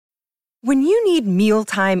When you need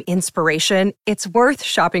mealtime inspiration, it's worth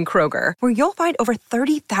shopping Kroger, where you'll find over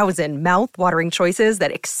 30,000 mouth-watering choices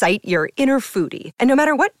that excite your inner foodie. And no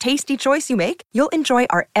matter what tasty choice you make, you'll enjoy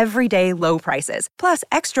our everyday low prices, plus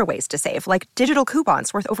extra ways to save, like digital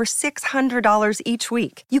coupons worth over $600 each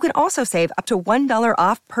week. You can also save up to $1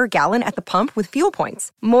 off per gallon at the pump with fuel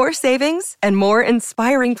points. More savings and more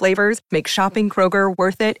inspiring flavors make shopping Kroger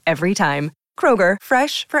worth it every time. Kroger,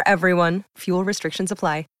 fresh for everyone. Fuel restrictions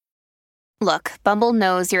apply. Look, Bumble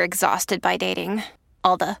knows you're exhausted by dating.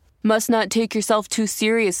 All the, must not take yourself too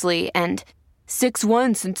seriously, and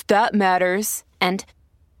 6'1" since that matters, and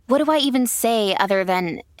what do I even say other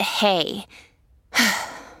than, hey?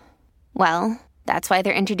 Well, that's why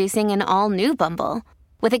they're introducing an all-new Bumble,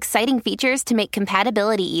 with exciting features to make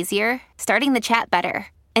compatibility easier, starting the chat better,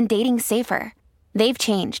 and dating safer. They've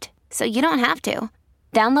changed, so you don't have to.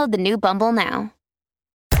 Download the new Bumble now.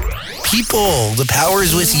 People, the power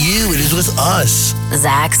is with you. It is with us.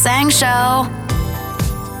 Zach Sang Show.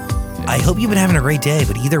 I hope you've been having a great day,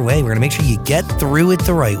 but either way, we're going to make sure you get through it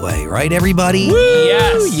the right way. Right, everybody?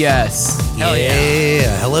 Woo! Yes. Hell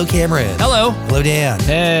yeah. Hello, Cameron. Hello. Hello, Dan.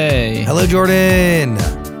 Hey. Hello, Jordan.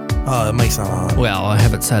 Oh, the mic's not on. Well, I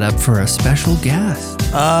have it set up for a special guest.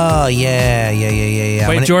 Oh, yeah.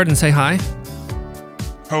 Wait, Jordan, say hi.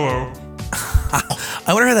 Hello.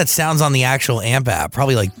 I wonder how that sounds on the actual AMP app.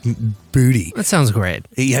 Probably like booty. That sounds great.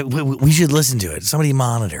 Yeah, we should listen to it. Somebody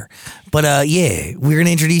monitor. But yeah, we're going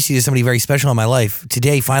to introduce you to somebody very special in my life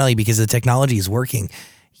today, finally, because the technology is working.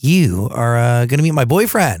 You are going to meet my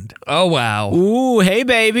boyfriend. Oh, wow. Ooh, hey,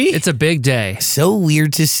 baby. It's a big day. So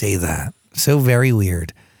weird to say that. So very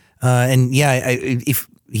weird. And yeah, if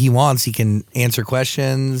he wants, he can answer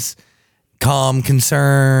questions, calm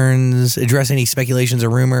concerns, address any speculations or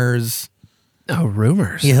rumors. Oh,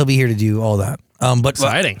 rumors. Yeah, he'll be here to do all that. But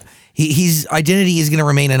exciting. His identity is going to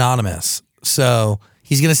remain anonymous. So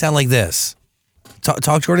he's going to sound like this.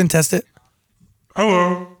 Talk, Jordan. Test it.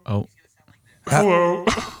 Hello. Oh. Hello.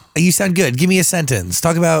 You sound good. Give me a sentence.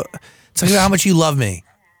 Talk about how much you love me.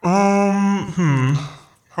 How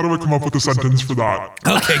do I come up with a sentence for that?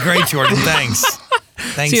 Okay, great, Jordan. Thanks.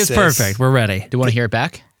 Thanks. See, it's sis. perfect. We're ready. Do you want to hear it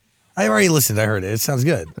back? I already listened. I heard it. It sounds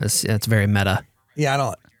good. That's very meta. Yeah, I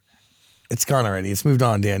don't. It's gone already. It's moved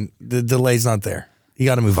on, Dan. The delay's not there. You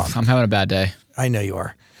got to move on. I'm having a bad day. I know you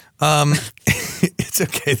are. It's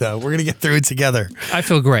okay, though. We're going to get through it together. I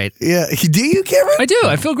feel great. Yeah. Do you, Cameron? I do.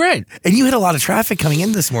 I feel great. And you had a lot of traffic coming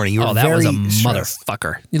in this morning. You were that was a stressed.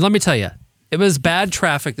 motherfucker. Let me tell you, it was bad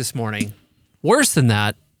traffic this morning. Worse than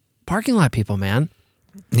that, parking lot people, man.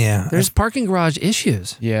 Yeah. There's parking garage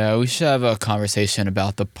issues. Yeah, we should have a conversation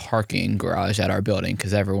about the parking garage at our building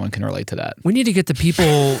because everyone can relate to that. We need to get the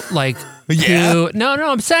people like Yeah? who, no,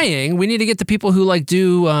 I'm saying we need to get the people who like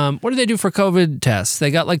do, what do they do for COVID tests?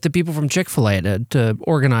 They got like the people from Chick-fil-A to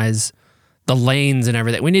organize the lanes and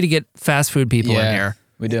everything. We need to get fast food people in here.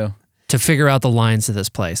 We do. To figure out the lines to this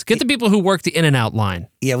place. Get the people who work the in and out line.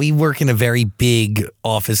 Yeah, we work in a very big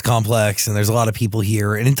office complex, and there's a lot of people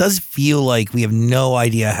here, and it does feel like we have no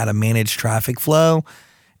idea how to manage traffic flow,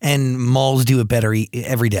 and malls do it better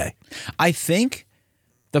every day. I think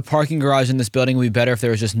the parking garage in this building would be better if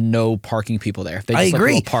there was just no parking people there. If they just I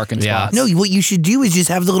agree. Like, little parking spots. No, what you should do is just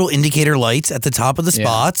have the little indicator lights at the top of the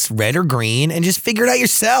spots, red or green, and just figure it out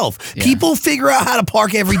yourself. Yeah. People figure out how to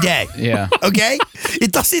park every day. Yeah. Okay?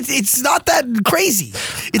 It's not that crazy.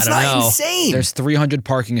 It's not know. insane. There's 300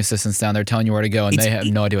 parking assistants down there telling you where to go, and they have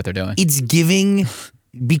no idea what they're doing. It's giving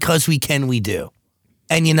because we can, we do.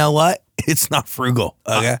 And you know what? It's not frugal.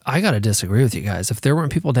 Okay. I got to disagree with you guys. If there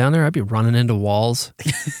weren't people down there, I'd be running into walls.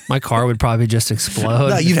 My car would probably just explode.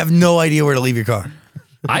 No, you'd have no idea where to leave your car.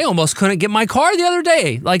 I almost couldn't get my car the other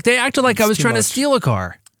day. Like they acted like I was trying to steal a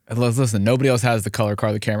car. Listen, nobody else has the color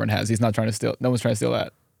car that Cameron has. He's not trying to steal. No one's trying to steal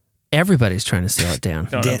that. Everybody's trying to steal it, Dan.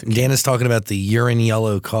 Dan is talking about the urine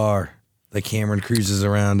yellow car that Cameron cruises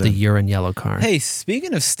around in. The urine yellow car. Hey,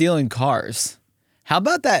 speaking of stealing cars, how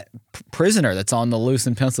about that prisoner that's on the loose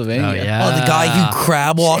in Pennsylvania? Oh, yeah. Oh, the guy who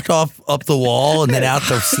crab walked up the wall and then out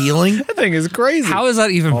the ceiling? That thing is crazy. How is that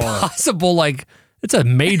even possible? Like, it's a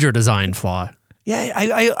major design flaw. Yeah,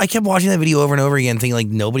 I kept watching that video over and over again, thinking like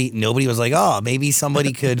nobody was like, oh, maybe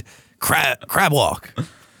somebody could crab walk.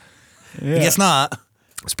 Yeah. I guess not.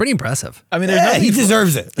 It's pretty impressive. I mean, He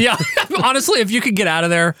deserves it. Yeah. Honestly, if you could get out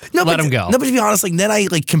of there, let him go. No, but to be honest, like then I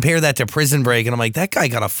like compare that to Prison Break, and I'm like, that guy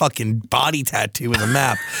got a fucking body tattoo with a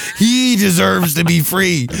map. He deserves to be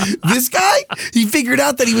free. This guy, he figured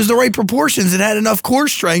out that he was the right proportions and had enough core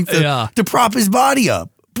strength to prop his body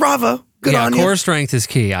up. Bravo. Good on you. Core strength is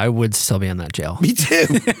key. I would still be in that jail. Me too.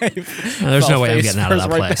 There's no way I'm getting out of that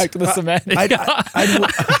right place. back to the cement.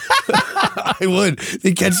 I would.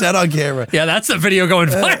 They catch that on camera. Yeah, that's the video going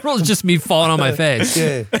viral. It's just me falling on my face.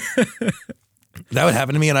 Yeah. That would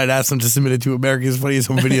happen to me, and I'd ask them to submit it to America's Funniest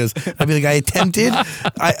Home Videos. I'd be like, I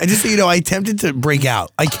just so you know, I attempted to break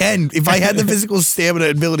out. I can. If I had the physical stamina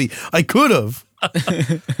and ability, I could have.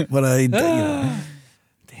 But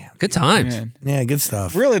Good times. Man. Yeah, good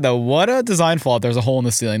stuff. Really though, what a design flaw. There's a hole in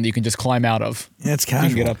the ceiling that you can just climb out of. Yeah, it's You can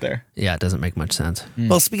casual. get up there. Yeah, it doesn't make much sense.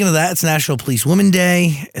 Well, speaking of that, it's National Police Woman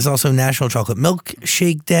Day. It's also National Chocolate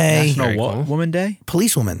Milkshake Day. National Very what? cool. Woman Day?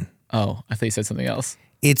 Police Woman. Oh, I thought you said something else.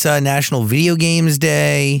 It's National Video Games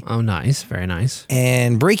Day. Oh, nice. Very nice.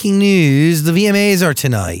 And breaking news, the VMAs are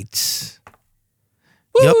tonight.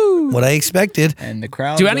 Woo! Yep, what I expected. And the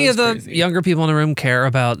crowd. Do any of the goes crazy. younger people in the room care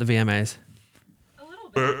about the VMAs? A little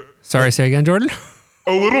bit. Sorry, say again, Jordan?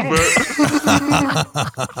 A little bit.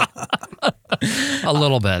 A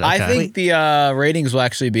little bit. Okay. I think the ratings will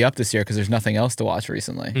actually be up this year because there's nothing else to watch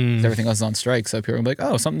recently. 'Cause everything else is on strike, so people will be like,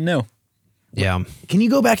 "Oh, something new." Yeah. Can you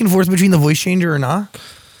go back and forth between the voice changer or not?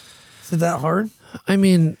 Is it that hard? I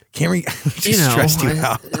mean, Can't we just stressed you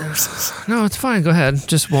out? no, it's fine. Go ahead.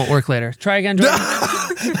 Just won't work later. Try again, Jordan.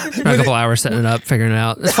 Spent a couple hours setting it up, figuring it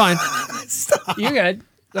out. It's fine. You're good.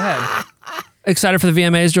 Go ahead. Excited for the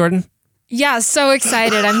VMAs, Jordan? Yeah, so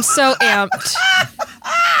excited. I'm so amped.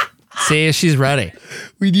 See, she's ready.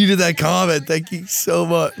 We needed that comment. Thank you so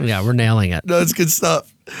much. Yeah, we're nailing it. No, it's good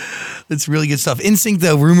stuff. It's really good stuff. NSYNC,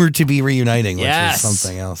 though, rumored to be reuniting, which Yes. is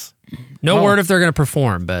something else. No word if they're going to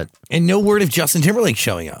perform, but And no word if Justin Timberlake's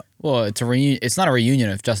showing up. Well, it's a reunion. It's not a reunion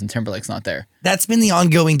if Justin Timberlake's not there. That's been the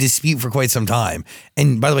ongoing dispute for quite some time.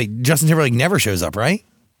 And by the way, Justin Timberlake never shows up, right?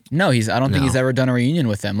 No, I don't think No. he's ever done a reunion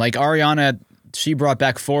with them. Like Ariana, she brought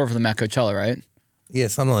back 4 of them at Coachella, right? Yeah,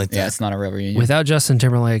 something like that. Yeah, it's not a real reunion. without Justin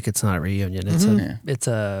Timberlake, it's not a reunion. It's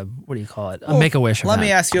a what do you call it? A Make-A-Wish Let event.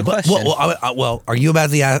 me ask you a question. Well, are you about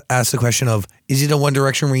to ask the question of, is it a One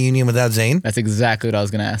Direction reunion without Zayn? That's exactly what I was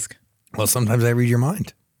going to ask. Well, sometimes I read your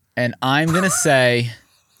mind. And I'm going to say,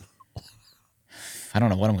 I don't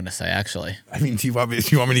know what I'm going to say, actually. I mean, do you want me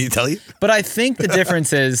to tell you? But I think the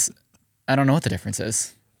difference is, I don't know what the difference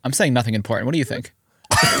is. I'm saying nothing important. What do you think?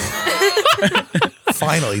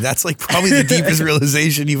 Finally, that's like probably the deepest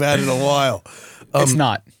realization you've had in a while. It's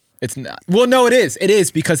not. It's not. Well, no, it is. It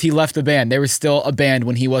is because he left the band. They were still a band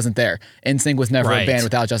when he wasn't there. NSYNC was never a Right. band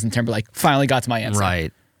without Justin Timberlake. Finally got to my answer.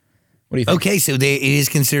 Right. What do you think? Okay, so it is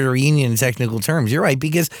considered a reunion in technical terms. You're right,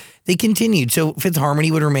 because they continued. So Fifth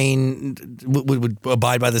Harmony would would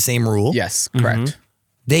abide by the same rule. Yes, correct.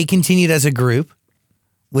 They continued as a group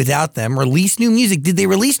without them, released new music. Did they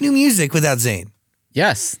release new music without Zayn?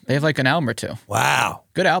 Yes, they have like an album or 2. Wow.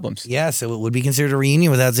 Good albums. Yeah, so it would be considered a reunion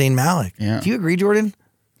without Zayn Malik. Yeah. Do you agree, Jordan?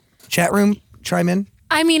 Chat room, chime in.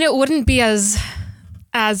 I mean, it wouldn't be as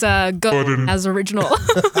good as original,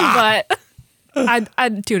 but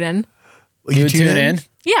I'd tune in. Will You would tune in?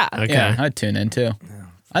 Yeah. Okay. Yeah, I'd tune in too.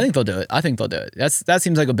 I think they'll do it. That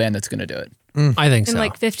seems like a band that's going to do it. I think In so.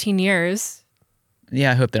 like 15 years.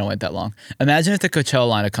 Yeah, I hope they don't wait that long. Imagine if the Coachella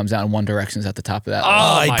lineup comes out and One Direction's at the top of that.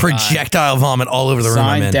 I my projectile vomit all over the room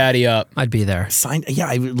I'm Sign in. Daddy Up. I'd be there. Sign, yeah,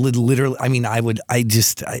 I would literally, I mean, the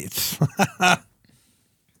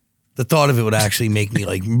thought of it would actually make me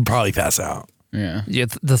like probably pass out. Yeah. Yeah,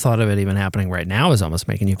 the thought of it even happening right now is almost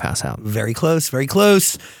making you pass out. Very close, very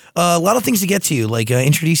close. A lot of things to get to, like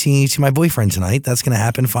introducing you to my boyfriend tonight. That's going to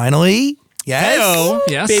happen finally. Yes.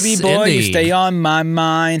 Yes, Baby boy, you indeed. stay on my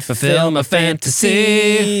mind. Fulfill my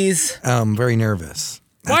fantasies. I'm very nervous.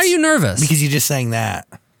 Why are you nervous? Because you just sang that.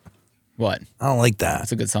 What? I don't like that.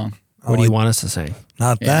 That's a good song. What do you want us to sing?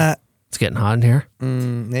 Not that. It's getting hot in here.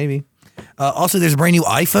 Maybe. Also, there's a brand new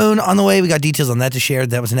iPhone on the way. We got details on that to share.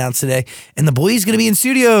 That was announced today. And the boys going to be in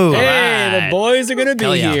studio. Hey, the boys are going to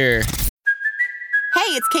Hell be yeah. here.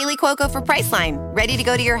 Hey, it's Kaylee Cuoco for Priceline. Ready to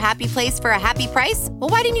go to your happy place for a happy price? Well,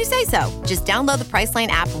 why didn't you say so? Just download the Priceline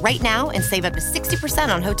app right now and save up to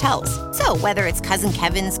 60% on hotels. So whether it's Cousin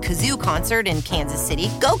Kevin's Kazoo concert in Kansas City,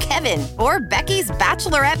 go Kevin, or Becky's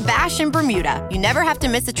Bachelorette Bash in Bermuda, you never have to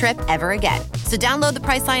miss a trip ever again. So download the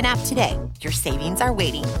Priceline app today. Your savings are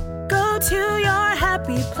waiting. Go to your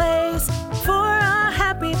happy place for a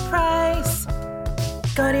happy price.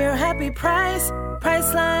 Go to your happy price,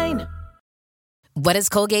 Priceline. What does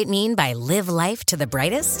Colgate mean by live life to the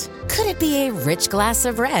brightest? Could it be a rich glass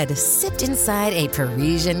of red sipped inside a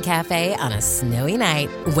Parisian cafe on a snowy night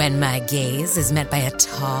when my gaze is met by a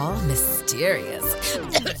tall, mysterious...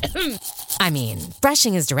 I mean,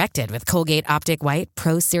 brushing is directed with Colgate Optic White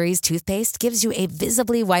Pro Series toothpaste gives you a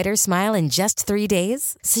visibly whiter smile in just 3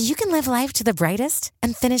 days, so you can live life to the brightest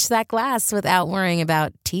and finish that glass without worrying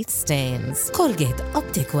about teeth stains. Colgate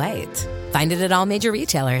Optic White. Find it at all major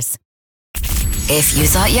retailers. If you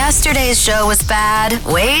thought yesterday's show was bad,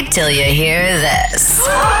 wait till you hear this.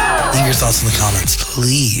 Leave your thoughts in the comments,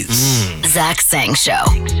 please. Zach Sang Show.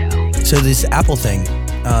 So this Apple thing,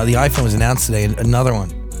 the iPhone was announced today, another one.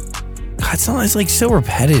 God, it's like so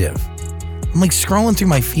repetitive. I'm like scrolling through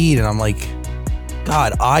my feed and I'm like,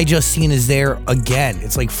 God, iJustine is there again.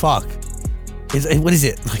 It's like, fuck. What is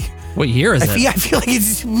it? Like, what year is it? I feel like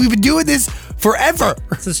we've been doing this forever.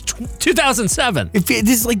 Since 2007. This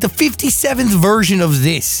is like the 57th version of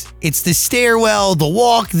this. It's the stairwell, the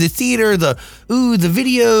walk, the theater, the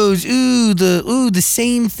videos, the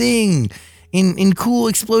same thing in cool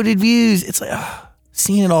exploded views. It's like,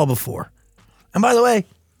 seen it all before. And by the way,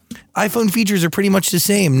 iPhone features are pretty much the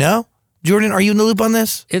same, no? Jordan, are you in the loop on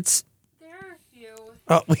this? There are a few.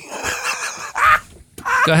 Oh,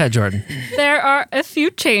 go ahead, Jordan. There are a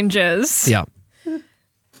few changes. Yeah.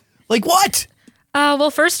 Like what?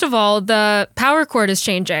 Well, first of all, the power cord is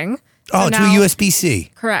changing. Oh, to a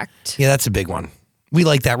USB-C. Correct. Yeah, that's a big one. We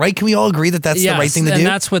like that, right? Can we all agree that that's the right thing to do? And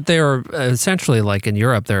that's what they're essentially like in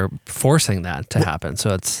Europe. They're forcing that to happen.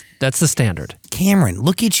 So that's the standard. Cameron,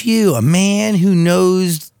 look at you, a man who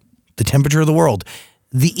knows the temperature of the world.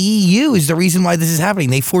 The EU is the reason why this is happening.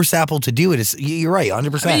 They forced Apple to do it. You're right,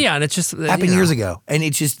 100%. I mean, yeah, and it's just happened years ago, and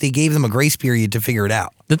it's just they gave them a grace period to figure it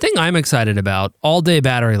out. The thing I'm excited about: all-day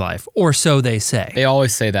battery life, or so they say. They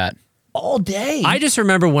always say that. All day. I just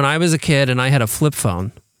remember when I was a kid and I had a flip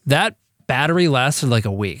phone. That battery lasted like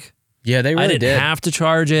a week. Yeah, they really did. I didn't have to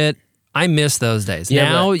charge it. I miss those days.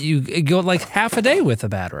 Yeah, now you go like half a day with a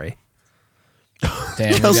battery.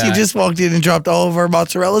 Damn, Kelsey just walked in and dropped all of our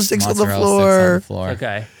mozzarella sticks on the floor.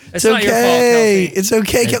 Okay. It's not your fault, Kelsey. It's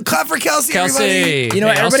okay. Clap for Kelsey, everybody. You know,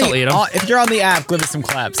 I'll still eat 'em. if you're on the app, give us some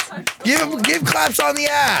claps. Give claps on the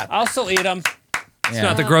app. I'll still eat them. It's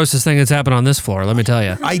not the grossest thing that's happened on this floor, let me tell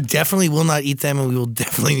you. I definitely will not eat them, and we will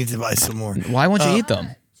definitely need to buy some more. Why won't you eat them?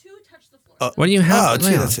 What do you have? Oh,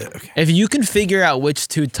 two, that's it. Okay. If you can figure out which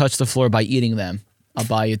two touch the floor by eating them, I'll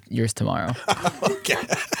buy you yours tomorrow. Okay.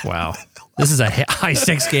 Wow. This is a high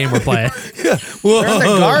stakes game we're playing. They're in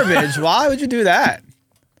the garbage. Why would you do that?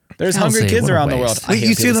 There's hungry kids around the world. I hate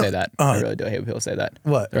when people say that. I really do hate when people say that.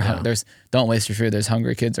 What? Don't waste your food. There's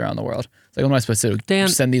hungry kids around the world. It's like, what am I supposed to do? Dan,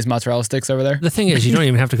 send these mozzarella sticks over there? The thing is, you don't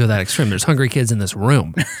even have to go that extreme. There's hungry kids in this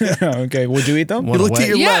room. Okay, would you eat them? You look to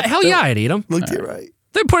your left. Hell yeah, I'd eat them. Look to your right.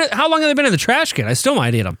 They put it. How long have they been in the trash can? I still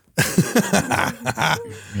might eat them.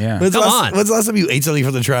 Yeah. When's the last time you ate something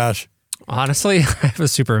from the trash? Honestly, I have a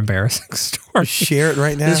super embarrassing story. Share it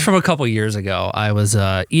right now. This is from a couple years ago. I was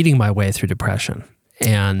eating my way through depression.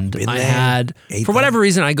 And I had, for whatever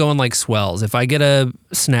reason, I go in like swells. If I get a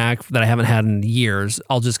snack that I haven't had in years,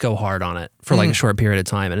 I'll just go hard on it for like a short period of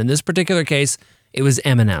time. And in this particular case, it was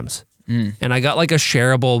M&Ms. And I got like a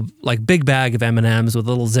shareable, like big bag of M&Ms with a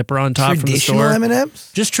little zipper on top from the store. Traditional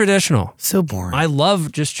M&Ms? Just traditional. So boring. I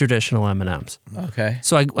love just traditional M&Ms. Okay.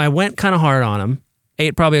 So I went kind of hard on them,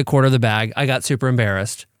 ate probably a quarter of the bag. I got super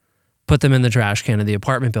embarrassed, put them in the trash can of the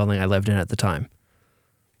apartment building I lived in at the time.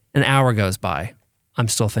 An hour goes by. I'm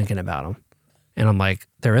still thinking about them. And I'm like,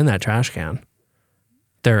 they're in that trash can.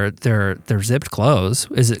 They're zipped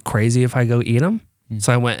closed. Is it crazy if I go eat them?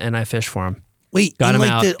 So I went and I fished for them. Wait, got them like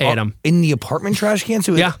out, ate them. In the apartment trash can?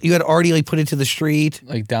 So yeah. You had already like put it to the street?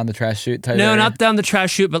 Like down the trash chute type No, area? not down the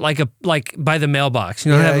trash chute, but like by the mailbox.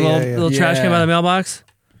 You know, have a little trash can by the mailbox?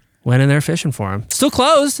 Went in there fishing for them. Still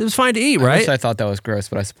closed. It was fine to eat, right? I thought that was gross,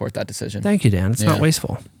 but I support that decision. Thank you, Dan. It's not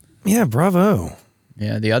wasteful. Yeah, bravo.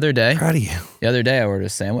 Yeah, the other day. Proud of you. The other day I ordered a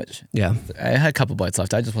sandwich. Yeah. I had a couple bites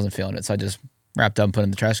left. I just wasn't feeling it. So I just wrapped up and put it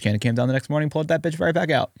in the trash can and came down the next morning, pulled that bitch right back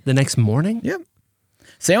out. The next morning? Yep.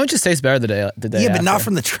 Sandwiches taste better the day Yeah, but after. not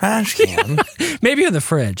from the trash can. Maybe in the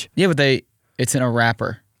fridge. Yeah, but it's in a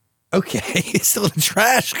wrapper. Okay, it's still in a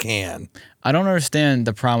trash can. I don't understand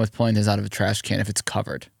the problem with pulling things out of a trash can if it's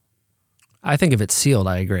covered. I think if it's sealed,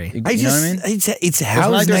 I agree. You know what I mean? It's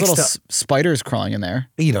housed like there's next little to... spiders crawling in there.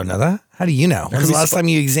 You don't know that? How do you know? When's the last time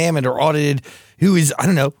you examined or audited who is, I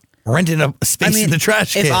don't know, renting a space in the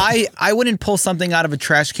trash can? If I wouldn't pull something out of a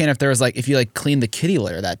trash can if there was like, if you like cleaned the kitty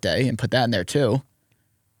litter that day and put that in there too.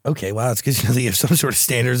 Okay, wow, it's because you have some sort of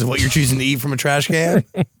standards of what you're choosing to eat from a trash can.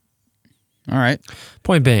 All right.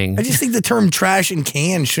 Point being. I just think the term trash and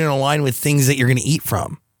can shouldn't align with things that you're going to eat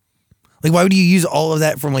from. Like, why would you use all of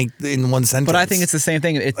that from like in one sentence? But I think it's the same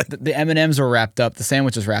thing. The M&Ms were wrapped up. The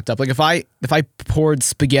sandwich was wrapped up. Like if I poured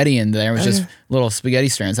spaghetti in there, it was just little spaghetti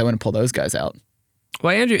strands. I wouldn't pull those guys out.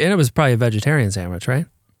 Well, Andrew, and it was probably a vegetarian sandwich, right?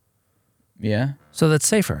 Yeah. So that's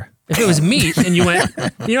safer. If it was meat and you went,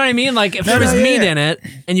 you know what I mean? Like if there was meat in it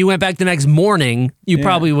and you went back the next morning, you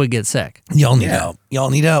probably would get sick. Y'all need help. Y'all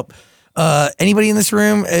need help. Anybody in this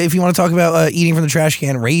room, if you want to talk about eating from the trash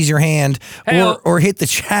can, raise your hand or hit the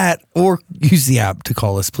chat or use the app to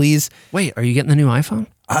call us, please. Wait, are you getting the new iPhone?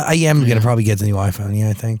 I am going to probably get the new iPhone. Yeah,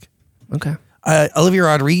 I think. Okay. Olivia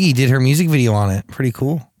Rodrigo did her music video on it. Pretty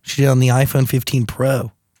cool. She did it on the iPhone 15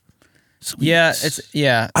 Pro. Sweet.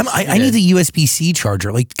 Yeah, I need the USB-C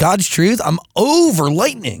charger. Like, God's truth, I'm over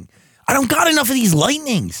Lightning. I don't got enough of these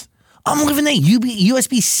Lightnings. I'm living that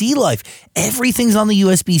USB-C life. Everything's on the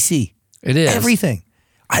USB-C. It is. Everything.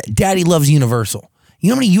 Daddy loves Universal. You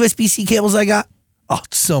know how many USB-C cables I got? Oh,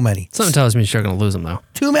 so many. Something tells me you're going to lose them, though.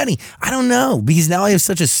 Too many. I don't know, because now I have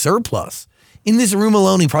such a surplus. In this room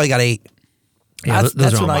alone, we probably got 8. Yeah,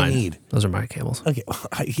 that's what I need. Those are my cables. Okay,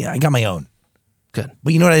 I got my own. Good.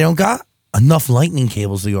 But you know what I don't got? Enough Lightning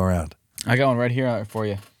cables to go around. I got one right here for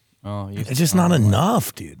you. Oh, it's just not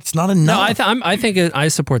enough, dude. It's not enough. No, I think I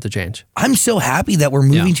support the change. I'm so happy that we're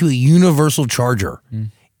moving to a universal charger.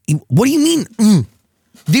 What do you mean?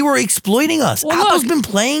 They were exploiting us. Well, Apple's look, been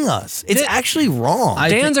playing us. It's actually wrong.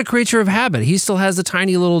 Dan's a creature of habit. He still has the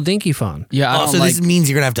tiny little dinky phone. Yeah. This means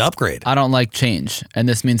you're gonna have to upgrade. I don't like change, and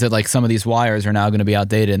this means that like some of these wires are now going to be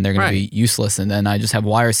outdated and they're going to be useless. And then I just have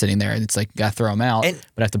wires sitting there, and it's like gotta throw them out,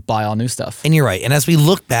 but I have to buy all new stuff. And you're right. And as we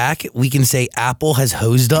look back, we can say Apple has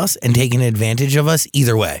hosed us and taken advantage of us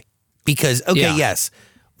either way. Because yes,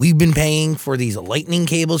 we've been paying for these Lightning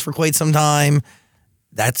cables for quite some time.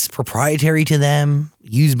 That's proprietary to them,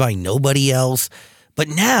 used by nobody else. But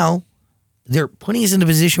now they're putting us in a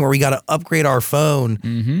position where we got to upgrade our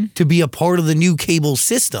phone to be a part of the new cable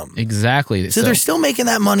system. Exactly. So they're still making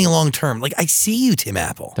that money long term. Like, I see you, Tim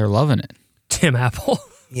Apple. They're loving it. Tim Apple?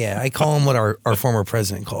 Yeah, I call him what our former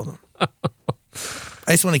president called him. I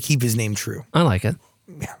just want to keep his name true. I like it.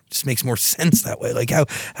 Yeah, just makes more sense that way. Like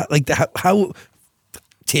how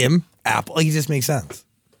Tim Apple, like, it just makes sense.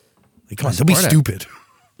 Like, come on, don't be stupid.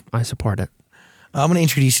 I support it. I'm going to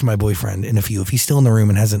introduce you to my boyfriend in a few. If he's still in the room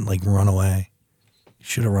and hasn't like run away,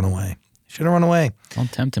 should have run away.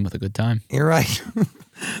 Don't tempt him with a good time. You're right.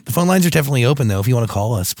 The phone lines are definitely open though. If you want to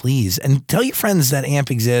call us, please, and tell your friends that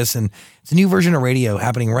AMP exists and it's a new version of radio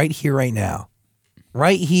happening right here, right now,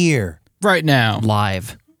 right here, right now,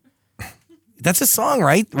 live. That's a song,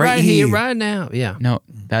 right? Right here, right now. Yeah. No,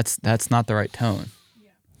 that's not the right tone. Yeah.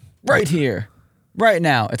 Right here. Right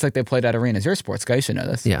now. It's like they played at arenas. You're a sports guy. You should know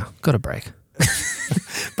this. Yeah. Go to break.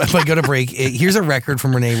 But go to break. Here's a record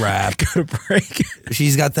from Renee Rapp. Go to break.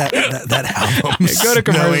 She's got that album. Go to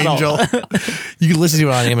commercial. Angel. You can listen to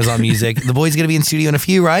it on Amazon Music. The boys going to be in studio in a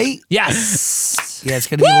few, right? Yes. Yeah, it's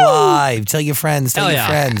going to be live. Tell your friends. Tell your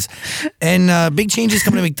friends. And big changes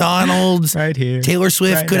coming to McDonald's. Right here. Taylor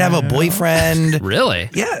Swift could have a boyfriend. Really?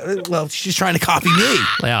 Yeah. Well, she's trying to copy me.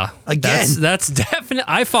 Yeah. Again. That's definite.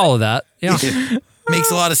 I follow that. Yeah.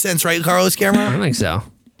 Makes a lot of sense, right, Carlos Camera? I think so.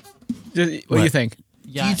 What do you think?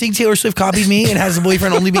 Yeah. Do you think Taylor Swift copied me and has a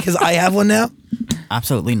boyfriend only because I have one now?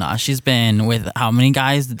 Absolutely not. She's been with how many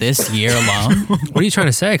guys this year alone? What are you trying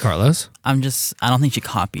to say, Carlos? I don't think she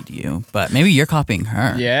copied you, but maybe you're copying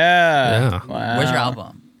her. Yeah. Wow. Where's your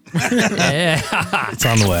album? Yeah. It's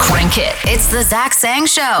on the way. Crank it. It's the Zach Sang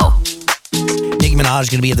Show. Nicki Minaj is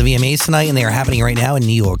going to be at the VMAs tonight, and they are happening right now in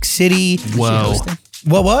New York City. Whoa.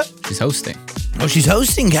 What? She's hosting. Oh, she's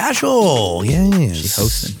hosting Casual. Yes. She's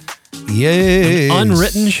hosting. Yes.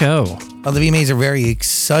 Unwritten show. The VMAs are very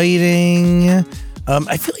exciting.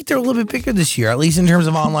 I feel like they're a little bit bigger this year, at least in terms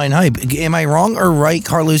of online hype. Am I wrong or right,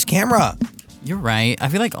 Carlos Camera? You're right. I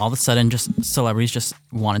feel like all of a sudden just celebrities just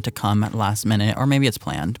wanted to come at last minute, or maybe it's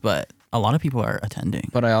planned, but a lot of people are attending.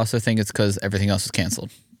 But I also think it's because everything else is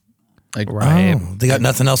canceled. Like, right. Oh, they got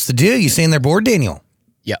nothing else to do. You saying they're bored, Daniel?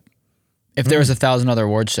 Yep. If there was 1,000 other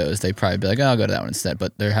award shows, they'd probably be like, oh, I'll go to that one instead.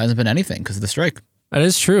 But there hasn't been anything because of the strike. That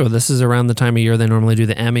is true. This is around the time of year they normally do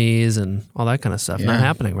the Emmys and all that kind of stuff. Not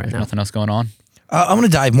happening right now. Nothing else going on. I'm going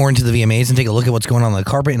to dive more into the VMAs and take a look at what's going on the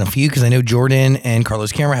carpet in a few, because I know Jordan and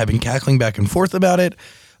Carlos Camera have been cackling back and forth about it.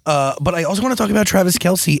 But I also want to talk about Travis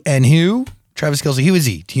Kelce. And who? Travis Kelce, who is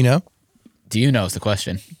he? Do you know? Do you know is the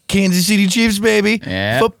question. Kansas City Chiefs, baby.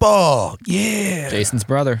 Yeah. Football. Yeah. Jason's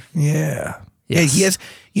brother. Yeah. Yes.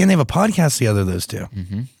 Yeah, and they have a podcast together, those two.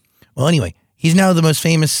 Mm-hmm. Well, anyway, he's now the most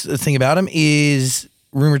famous thing about him is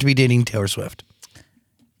rumored to be dating Taylor Swift.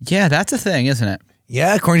 Yeah, that's a thing, isn't it?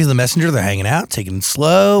 Yeah, according to the Messenger, they're hanging out, taking it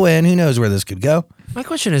slow, and who knows where this could go. My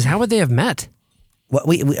question is, how would they have met? What?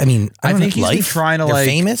 I mean, I think he's been trying to they're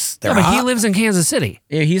famous. They're but hot. he lives in Kansas City.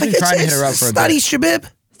 Yeah, he's been trying to hit her up for a bit. Study Shabib.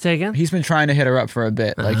 Say again? He's been trying to hit her up for a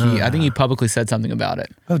bit. Like I think he publicly said something about it.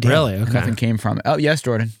 Oh, damn. Really? Okay. Nothing came from it. Oh, yes,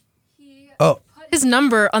 Jordan. Oh. Put his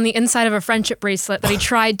number on the inside of a friendship bracelet that he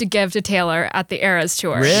tried to give to Taylor at the Eras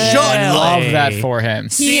tour. Really? Love that for him.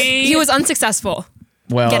 He was unsuccessful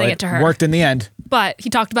getting it to her. Worked in the end. But he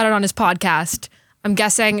talked about it on his podcast. I'm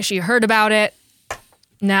guessing she heard about it.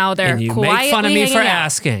 Now they're And you quietly make fun of me for hanging out.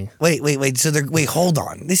 asking. Wait. So hold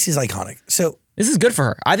on. This is iconic. So this is good for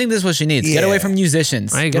her. I think this is what she needs. Get away from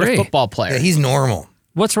musicians. I Get agree. a football player. Yeah, he's normal.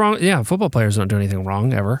 What's wrong? Yeah, football players don't do anything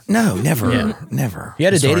wrong ever. No, never. Never. He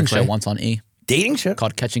had a dating Historically. show once on E! Dating show?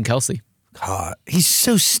 Called Catching Kelsey. God, he's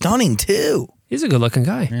so stunning too. He's a good-looking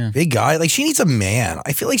guy. Yeah. Big guy. Like, she needs a man.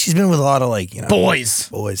 I feel like she's been with a lot of, like, you know. Boys.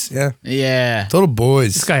 Yeah. Yeah. Total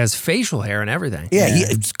boys. This guy has facial hair and everything. Yeah,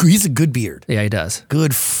 he's a good beard. Yeah, he does.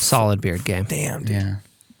 Good. Solid beard game. Damn, dude. Yeah.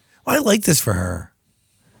 Well, I like this for her.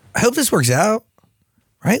 I hope this works out.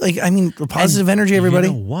 Right? Like, I mean, positive energy, everybody.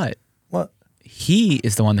 You know what? What? He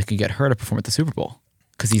is the one that could get her to perform at the Super Bowl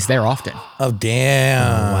because he's there often. Oh, damn.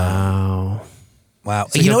 Wow. Wow.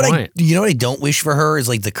 a You know good what point. you know what I don't wish for her is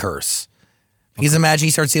like the curse. Because imagine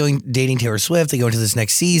he starts dating Taylor Swift. They go into this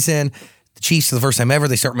next season. The Chiefs, for the first time ever,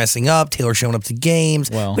 they start messing up. Taylor showing up to games.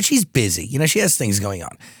 Well. But she's busy. You know, she has things going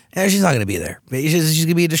on. And she's not going to be there. She's going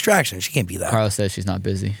to be a distraction. She can't be that. Carlos says she's not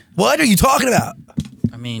busy. What are you talking about?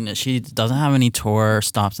 I mean, she doesn't have any tour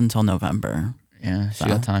stops until November. Yeah, she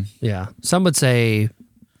got time. Yeah. Some would say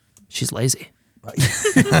she's lazy. Get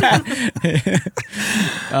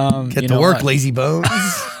to work, lazy bones.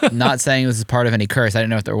 Not saying this is part of any curse. I didn't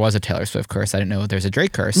know if there was a Taylor Swift curse. I didn't know if there's a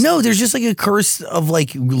Drake curse. No, there's just like a curse of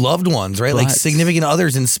like loved ones, right? Like But- significant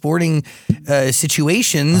others in sporting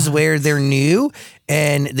situations where they're new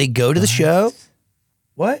and they go to the show.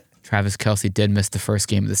 What? Travis Kelce did miss the first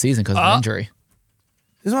game of the season because of injury.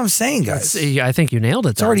 This is what I'm saying, guys. I think you nailed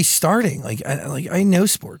it. It's already starting. Like I know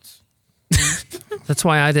sports. That's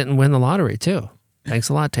why I didn't win the lottery too. Thanks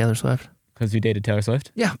a lot, Taylor Swift. Because you dated Taylor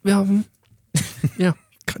Swift? Yeah. Yeah.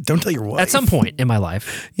 God, don't tell your wife. At some point in my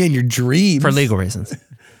life. Yeah, in your dreams. For legal reasons.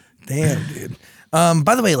 Damn, dude.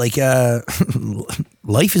 By the way, like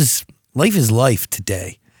life is life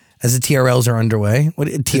today. As the TRLs are underway. What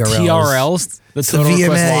TRLs? TRLs? The It's the Total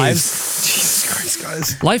Request VMAs. Lives? Jesus Christ,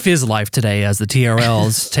 guys. Life is life today as the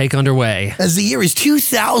TRLs take underway. As the year is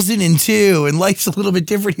 2002 and life's a little bit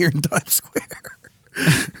different here in Times Square.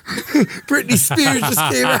 Britney Spears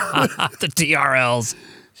just came out. The TRLs.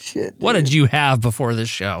 Shit. What did you have before this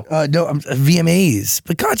show? No, VMAs.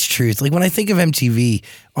 But God's truth, like when I think of MTV,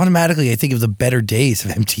 automatically I think of the better days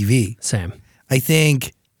of MTV. Same. I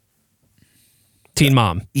think Teen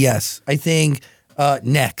Mom. Yes. I think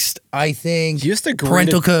Next. I think Just agree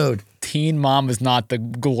Parental that Code. Teen Mom is not the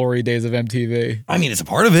glory days of MTV. I mean, it's a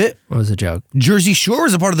part of it. What was a joke? Jersey Shore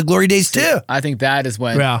is a part of the glory days too. I think that is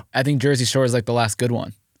when. Yeah. I think Jersey Shore is like the last good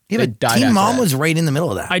one. Yeah, They but died Teen after Mom that. was right in the middle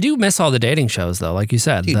of that. I do miss all the dating shows though, like you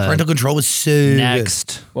said. Dude, The Parental Control was so good.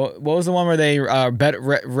 Next. What was the one where they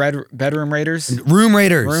Bedroom Raiders? Room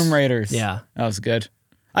Raiders. Room Raiders. Yeah. That was good.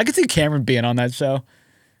 I could see Cameron being on that show.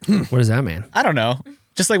 What does that mean? I don't know.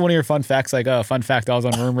 Just like one of your fun facts, like, oh, fun fact, I was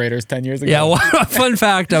on Room Raiders 10 years ago. Yeah, well, fun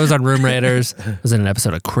fact, I was on Room Raiders. I was in an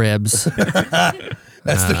episode of Cribs.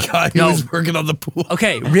 That's the guy who was working on the pool.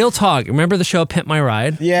 Okay, real talk. Remember the show Pimp My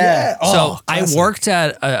Ride? Yeah. So I classic. worked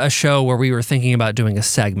at a show where we were thinking about doing a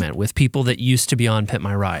segment with people that used to be on Pimp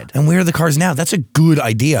My Ride. And where are the cars now? That's a good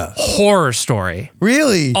idea. Horror story.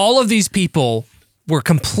 Really? All of these people were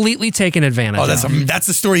completely taken advantage Oh, of. that's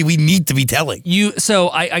the story we need to be telling. So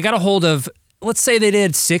I got a hold of, let's say they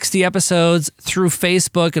did 60 episodes through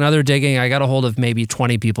Facebook and other digging. I got a hold of maybe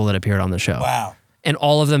 20 people that appeared on the show. Wow. And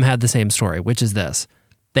all of them had the same story, which is this.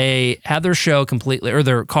 They had their show completely, or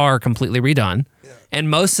their car completely redone. Yeah. And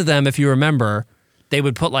most of them, if you remember, they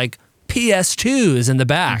would put like PS2s in the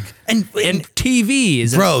back and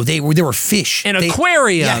TVs. Bro, there were fish. An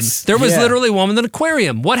aquarium. Yes. There was literally one with an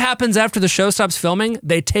aquarium. What happens after the show stops filming?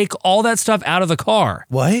 They take all that stuff out of the car.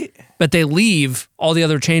 What? But they leave all the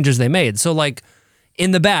other changes they made. So like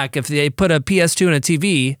in the back, if they put a PS2 and a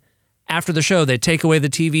TV, after the show, they take away the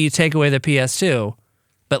TV, take away the PS2,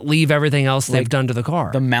 but leave everything else they've done to the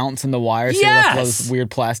car. The mounts and the wires, so they left all this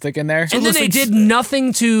weird plastic in there. And then they did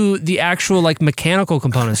nothing to the actual like mechanical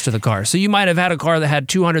components to the car. So you might have had a car that had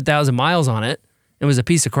 200,000 miles on it. It was a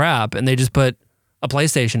piece of crap, and they just put a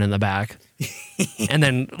PlayStation in the back and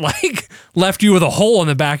then like left you with a hole in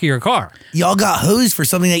the back of your car. Y'all got hosed for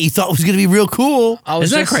something that you thought was going to be real cool.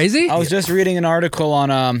 Isn't that crazy? I was just reading an article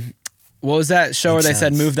on What was that show where they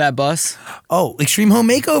said move that bus? Oh, Extreme Home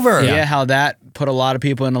Makeover. Yeah, how that put a lot of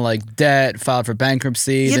people into like debt, filed for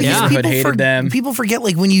bankruptcy. Yeah, the because neighborhood hated them. People forget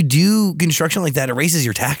like when you do construction like that, it raises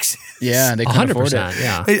your taxes. Yeah, they couldn't afford it.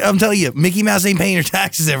 Yeah. I'm telling you, Mickey Mouse ain't paying your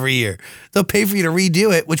taxes every year. They'll pay for you to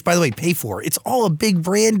redo it, which by the way, pay for. It's all a big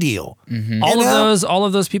brand deal. Mm-hmm. All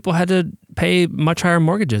of those people had to pay much higher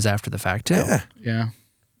mortgages after the fact too. Yeah.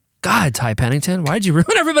 God, Ty Pennington, why'd you ruin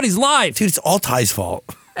everybody's life? Dude, it's all Ty's fault.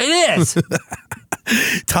 It is.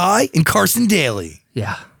 Ty and Carson Daly.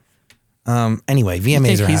 Yeah. Anyway, VMAs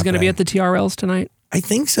Think are he's going to happening. be at the TRLs tonight? I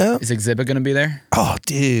think so. Is Exhibit going to be there? Oh,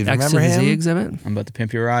 dude, X remember to the him? Z exhibit? I'm about to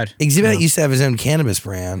pimp your ride. Exhibit used to have his own cannabis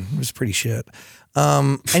brand. It was pretty shit.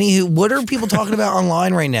 Anywho, what are people talking about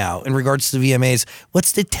online right now in regards to the VMAs?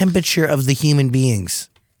 What's the temperature of the human beings?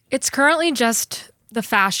 It's currently just the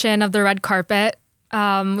fashion of the red carpet. We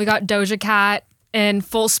got Doja Cat in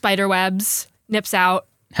full spider webs, nips out.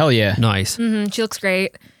 Hell yeah. Nice. She looks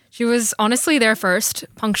great. She was honestly there first,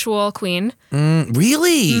 punctual queen.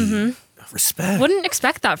 Really? Respect. Wouldn't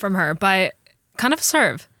expect that from her, but kind of a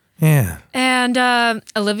serve. Yeah. And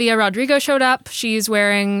Olivia Rodrigo showed up. She's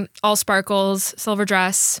wearing all sparkles, silver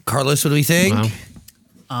dress. Carlos, what do we think?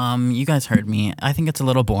 Wow. You guys heard me. I think it's a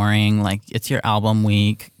little boring. Like, it's your album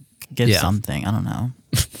week. Give something. I don't know.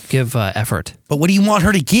 Give effort. But what do you want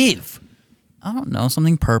her to give? I don't know.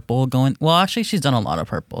 Something purple going. Well, actually, she's done a lot of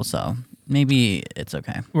purple, so maybe it's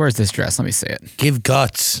okay. Where's this dress? Let me see it. Give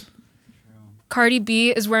guts. Cardi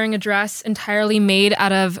B is wearing a dress entirely made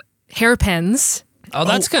out of hairpins. Oh,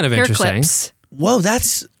 that's kind of hair interesting. clips. Whoa,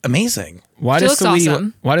 that's amazing. Why She does looks Saweetie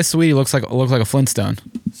awesome. Why does Saweetie look like a Flintstone?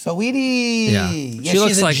 Saweetie. Yeah. She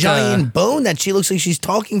looks looks like like a giant bone that she looks like she's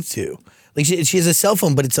talking to. Like she has a cell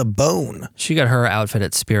phone, but it's a bone. She got her outfit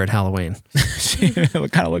at Spirit Halloween.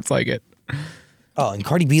 It kind of looks like it. Oh, and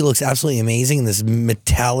Cardi B looks absolutely amazing in this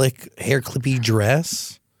metallic hair clippy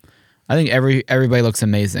dress. I think everybody looks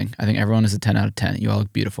amazing. I think everyone is a 10 out of 10. You all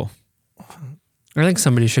look beautiful. I think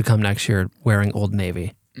somebody should come next year wearing Old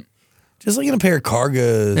Navy. Just like in a pair of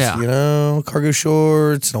cargos, Yeah. you know, cargo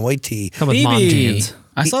shorts and a white tee. Come with mom jeans.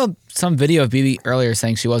 I saw some video of BB earlier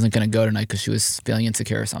saying she wasn't going to go tonight because she was feeling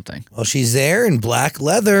insecure or something. Well, she's there in black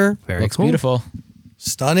leather. Very Looks cool. beautiful.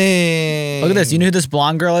 Stunning. Look at this. You know who this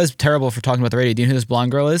blonde girl is? Terrible for talking about the radio. Do you know who this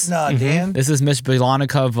blonde girl is? Nah, Dan. This is Miss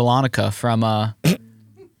Velonica from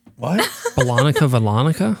What?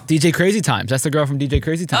 Velonica? DJ Crazy Times. That's the girl from DJ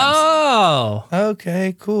Crazy Times. Oh.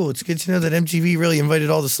 Okay, cool. It's good to know that MTV really invited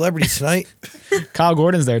all the celebrities tonight. Kyle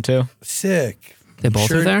Gordon's there too. Sick. They both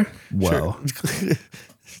Sure. are there? Whoa.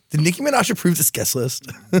 Did Nicki Minaj approve this guest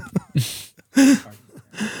list?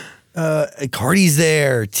 Cardi's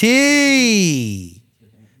there. T.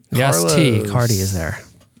 Yes, Carlos. T. Cardi is there.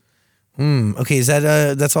 Okay, is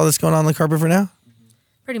that that's all that's going on the carpet for now?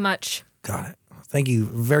 Pretty much. Got it. Thank you.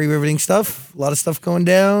 Very riveting stuff. A lot of stuff going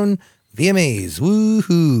down. VMAs.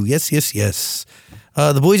 Woohoo. Yes, yes, yes.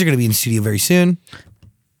 The boys are going to be in studio very soon.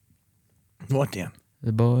 What, Dan?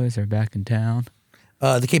 The boys are back in town.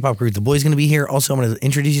 The K-pop group, The Boy's going to be here. Also, I'm going to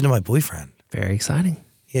introduce you to my boyfriend. Very exciting.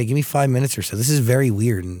 Yeah, give me 5 minutes or so. This is very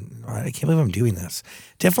weird, and I can't believe I'm doing this.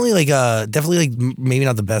 Definitely maybe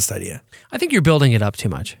not the best idea. I think you're building it up too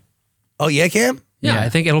much. Oh yeah, Cam? Yeah, I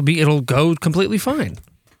think it'll go completely fine.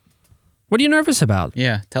 What are you nervous about?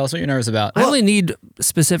 Yeah, tell us what you're nervous about. I only need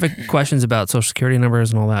specific questions about social security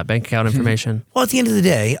numbers and all that, bank account information. Well, at the end of the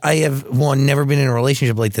day, I have never been in a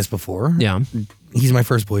relationship like this before. Yeah. He's my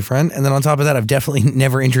first boyfriend, and then on top of that, I've definitely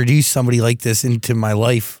never introduced somebody like this into my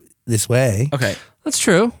life this way. Okay, that's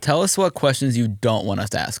true. Tell us what questions you don't want us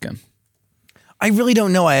to ask him. I really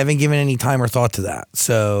don't know. I haven't given any time or thought to that.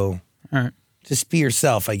 So, all right, just be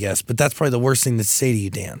yourself, I guess. But that's probably the worst thing to say to you,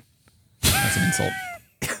 Dan. That's an insult.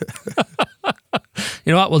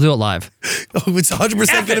 You know what? We'll do it live. Oh, it's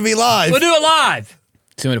 100% going to be live. We'll do it live.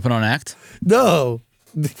 So you want me to put on an act? No.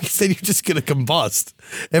 He said you're just going to combust.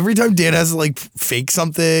 Every time Dan has to like fake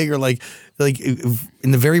something or like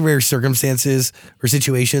in the very rare circumstances or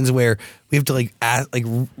situations where we have to like ask, like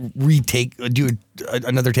do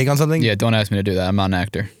another take on something. Yeah, don't ask me to do that. I'm not an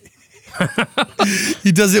actor.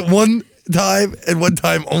 He does it one time and one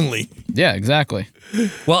time only. Yeah, exactly.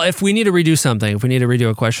 Well, if we need to redo something, if we need to redo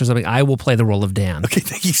a question or something, I will play the role of Dan. Okay,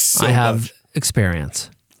 thank you so much. I have experience.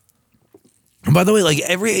 And by the way,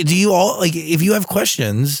 if you have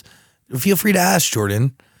questions, feel free to ask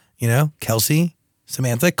Jordan, Kelsey,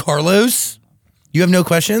 Samantha, Carlos. You have no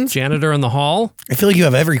questions? Janitor in the hall? I feel like you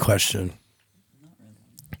have every question.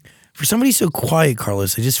 For somebody so quiet,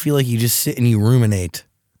 Carlos, I just feel like you just sit and you ruminate.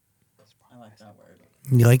 I like that word.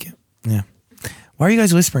 You like it? Yeah. Why are you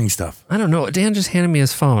guys whispering stuff? I don't know. Dan just handed me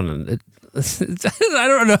his phone, and I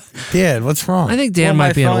don't know. Dan, what's wrong? I think Dan my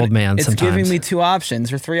might be an phone, old man It's sometimes. giving me 2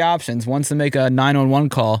 options or 3 options. One's to make a 911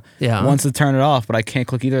 call. Yeah. One's to turn it off, but I can't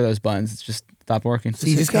click either of those buttons. It's just stopped working. So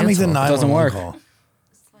you just got to make the 911 doesn't work. call.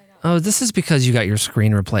 Oh, this is because you got your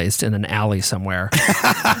screen replaced in an alley somewhere.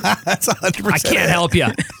 That's 100%. I can't help you.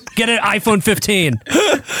 Get an iPhone 15.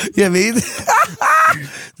 Yeah, me.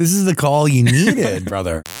 This is the call you needed,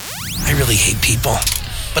 brother. I really hate people,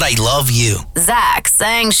 but I love you. Zach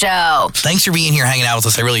Sang Show. Thanks for being here, hanging out with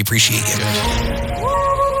us. I really appreciate you.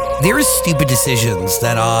 There are stupid decisions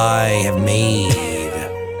that I have made.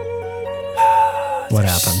 What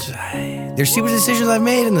happened? There's stupid decisions I've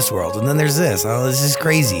made in this world, and then there's this. Oh, this is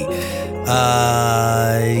crazy.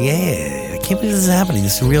 Yeah, I can't believe this is happening.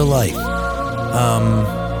 This is real life.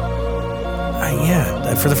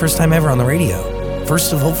 Yeah, for the first time ever on the radio.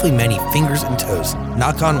 First of hopefully many. Fingers and toes.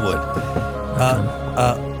 Knock on wood.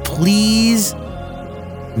 Please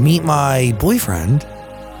meet my boyfriend,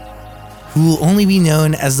 who will only be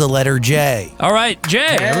known as the letter J. All right,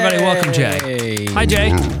 Jay. Everybody welcome Jay. Hi,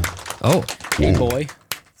 Jay. Oh. Hey, boy.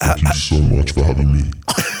 Thank you so much for having me.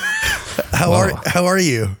 How are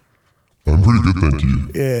you? I'm pretty good, thank you.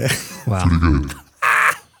 Yeah. Wow. Pretty good.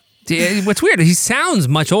 What's weird, he sounds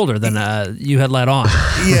much older than you had let on.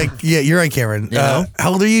 Yeah, you're right, Cameron. How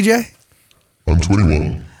old are you, Jay? I'm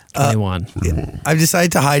 21. 21. I've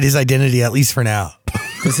decided to hide his identity, at least for now.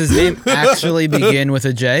 Does his name actually begin with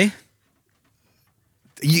a J?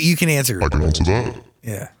 You can answer. I can answer that?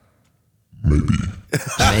 Yeah. Maybe.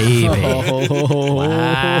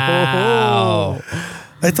 Wow.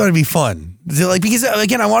 I thought it'd be fun. So, like, because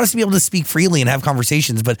again, I want us to be able to speak freely and have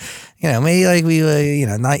conversations, but maybe like we,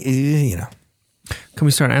 not. Can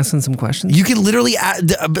we start asking some questions? You can literally.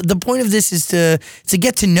 The point of this is to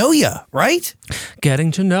get to know you, right?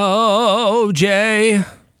 Getting to know Jay.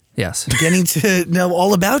 Yes. Getting to know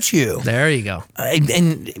all about you. There you go.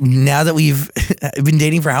 And now that we've been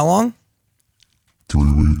dating for how long? 3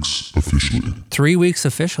 weeks officially. 3 weeks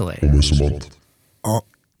officially. Almost a month.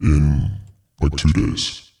 In like 2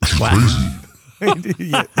 days. Crazy.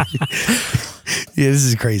 Yeah, this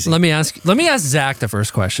is crazy. Let me ask Zach the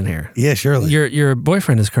first question here. Yeah, surely. Your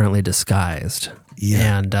boyfriend is currently disguised.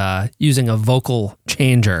 Yeah. And using a vocal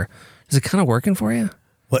changer. Is it kind of working for you?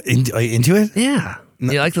 What, into it? Yeah.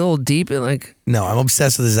 You like the little deep and like. No, I'm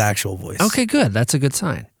obsessed with his actual voice. Okay, good. That's a good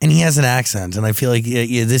sign. And he has an accent, and I feel like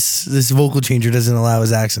this vocal changer doesn't allow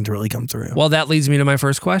his accent to really come through. Well, that leads me to my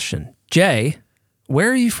first question. Jay, where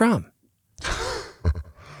are you from?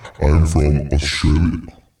 I'm from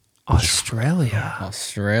Australia.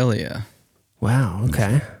 Australia. Wow,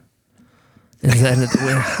 okay. Is that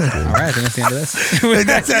all right, I think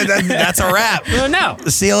that's the end of this. That's a wrap. No.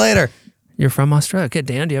 See you later. You're from Australia. Okay,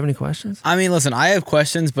 Dan, do you have any questions? I mean, listen, I have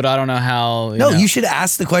questions, but I don't know how. You should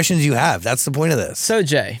ask the questions you have. That's the point of this. So,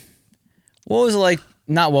 Jay, what was it like?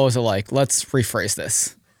 Not what was it like. Let's rephrase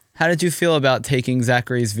this. How did you feel about taking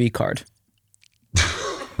Zachary's V card?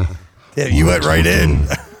 Yeah, you went right in.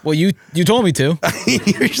 Well, you told me to.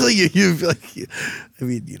 Usually you feel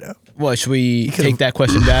like, What, should we take that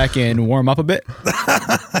question back and warm up a bit?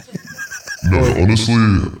 No, honestly,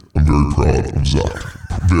 I'm very proud of Zach.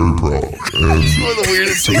 Very proud. And It's one of the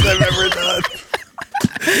weirdest things I've ever done.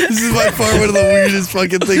 This is by far one of the weirdest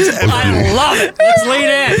fucking things ever. I love it. Let's lean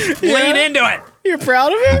in. Lean into it. You're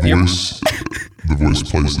proud of it? the voice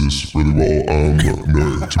plays this really well.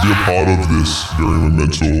 No, to be a part of this very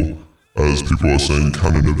monumental, as people are saying,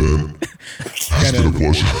 canon event, has been a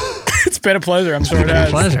pleasure. It's been a pleasure. I'm sure it has.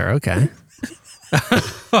 Pleasure. Okay.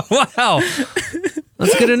 Wow.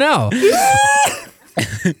 That's good to know.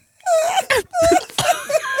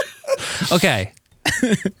 Okay.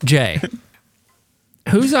 Jay,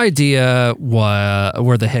 whose idea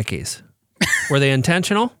were the hickeys? Were they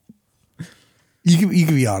intentional? You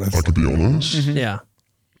can be honest. I can be honest. Mm-hmm. Yeah.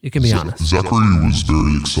 You can be honest. Zachary was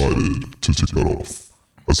very excited to tick that off.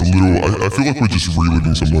 As a little, I feel like we're just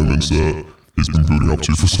reliving some moments that he's been building up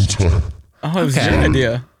to for some time. Oh, it was a good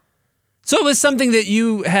idea. So it was something that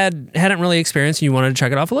you hadn't really experienced and you wanted to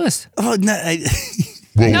check it off the list. Oh, no.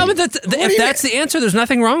 No, but if that's the answer, there's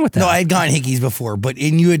nothing wrong with that. No, I had gotten hickeys before,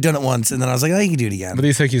 and you had done it once, and then I was like, you can do it again. But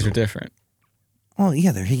these hickeys are different. Well,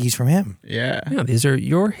 yeah, they're hickeys from him. Yeah. Yeah, these are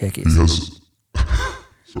your hickeys. He has,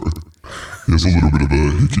 sorry, he has a little bit of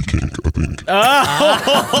a hickey kink, I think.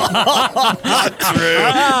 Not true.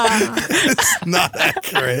 It's not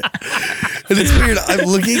accurate. And it's weird.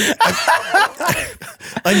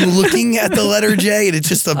 I'm looking at the letter J, and it's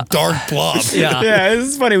just a dark blob. Yeah, this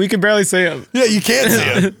is funny. We can barely see him. Yeah, you can't see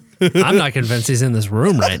him. I'm not convinced he's in this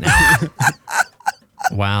room right now.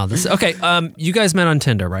 Wow. Okay. You guys met on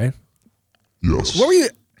Tinder, right? Yes. What were you?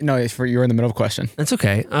 No, you were in the middle of a question. That's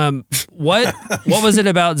okay. What was it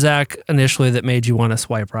about Zach initially that made you want to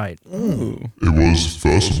swipe right? Ooh. It was,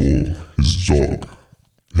 first of all, his dog.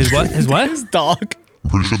 His what? His what? His dog. I'm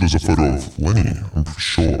pretty sure there's a photo of Lenny. I'm pretty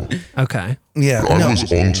sure. Okay. Yeah. But I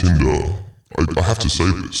was on Tinder. I have to say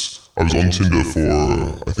this. I was on Tinder for,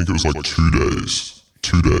 I think it was like 2 days.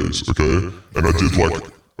 2 days, okay? And I did like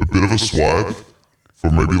a bit of a swipe for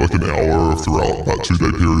maybe like an hour throughout that 2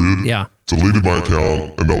 day period. Yeah. Deleted my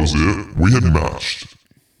account and that was it. We had matched.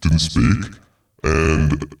 Didn't speak.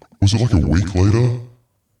 And was it like a week later?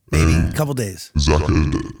 Maybe a couple days. Zach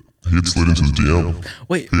had slid into the DM.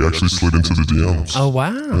 Wait. He actually slid into the DMs. Oh,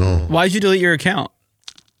 wow. Yeah. Why'd you delete your account?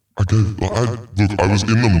 I was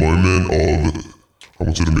in the moment of I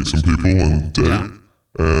wanted to meet some people and date,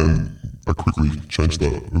 and I quickly changed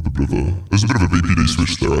that with a bit of a. There's a bit of a BPD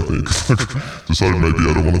switch there, I think. Decided maybe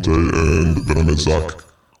I don't want to date, and then I met Zach.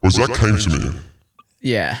 Or Zach came to me.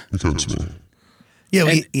 Yeah. He came to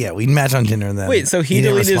me. Yeah, we matched on Tinder and then. Wait, so he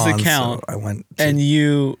didn't deleted respond, his account, so I went. and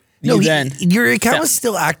you No, then your account was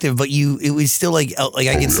still active, but it was still like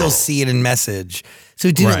I could still see it in message, so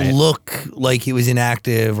it didn't look like it was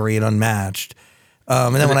inactive or he had unmatched.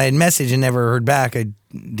 And then when I had messaged and never heard back, I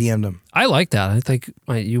DM'd him. I like that. I think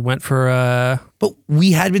you went for. But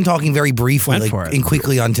we had been talking very briefly, and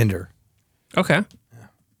quickly on Tinder. Okay.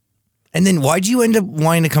 And then why'd you end up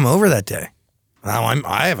wanting to come over that day?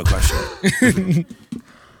 I have a question.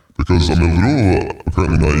 Because I'm a little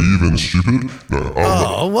apparently naive and stupid.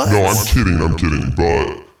 What? No, I'm kidding.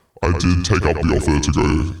 But I did take up the offer to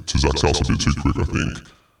go to Zach's house a bit too quick, I think.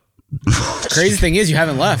 Crazy thing is, you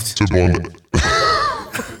haven't left. To bond.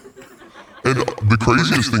 And the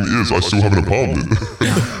craziest thing is, I still have an apartment.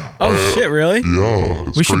 Oh shit! Really?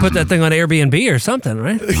 Yeah. We should put that thing on Airbnb or something,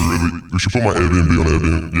 right? Really, we should put my Airbnb on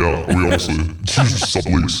Airbnb. Yeah, we honestly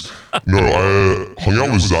sublease. No, I hung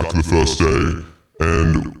out with Zach the first day,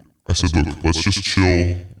 and I said, "Look, let's just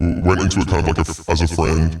chill." We went into it kind of like as a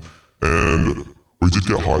friend, and we did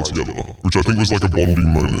get high together, which I think was like a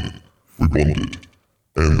bonding moment. We bonded,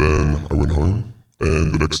 and then I went home,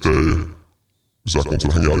 and the next day, Zach wanted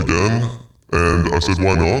to hang out again, and I said,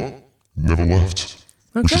 "Why not?" Never left.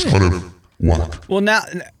 Okay. Which is kind of whack. Well, now,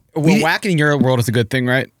 whacking in your world is a good thing,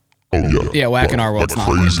 right? Oh yeah. Yeah, whack in our world's like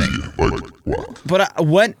not crazy, a good thing. like whack.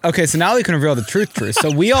 But okay, so now we can reveal the truth.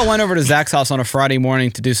 So we all went over to Zach's house on a Friday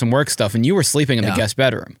morning to do some work stuff, and you were sleeping in the guest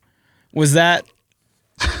bedroom. Was that?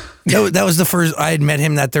 That was the first. I had met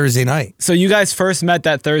him that Thursday night. So you guys first met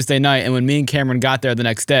that Thursday night, and when me and Cameron got there the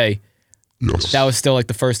next day, that was still like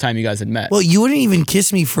the first time you guys had met. Well, you wouldn't even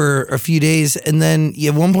kiss me for a few days, and then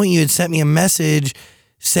at one point you had sent me a message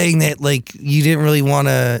saying that like you didn't want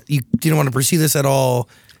to pursue this at all,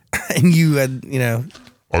 and you had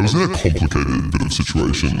I was in a complicated bit of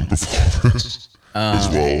situation before this as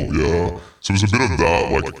well. Yeah, so it was a bit of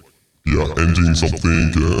that, like ending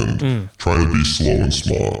something and trying to be slow and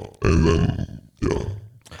smart, and then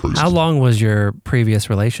crazy. How long was your previous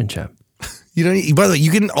relationship? You don't. By the way,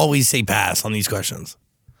 you can always say pass on these questions.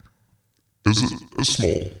 It was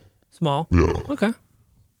small. Small. Yeah. Okay.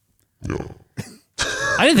 Yeah.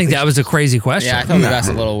 I didn't think that was a crazy question. Yeah, I thought we've asked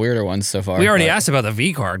a little weirder ones so far. We already asked about the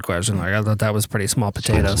V card question. Like I thought that was pretty small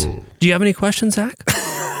potatoes. Do you have any questions, Zach?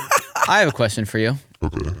 I have a question for you.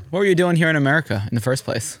 Okay. What were you doing here in America in the first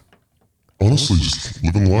place? Honestly, just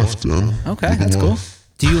living life, Dan. Okay, that's cool.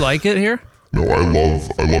 Do you like it here? No, I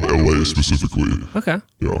love LA specifically. Okay.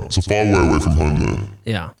 Yeah, it's a far way away from home though.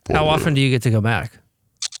 Yeah. How often do you get to go back?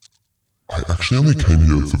 I actually only came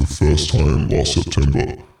here for the first time last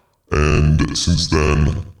September. And since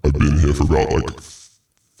then, I've been here for about like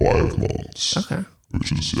 5 months. Okay.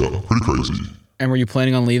 Which is, pretty crazy. And were you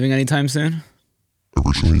planning on leaving anytime soon?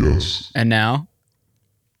 Originally, yes. And now?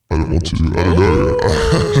 I don't want to. I don't know.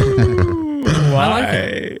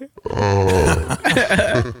 Why?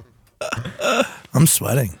 I'm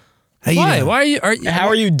sweating. How Why? You doing? Why are you? How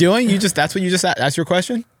are you doing? That's what you just asked. That's your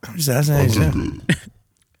question? I'm just asking how I'm you doing doing. good.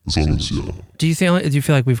 As long as, Do you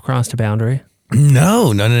feel like we've crossed a boundary?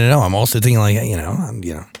 No. I'm also thinking like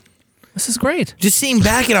This is great. just sitting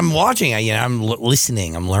back and I'm watching. I'm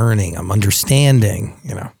listening. I'm learning. I'm understanding.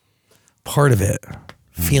 Part of it,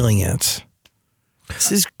 feeling it.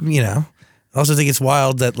 This is I also think it's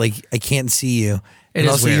wild that like I can't see you. It And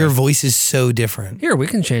is also weird. your voice is so different. Here, we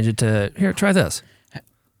can change it to here. Try this.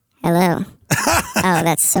 Hello. Oh,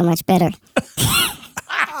 that's so much better.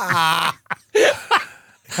 I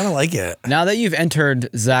kind of like it. Now that you've entered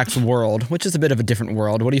Zach's world, which is a bit of a different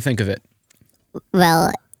world, what do you think of it?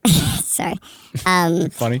 Well, sorry.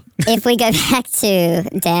 Funny. If we go back to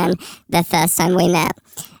Dan, the first time we met,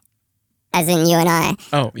 as in you and I,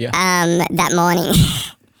 Oh, yeah. that morning,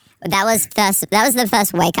 That was the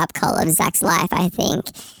first wake up call of Zach's life, I think,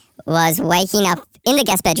 was waking up in the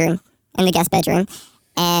guest bedroom,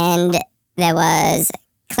 and there was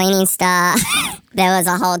cleaning staff. There was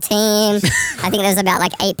a whole team. I think there was about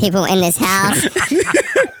like 8 people in this house.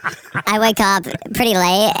 I woke up pretty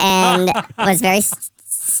late and was very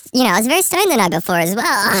stoned the night before as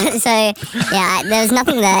well. So yeah, there was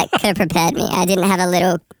nothing that could have prepared me. I didn't have a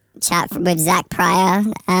little chat with Zach prior,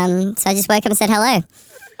 so I just woke up and said hello.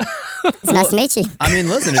 It's nice to meet you. I mean,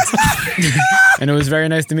 listen, and it was very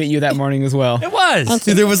nice to meet you that morning as well. It was.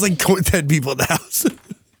 Dude, there was like 10 people in the house.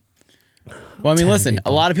 Well, I mean, listen,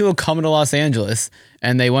 a lot of people come to Los Angeles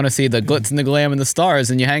and they want to see the glitz and the glam and the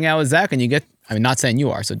stars, and you hang out with Zach and you get, I mean, not saying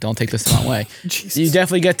you are, so don't take this the wrong way. You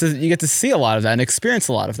definitely get to see a lot of that and experience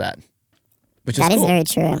a lot of that, which is cool. That is very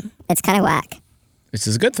true. It's kind of whack. Which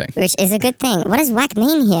is a good thing. Which is a good thing. What does whack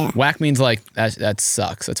mean here? Whack means like, that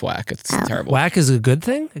sucks. That's whack. It's terrible. Whack is a good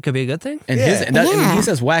thing? It could be a good thing? And when he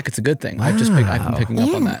says whack, it's a good thing. I've been picking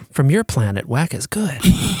up on that. From your planet, whack is good.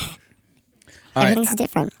 Everything's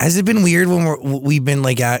different. Has it been weird when we've been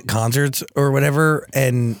like at concerts or whatever,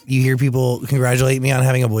 and you hear people congratulate me on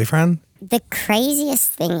having a boyfriend? The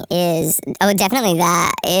craziest thing is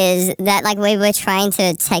that like we were trying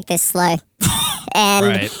to take this slow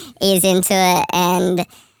and ease into it, and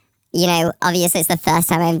you know, obviously it's the first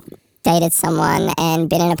time I've dated someone and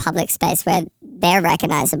been in a public space where they're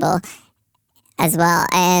recognizable as well,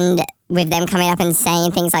 and with them coming up and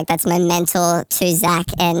saying things like that's my mentor to Zach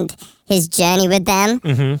and his journey with them,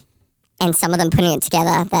 and some of them putting it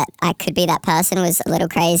together that I could be that person was a little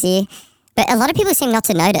crazy. But a lot of people seem not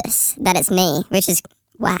to notice that it's me, which is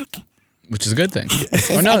whack. Which is a good thing.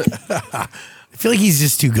 I feel like he's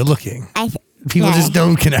just too good looking. People just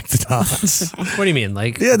don't connect the dots. What do you mean?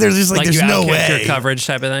 Like, yeah, there's just like there's you no outkicked way. your coverage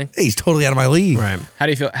type of thing? Hey, he's totally out of my league. Right. How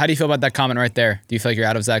do you feel about that comment right there? Do you feel like you're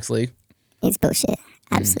out of Zach's league? It's bullshit.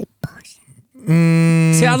 Absolute bullshit.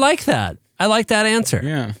 See, I like that. I like that answer.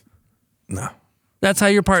 Yeah. No. That's how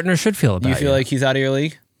your partner should feel about you. Do you feel like he's out of your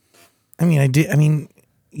league? I mean, I do. I mean,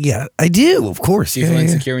 yeah, I do. Of course. Do you feel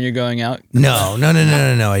insecure when you're going out? No.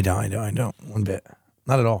 I don't. One bit.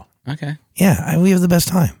 Not at all. Okay. Yeah, we have the best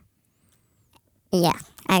time. Yeah,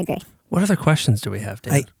 I agree. What other questions do we have,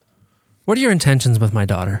 David? What are your intentions with my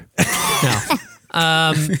daughter? No.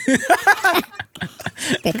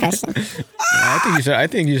 Good question. I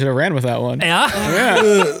think you should have ran with that one. Yeah.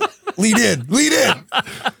 Lead in.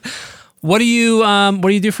 What do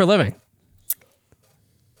you do for a living?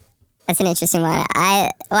 That's an interesting one.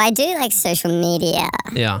 I do like social media.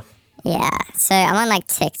 Yeah. Yeah. So I'm on like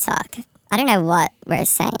TikTok. I don't know what we're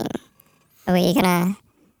saying. Are we gonna?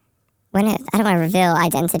 I don't want to reveal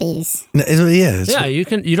identities. No, You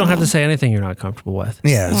can. You don't have to say anything you're not comfortable with.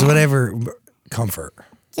 Yeah. So whatever. Comfort.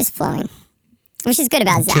 Just flowing, which is good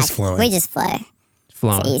about Zach. Just flowing. We just flow.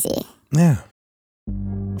 Flowing. It's easy. Yeah.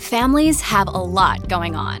 Families have a lot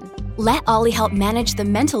going on. Let Ollie help manage the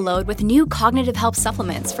mental load with new cognitive help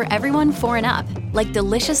supplements for everyone 4 and up, like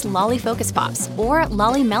delicious Lolly Focus Pops or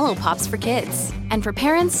Lolly Mellow Pops for kids. And for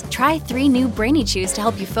parents, try 3 new Brainy Chews to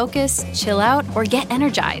help you focus, chill out, or get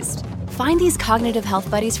energized. Find these cognitive health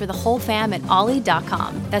buddies for the whole fam at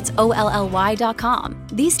ollie.com. That's OLLY.com.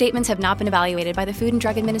 These statements have not been evaluated by the Food and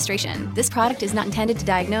Drug Administration. This product is not intended to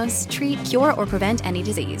diagnose, treat, cure, or prevent any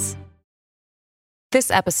disease.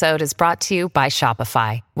 This episode is brought to you by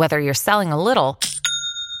Shopify. Whether you're selling a little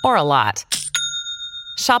or a lot,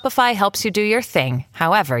 Shopify helps you do your thing,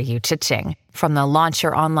 however you cha-ching. From the launch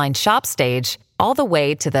your online shop stage, all the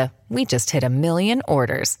way to the we just hit 1 million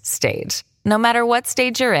orders stage. No matter what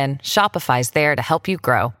stage you're in, Shopify's there to help you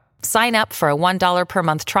grow. Sign up for a $1 per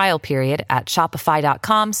month trial period at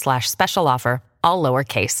shopify.com/special offer, all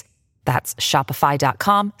lowercase. That's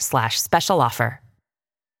shopify.com/special offer.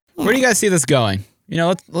 Where do you guys see this going? You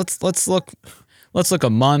know, let's look a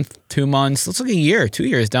month, 2 months. Let's look a year, 2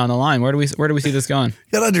 years down the line. Where do we see this going? You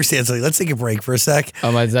gotta understand something. Let's take a break for a sec.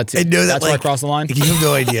 Oh, that's where I crossed the line. You have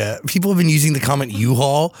no idea. People have been using the comment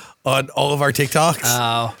U-Haul on all of our TikToks.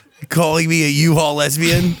 Oh. Calling me a U-Haul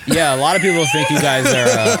lesbian. Yeah, a lot of people think you guys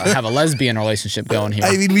have a lesbian relationship going here.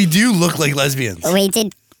 I mean, we do look like lesbians. We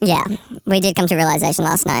did come to realization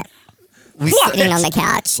last night. Sitting on the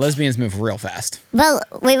couch. Lesbians move real fast. Well,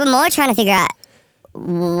 we were more trying to figure out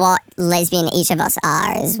what lesbian each of us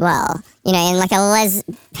are as well. You know, in like a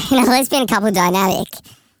lesbian couple dynamic,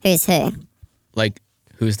 who's who? Like,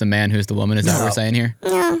 who's the man, who's the woman? Is that what we're saying here?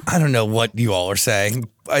 No. I don't know what you all are saying.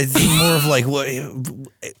 I think more of like what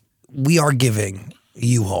we are giving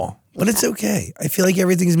U-Haul, but it's okay. I feel like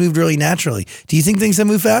everything's moved really naturally. Do you think things have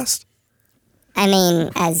moved fast? I mean,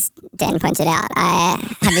 as Dan pointed out, I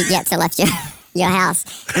haven't yet to left your your house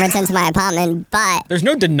and return to my apartment. But there's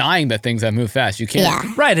no denying that things have moved fast. You can't.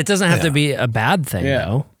 Yeah. Right. It doesn't have to be a bad thing,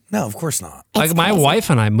 though. No, of course not. Like my wife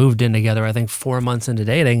and I moved in together, I think 4 months into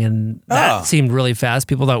dating, and that seemed really fast.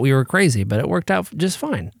 People thought we were crazy, but it worked out just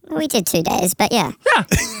fine. We did 2 days, but yeah.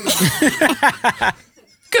 Yeah.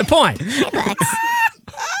 Good point. It works.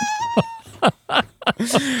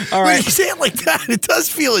 All right. When you say it like that, it does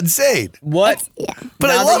feel insane. What? Yeah. But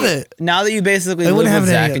I love it. Now that you basically I live wouldn't with have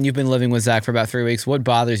it Zach any- and you've been living with Zach for about 3 weeks, what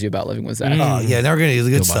bothers you about living with Zach? Oh, yeah, now we're going to do the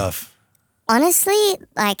good stuff. Honestly,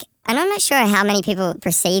 like, and I'm not sure how many people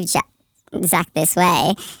perceive Zach this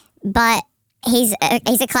way, but he's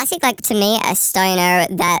a classic, like, to me, a stoner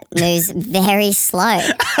that moves very slow.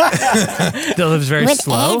 That lives very With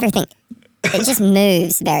slow? everything. It just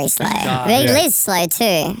moves very slow. God, But he yeah. lives slow,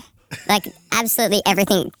 too. Like, absolutely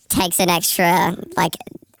everything takes an extra, like,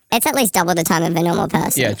 it's at least double the time of a normal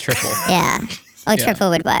person. Yeah, triple. Yeah. Or Yeah. triple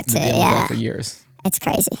would work, too. Been dealing with Yeah. that for years. It's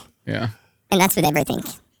crazy. Yeah. And that's with everything.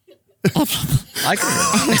 I can.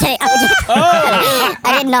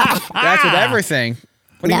 I did not. That's with everything.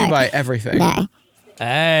 What do you No. mean by everything? No.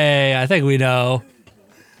 Hey, I think we know.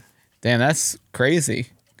 Damn, that's crazy.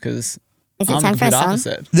 Because Is it I'm time the for a complete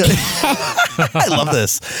song? opposite. I love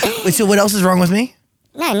this. Wait, so what else is wrong with me?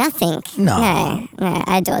 No, nothing. No. No,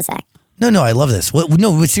 I adore Zach. No, I love this. No,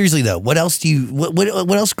 but seriously though, what else do you?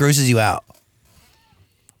 What else grosses you out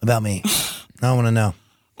about me? I want to know.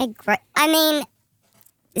 I mean,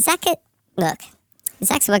 Zach's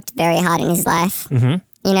worked very hard in his life.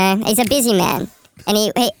 Mm-hmm. You know, he's a busy man, and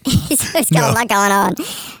he's got a lot going on.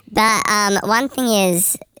 But one thing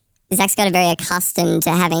is, Zach's got very accustomed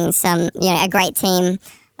to having a great team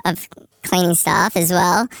of cleaning staff as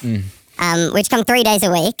well, which come 3 days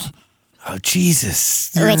a week. Oh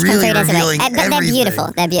Jesus! You're Which really come 3 days a revealing week. But they're everything.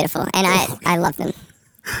 beautiful. They're beautiful, and I love them.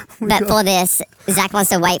 But for this, Zach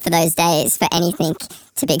wants to wait for those days for anything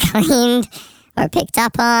to be cleaned or picked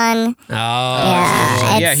up on.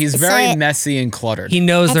 Oh. Yeah, he's very so- messy and cluttered. He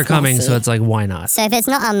knows they're It's coming, messy. so it's like, why not? So if it's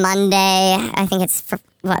not on Monday, I think it's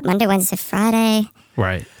Monday, Wednesday, Friday.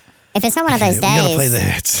 Right. If it's not one of those We gotta days, play the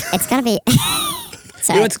hits. it's gonna be.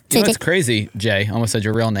 You know what's crazy, Jay? I almost said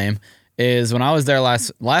your real name. Is when I was there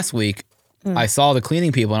last week, I saw the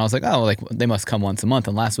cleaning people and I was like, oh, like they must come once a month.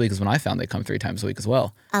 And last week is when I found they come 3 times a week as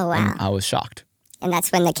well. Oh wow! And I was shocked. And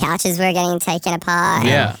that's when the couches were getting taken apart.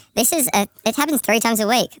 Yeah. It happens 3 times a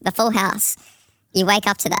week. The full house. You wake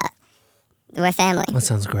up to that. We're family. That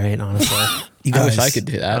sounds great, honestly. You I guys, wish I could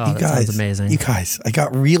do that. Oh, that sounds amazing. You guys, I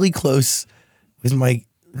got really close with my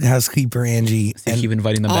housekeeper Angie. So you keep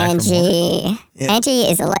inviting them back for more. Angie. Angie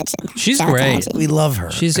is a legend. She's Shout out to great. Angie. We love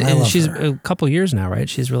her. She's and I love she's her. a couple years now, right?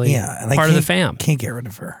 She's really and I part of the can't- fam. Can't get rid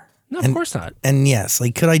of her. No, of course not. And yes,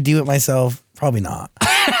 like, could I do it myself? Probably not.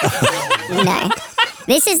 No.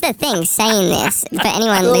 This is the thing, saying this, for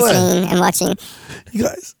anyone Go ahead. listening and watching, You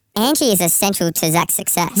guys. Angie is essential to Zach's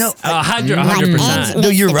success. No, 100%. Angie No,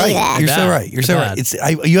 needs you're to be right. there. You're so Bad. right. You're so Bad.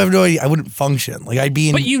 right. You have no idea. I wouldn't function. Like, I'd be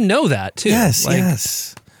in. But you know that, too. Yes, Like,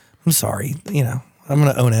 yes. I'm sorry. I'm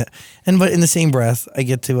gonna own it. But in the same breath, I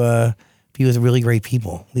get to be with really great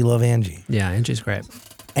people. We love Angie. Yeah, Angie's great.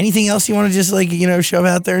 Anything else you want to just shove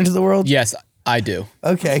out there into the world? Yes, I do.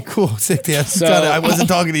 Okay, cool. Sick, Dan. So- Got it. I wasn't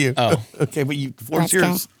talking to you. Oh. Okay, but you forced Let's go.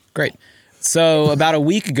 yours. Great. So about a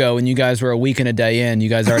week ago, when you guys were a week and a day in, you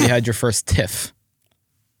guys already had your first tiff.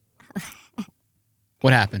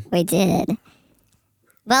 What happened? We did.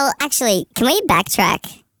 Well, actually, can we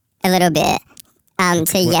backtrack a little bit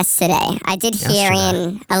to yesterday? I did hear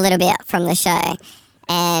in a little bit from the show,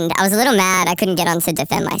 and I was a little mad I couldn't get on to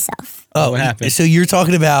defend myself. Oh, what happened? So you're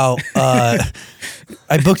talking about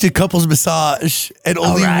I booked a couples massage and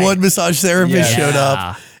only right. one massage therapist Yeah. showed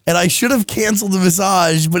up. And I should have canceled the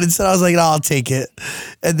massage, but instead I was like, no, I'll take it.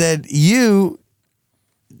 And then you,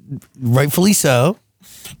 rightfully so,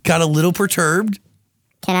 got a little perturbed.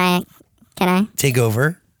 Can I? Take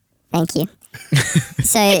over. Thank you.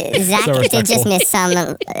 So Zach did just miss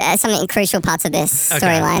some crucial parts of this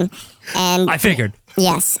storyline, and I figured.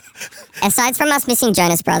 yes. Aside from us missing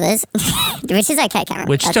Jonas Brothers, which is okay, Cameron.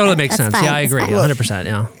 Which That's totally fine. makes That's sense. fine. Yeah, I That's agree. fine. 100%.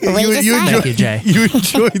 Yeah. We decided- Thank you, Jay. You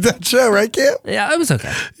enjoyed that show, right, Cam? Yeah, it was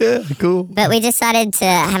okay. Yeah, cool. But we decided to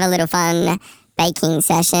have a little fun baking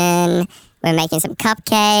session. We're making some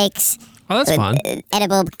cupcakes. Oh, that's fun.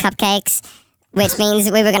 Edible cupcakes, which means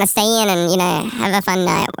we were going to stay in and, have a fun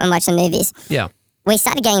night and watch some movies. Yeah. We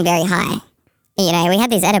started getting very high. We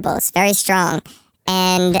had these edibles, very strong.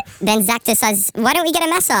 And then Zach decides, why don't we get a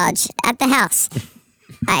massage at the house?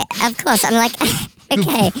 Of course, I'm like,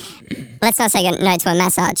 okay, let's not say no to a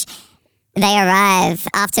massage. They arrive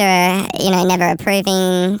after, never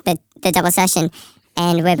approving the double session.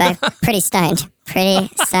 and we're both pretty stoned.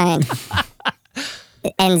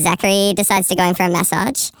 And Zachary decides to go in for a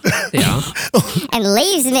massage. Yeah. And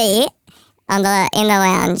leaves me in the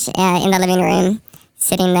lounge, in the living room,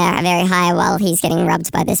 sitting there very high while he's getting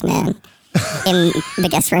rubbed by this man in the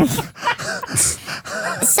guest room.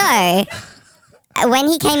 So, when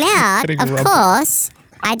he came out, of course,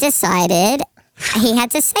 I decided he had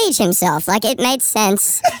to sage himself. Like, it made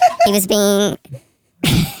sense. He was being...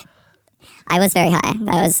 I was very high.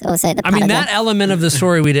 That was also the part of that element of the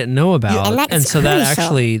story we didn't know about. And so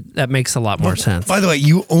that makes a lot more sense. By the way,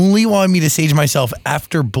 you only wanted me to sage myself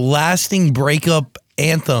after blasting breakup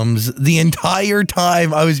anthems the entire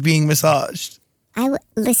time I was being massaged.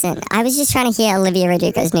 Listen, I was just trying to hear Olivia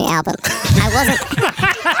Rodrigo's new album. I wasn't...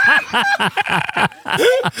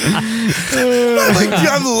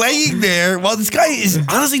 I'm laying there while this guy is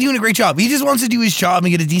honestly doing a great job. He just wants to do his job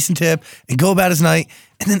and get a decent tip and go about his night.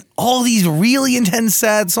 And then all these really intense,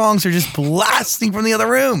 sad songs are just blasting from the other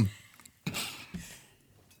room.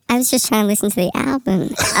 I was just trying to listen to the album.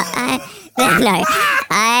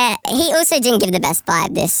 He also didn't give the best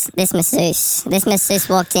vibe, this masseuse. This masseuse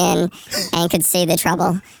walked in and could see the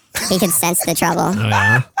trouble. He could sense the trouble. Oh,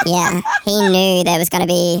 yeah? Yeah. He knew there was going to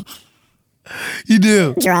be You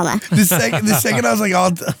do. drama. The second I was like,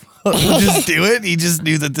 I'll just do it, he just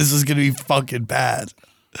knew that this was going to be fucking bad.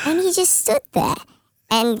 And he just stood there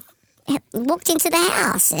and walked into the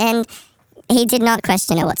house, and he did not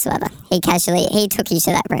question it whatsoever. He took you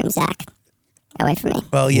to that room, Zach, away from me.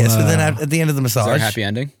 Well, yeah, so then at the end of the massage... Is there a happy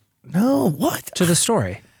ending? No, what? To the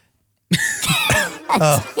story.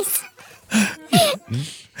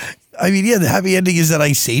 I mean, yeah, the happy ending is that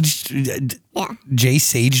I saged... Jay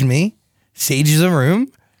saged me, saged the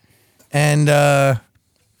room, and it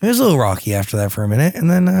was a little rocky after that for a minute,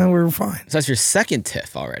 and then we were fine. So that's your second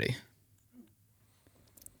tiff already.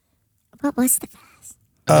 What was the first?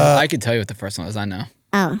 I could tell you what the first one was. I know.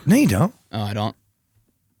 Oh. No, you don't. Oh, I don't.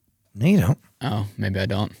 No, you don't. Oh, maybe I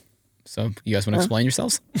don't. So you guys want to explain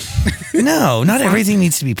yourselves? No, not everything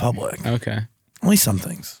needs to be public. Okay. Only some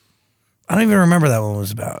things. I don't even remember that one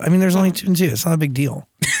was about. I mean, there's only 2 and 2. It's not a big deal.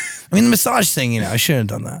 I mean, the massage thing, I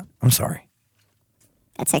shouldn't have done that. I'm sorry.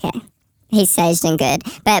 That's okay. He's saged and good.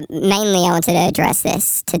 But mainly I wanted to address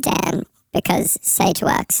this to Dan because sage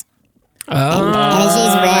works. Oh,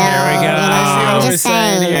 energy's real. Here we go. I'm just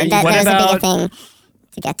saying that there's a bigger thing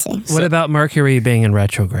to get to. What about Mercury being in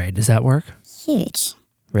retrograde? Does that work? Huge.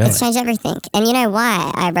 Really? It's changed everything. And you know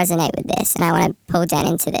why I resonate with this and I want to pull Dan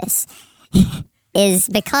into this is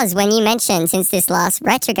because when you mentioned since this last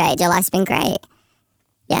retrograde, your life's been great.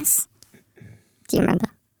 Yes? Do you remember?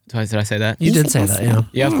 Did I say that? You did say that, yeah.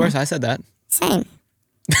 Yeah, of course, I said that. Same.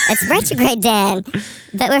 It's retrograde, Dan,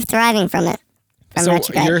 but we're thriving from it.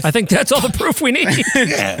 I think that's all the proof we need. I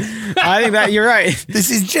think that you're right.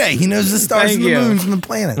 This is Jay. He knows the stars and the moons and the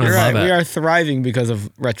planets. You're right. We are thriving because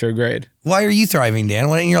of retrograde. Why are you thriving, Dan?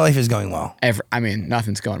 What in your life is going well?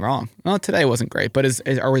 Nothing's going wrong. Well, today wasn't great, but is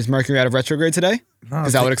Mercury out of retrograde today?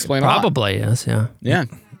 Because that would explain a lot. Probably, yes, yeah. Yeah.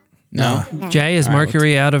 No. Jay, is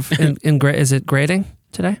Mercury out of, is it grading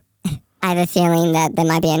today? I have a feeling that there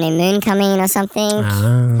might be a new moon coming or something.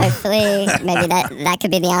 Hopefully, maybe that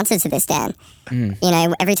could be the answer to this, Dan. You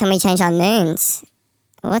know, every time we change our moons,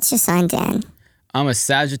 what's your sign, Dan? I'm a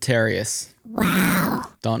Sagittarius. Wow.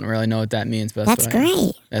 Don't really know what that means, but that's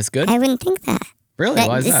great. That's good. I wouldn't think that. Really?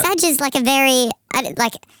 Why is that? Sag is like a very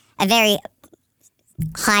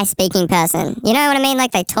high speaking person. You know what I mean?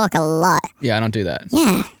 Like they talk a lot. Yeah, I don't do that.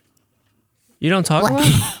 Yeah. You don't talk a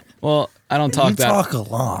lot? Well, I don't talk that. You talk a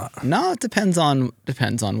lot. No, it depends on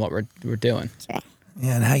what we're doing. Sure.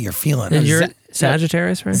 Yeah, and how you're feeling. And you're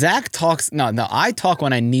Sagittarius, right? Zach talks. No, I talk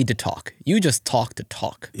when I need to talk. You just talk to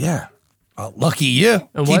talk. Yeah. Lucky you.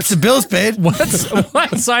 Keeps the bills paid. What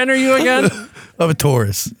sign are you again? I'm a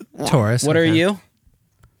Taurus. Yeah. Taurus. What are you?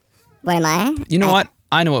 What am I? You know what?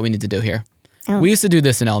 I know what we need to do here. Oh. We used to do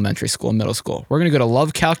this in elementary school, middle school. We're going to go to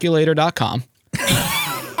lovecalculator.com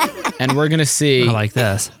and we're going to see I like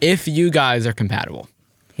this. If you guys are compatible.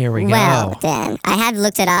 Here we go. Well, Dan, I have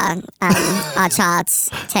looked at our charts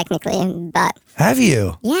technically, but have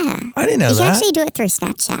you? Yeah, I didn't know that. You can actually do it through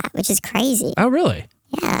Snapchat, which is crazy. Oh, really?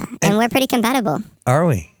 Yeah, and we're pretty compatible. Are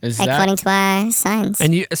we? According to our signs.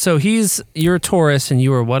 And you're a Taurus, and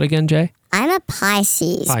you are what again, Jay? I'm a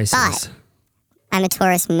Pisces. But I'm a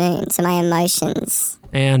Taurus moon, so my emotions.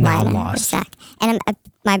 And now I'm lost. And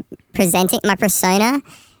my persona,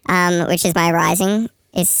 which is my rising,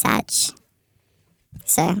 is Sag.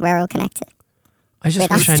 So we're all connected. I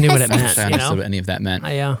just wish I knew what it meant. I understood what any of that meant.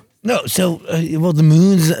 Yeah. No, so, well, the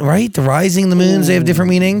moons, right? The rising, the moons, they have different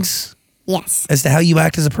meanings. Yes. As to how you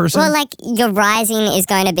act as a person? Well, like, your rising is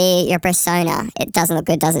going to be your persona. It doesn't look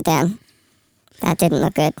good, does it, Dan? That didn't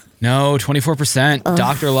look good. No, 24%. Ugh.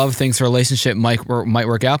 Dr. Love thinks a relationship might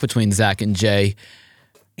work out between Zach and Jay.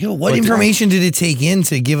 What information did it take in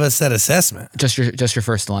to give us that assessment? Just your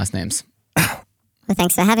first and last names. Well,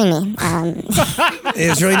 thanks for having me. It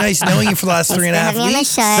was really nice knowing you for the last 3.5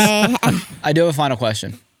 weeks. I do have a final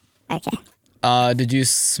question. Okay. Did you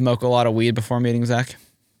smoke a lot of weed before meeting Zach?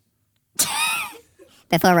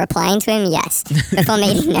 Before replying to him, yes. Before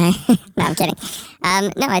meeting, no. No, I'm kidding.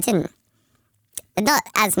 No, I didn't. Not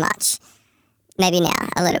as much. Maybe now,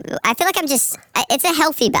 a little bit. I feel like it's a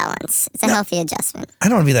healthy balance. It's a healthy adjustment. I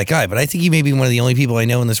don't want to be that guy, but I think you may be one of the only people I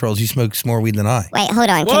know in this world who smokes more weed than I. Wait, hold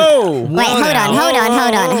on. Whoa! Hold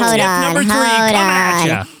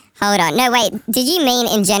on. No, wait. Did you mean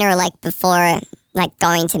in general, like before, like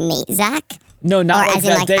going to meet Zach? No, not or like as in,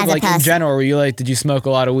 that like, day, as a like in person? general. Were you like, did you smoke a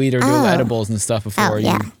lot of weed or do edibles and stuff before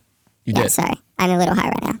yeah. you Yeah, did? sorry. I'm a little high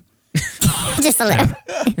right now. Just a little.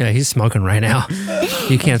 Yeah, he's smoking right now.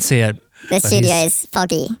 You can't see it. The studio is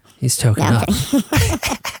foggy. He's toking No,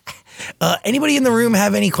 up. Anybody in the room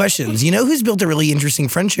have any questions? You know who's built a really interesting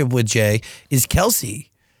friendship with Jay is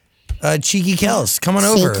Kelsey. Cheeky Kels, come on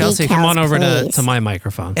over. Kelsey, come on over to my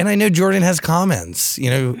microphone. And I know Jordan has comments.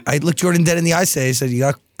 You know, I looked Jordan dead in the eye, I said, you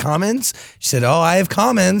got comments? She said, oh, I have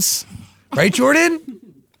comments. Right, Jordan?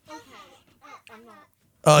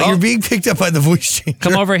 Oh, you're being picked up by the voice changer.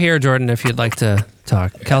 Come over here, Jordan, if you'd like to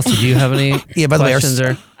talk. Kelsey, do you have any by the way, questions?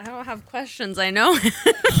 Or I don't have questions. I know.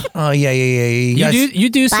 Oh, yeah. You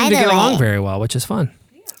do seem By to the get way- along very well, which is fun.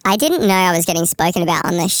 I didn't know I was getting spoken about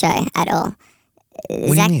on this show at all.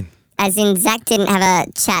 What do you mean? As in, Zach didn't have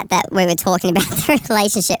a chat that we were talking about the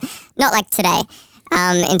relationship. Not like today.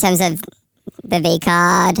 In terms of the V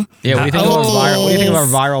card. Yeah, what do you think of our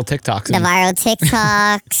viral TikToks? The viral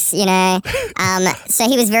TikToks, you know. So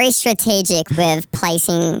he was very strategic with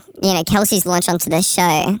placing, you know, Kelsey's launch onto the show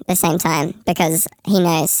at the same time because he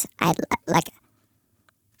knows I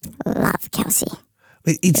love Kelsey.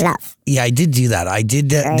 Love. Yeah, I did do that. I did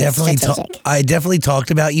definitely strategic. I definitely talked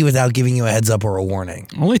about you without giving you a heads up or a warning.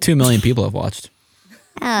 Only 2 million people have watched.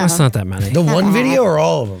 That's not that many. The one video or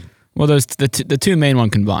all of them? Well, those the two main one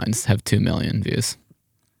combined have 2 million views.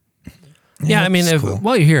 Yeah, I mean,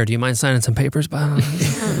 while you're here, do you mind signing some papers?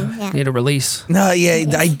 Need a release. No,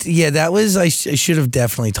 that was, I should have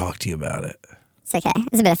definitely talked to you about it. It's okay.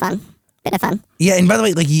 It's a bit of fun. Yeah, and by the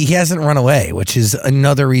way, like he hasn't run away, which is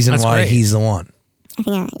another reason That's why great. he's the one. I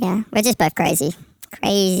think, yeah. We're just both crazy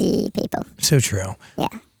people. So true. Yeah.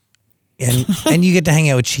 And you get to hang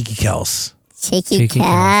out with Cheeky Kels. Cheeky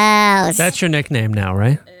Kels. That's your nickname now,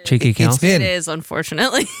 right? Cheeky Kels? It's been. It is,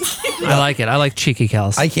 unfortunately. I like it. I like Cheeky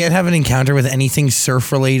Kels. I can't have an encounter with anything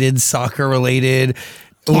surf related, soccer related,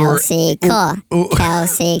 Kelsey Core.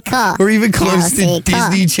 Kelsey Core. or even close Kelsey to Core.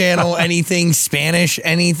 Disney Channel, anything Spanish,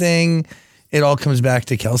 anything. It all comes back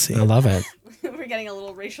to Kelsey. I love it. We're getting a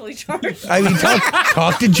little racially charged. I mean,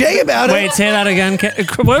 talk to Jay about it. Wait, say that again.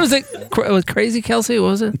 What was it? Was Crazy Kelsey? What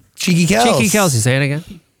was it? Cheeky Kels. Cheeky Kelsey. Say it again.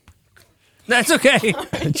 That's okay.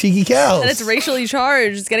 Cheeky Kels. And it's racially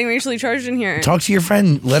charged. It's getting racially charged in here. Talk to your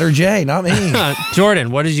friend, letter J, not me.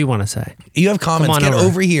 Jordan, what did you want to say? You have comments. Come on Get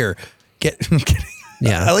over here. I'm kidding.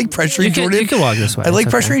 Yeah. I like pressuring Jordan. You can walk this way. I like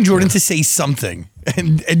It's okay. pressuring Jordan to say something,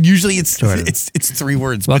 and usually it's 3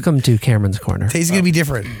 words. but Welcome to Cameron's Corner. Today's gonna be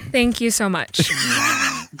different. Thank you so much.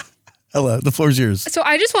 Hello, the floor's yours. So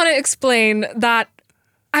I just want to explain that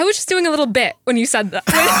I was just doing a little bit when you said that.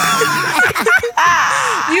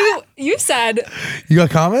 you said You got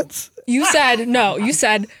comments? you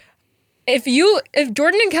said if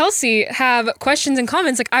Jordan and Kelsey have questions and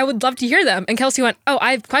comments, like I would love to hear them. And Kelsey went, "Oh,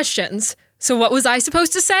 I have questions." So what was I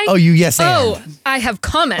supposed to say? Oh, you yes and. Oh, I have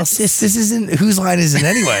comments. Sis, this isn't whose line is it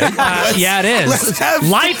anyway? Yeah, it is. let's have-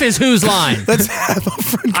 Life is whose line. Let's have a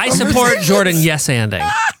friend I support conversation. Jordan yes-anding.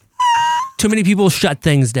 Too many people shut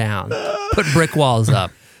things down, put brick walls up.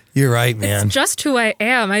 You're right, man. It's just who I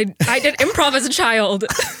am. I did improv as a child.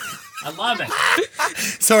 I love it.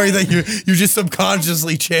 Sorry that you're just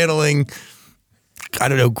subconsciously channeling, I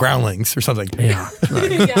don't know, groundlings or something. Yeah.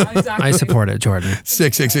 Yeah, exactly. I support it, Jordan.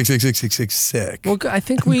 6666666. Well, I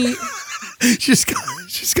think we. She's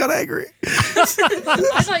got angry. I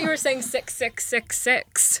thought you were saying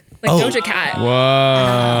 6666, like Oh. Doja Cat.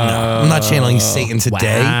 Whoa. I'm not channeling Satan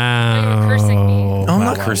today. Wow. You're cursing me. Oh, I'm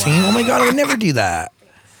not cursing. Oh my God, I would never do that.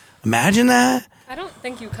 Imagine that. I don't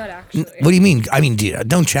think you could actually. What do you mean? I mean, dude,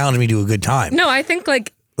 don't challenge me to a good time. No, I think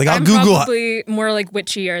like I'll I'm Google. probably more like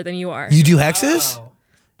witchier than you are. You do hexes?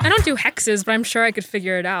 I don't do hexes, but I'm sure I could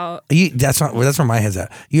figure it out. That's where my head's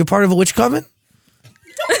at. You a part of a witch coven?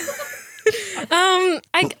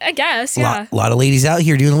 I guess, yeah. A lot of ladies out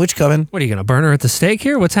here doing the witch coven. What are you gonna burn her at the stake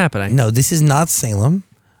here? What's happening? No, this is not Salem.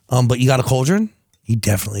 But you got a cauldron? You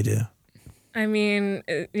definitely do. I mean,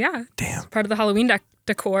 yeah. Damn. It's part of the Halloween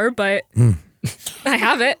decor, but I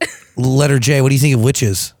have it. Letter J, what do you think of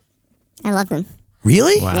witches? I love them.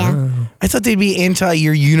 Really? Wow. Yeah. I thought they'd be anti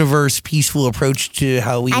your universe peaceful approach to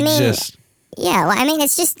how we exist. Yeah, well, I mean,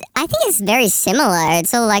 it's just, I think it's very similar.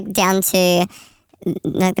 It's all like down to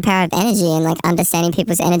like the power of energy and like understanding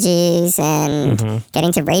people's energies and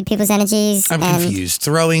getting to read people's energies. I'm confused.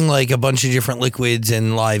 Throwing like a bunch of different liquids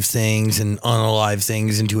and live things and unalive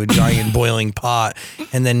things into a giant boiling pot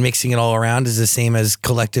and then mixing it all around is the same as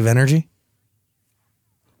collective energy?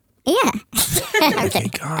 Yeah. Okay,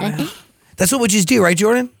 got it. That's what witches do, right,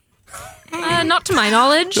 Jordan? Not to my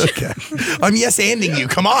knowledge. Okay. I'm yes-anding you.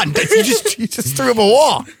 Come on. You just threw up a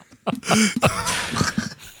wall.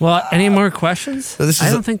 Well, any more questions? So this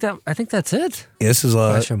is I think that's it. Yeah, this is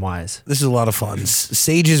question-wise. This is a lot of fun.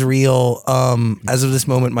 Sage is real. As of this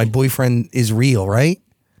moment, my boyfriend is real, right?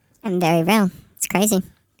 I'm very real. It's crazy.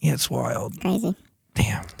 Yeah, it's wild. Crazy.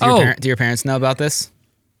 Damn. Do your parents know about this?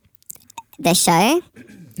 The show?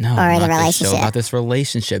 No, Or not the this relationship? show, about this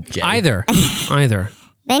relationship, Jay. Either.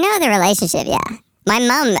 They know the relationship, yeah. My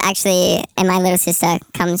mum actually and my little sister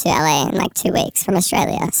come to LA in like 2 weeks from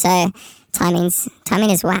Australia. So timing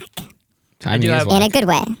is whack. Timing is In whack. a good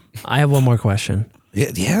way. I have one more question.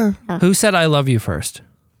 Yeah. Who said I love you first?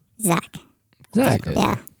 Zach. Zach.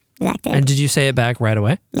 Yeah. Zach did. And did you say it back right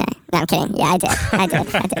away? No, I'm kidding. Yeah,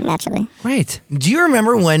 I did naturally. Great. Do you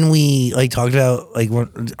remember when we like talked about like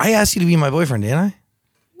when I asked you to be my boyfriend, didn't I?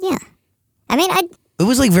 Yeah. I mean, It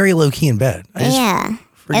was like very low key in bed. yeah.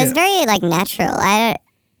 It was very like natural.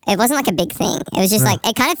 It wasn't like a big thing. It was just like,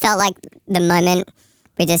 it kind of felt like the moment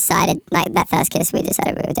we decided, like that first kiss, we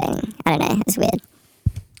decided we were dating. I don't know. It was weird.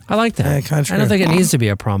 I like that. Yeah, kinda I don't think it true. needs to be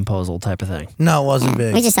a promposal type of thing. No, it wasn't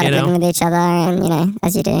big. We just started living with each other and,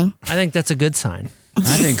 as you do. I think that's a good sign. I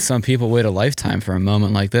think some people wait a lifetime for a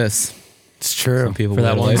moment like this. It's true. Some people For wait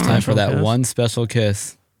that a one lifetime for special that kiss. one special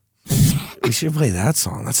kiss. We should play that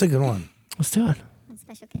song. That's a good one. Let's do it.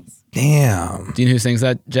 Special kiss. Damn. Do you know who sings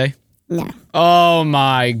that, Jay? No. Oh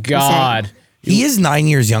my God. He is 9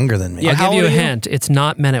 years younger than me. Yeah, how I'll give you old a are you? hint. It's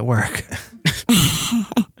not Men at Work.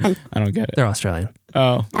 I don't get it. They're Australian.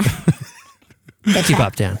 Oh. Keep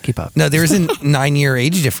up, Dan. Keep up. No, there's a 9-year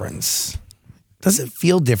age difference. Does it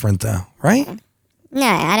feel different though, right? No,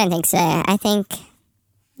 I don't think so. I think,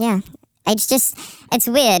 yeah. It's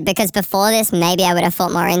weird because before this, maybe I would have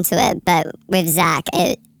thought more into it. But with Zach,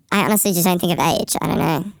 I honestly just don't think of age. I don't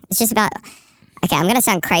know. It's just about, okay, I'm going to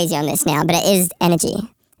sound crazy on this now, but it is energy.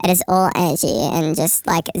 It is all energy. And just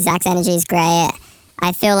like Zach's energy is great.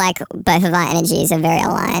 I feel like both of our energies are very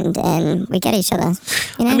aligned and we get each other.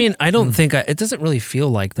 You know? I mean, I don't think it doesn't really feel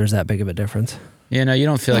like there's that big of a difference. Yeah, no, you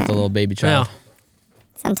don't feel like a little baby child. No.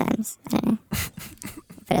 Sometimes. I don't know.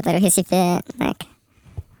 Put a little hissy fit. Like,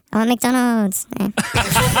 I want McDonald's. No.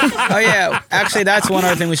 Oh, yeah. Actually, that's one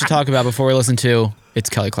other thing we should talk about before we listen to It's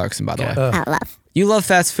Kelly Clarkson, by the way. I love. You love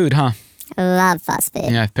fast food, huh? I love fast food.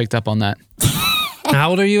 Yeah, I've picked up on that. How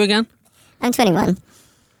old are you again? I'm 21.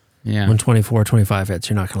 Yeah. When 24, 25 hits,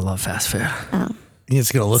 you're not going to love fast food.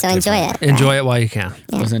 It's going to look So enjoy different. it. Enjoy it while you can.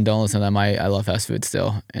 Listen, don't listen to them. I love fast food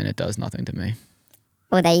still, and it does nothing to me.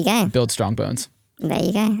 Well, there you go. Build strong bones. There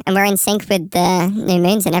you go. And we're in sync with the new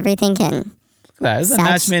moons and everything. And That is a Sounds-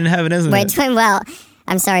 match made in heaven, isn't we're it? doing well.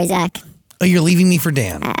 I'm sorry, Zach. Oh, you're leaving me for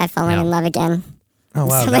Dan. I've fallen in love again. Oh,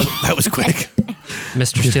 wow. That was quick.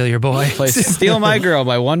 Mr. Steal Your Boy. Play Steal My Girl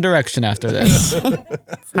by One Direction after this.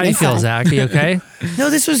 How do you feel, Zach? You okay? No,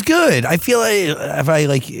 this was good. I feel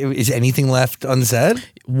like, is anything left unsaid?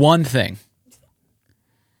 One thing.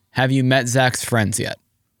 Have you met Zach's friends yet?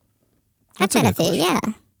 I've met a few, yeah.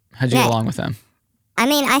 How'd you Yeah. get along with them? I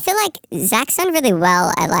mean, I feel like Zach's done really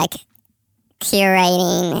well at like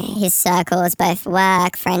curating his circles, both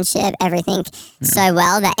work, friendship, everything, so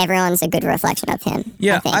well that everyone's a good reflection of him.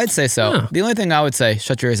 Yeah, I think. I'd say so. Huh. The only thing I would say,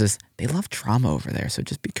 shut your ears, is they love drama over there, so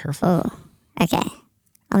just be careful. Oh, okay.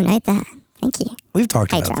 I'll note that. Thank you. We've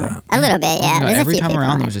talked Hey, about drama. that. A little bit, yeah. You know, There's a every few time people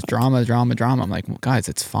around on them it. was just drama, drama, drama. I'm like, well, guys,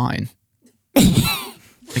 it's fine.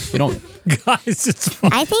 Like, we don't. Guys, it's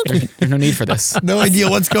fine. I think There's no need for this. No idea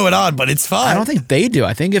what's going on, but it's fine. I don't think they do.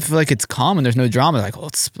 I think if like it's calm and there's no drama, like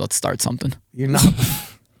let's start something. You're not. yeah,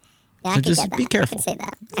 I So could just get that. be I careful. could say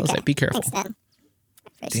that. I'll say be careful. Thanks, Dan.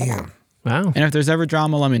 I appreciate that. Damn. Wow. And if there's ever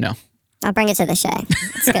drama, let me know. I'll bring it to the show.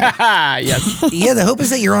 It's good. Yes. Yeah, the hope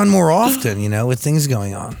is that you're on more often, with things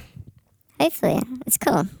going on. Hopefully. It's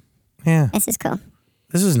cool. Yeah. This is cool.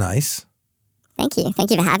 This was nice. Thank you. Thank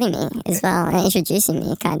you for having me as well and introducing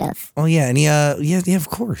me, kind of. Oh yeah, any yeah, of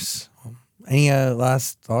course. Any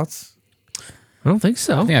last thoughts? I don't think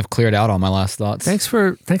so. I think I've cleared out all my last thoughts. Thanks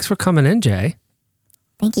for coming in, Jay.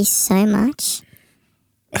 Thank you so much.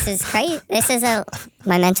 This is great. This is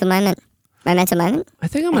my mental moment. My mental moment. I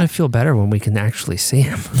think I'm gonna feel better when we can actually see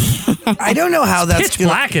him. I don't know how that's pitch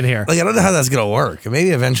black in here. Like I don't know how that's gonna work. Maybe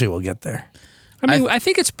eventually we'll get there. I mean, I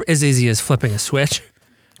think it's as easy as flipping a switch.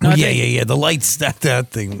 No, yeah. The lights, that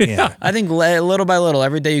thing. Yeah. I think little by little,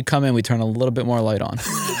 every day you come in, we turn a little bit more light on.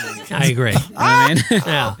 I agree. You know what I mean?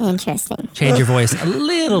 Yeah. Interesting. Change your voice a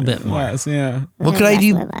little bit more. Yes, yeah. What could I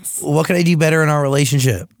do? What could I do better in our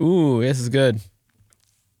relationship? Ooh, this is good.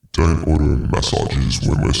 Don't order massages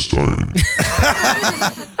when we're stoned.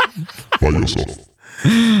 By yourself.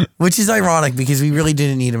 Which is ironic because we really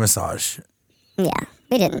didn't need a massage. Yeah,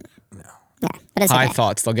 we didn't. Yeah, but it's High okay.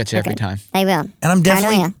 thoughts, they'll get you every time. They will. And I'm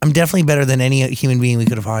definitely better than any human being we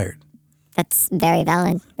could have hired. That's very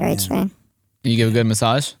valid. Very true. You give a good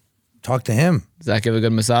massage? Talk to him. Does that give a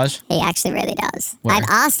good massage? He actually really does. Where? I've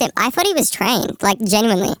asked him. I thought he was trained, like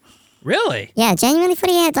genuinely. Really? Yeah, genuinely thought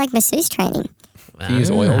he had like masseuse training. Do you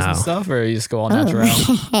use oils and stuff, or you just go all natural?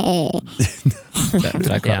 Hey.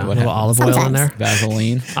 Did I call Yeah, it? a What little happened? olive oil in there.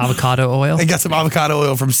 Vaseline. Avocado oil. I got some avocado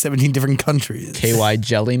oil from 17 different countries. KY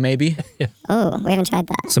jelly, maybe. Oh, we haven't tried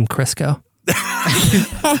that. Some Crisco.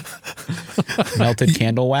 Melted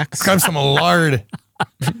candle wax. Grab some lard.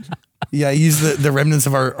 Yeah, I use the remnants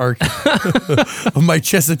of our of my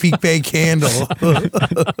Chesapeake Bay candle.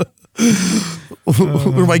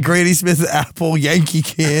 Or my Granny Smith apple Yankee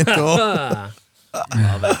candle.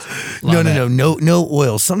 Love it. No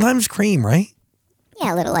oil. Sometimes cream, right?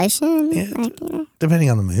 Yeah, a little lotion. Yeah. Like, you know. Depending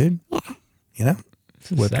on the mood. Yeah. You know?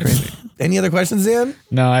 Whipped cream. Any other questions, Dan?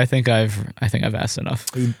 No, I think I've asked enough.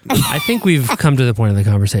 I think we've come to the point of the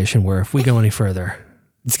conversation where if we go any further,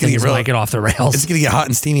 it's gonna things might get off the rails. It's gonna get hot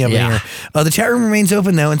and steamy up in here. The chat room remains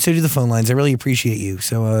open though, and so do the phone lines. I really appreciate you.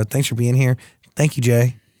 So thanks for being here. Thank you,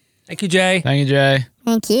 Jay. Thank you, Jay. Thank you, Jay.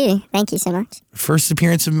 Thank you. Thank you so much. First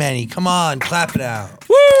appearance of many. Come on, clap it out.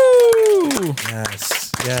 Woo!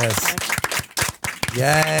 Yes.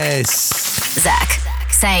 Zach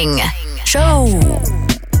Sang Show.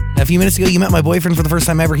 A few minutes ago, you met my boyfriend for the first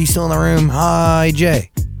time ever. He's still in the room. Hi, Jay.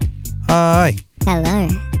 Hi. Hello.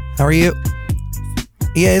 How are you?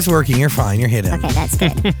 Yeah, it's working. You're fine. You're hitting. Okay, that's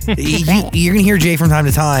good. You're going to hear Jay from time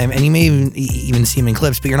to time, and you may even see him in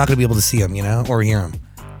clips, but you're not going to be able to see him, or hear him.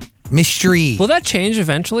 Mystery. Will that change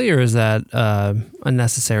eventually, or is that a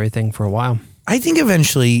necessary thing for a while? I think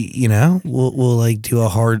eventually, we'll like do a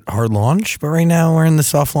hard launch, but right now we're in the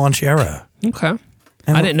soft launch era. Okay.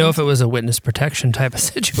 I didn't know if it was a witness protection type of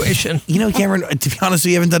situation. Cameron, to be honest,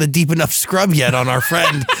 we haven't done a deep enough scrub yet on our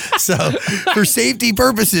friend. So for safety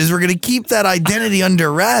purposes, we're going to keep that identity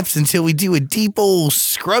under wraps until we do a deep old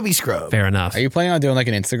scrubby scrub. Fair enough. Are you planning on doing like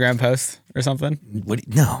an Instagram post or something?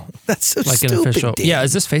 No, that's so like stupid. An official. Dan. Yeah,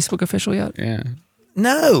 is this Facebook official yet? Yeah.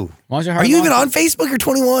 No. Are you even on Facebook? You're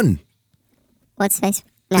 21. What's Facebook?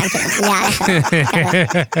 No, I'm kidding.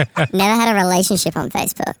 Yeah, never had a relationship on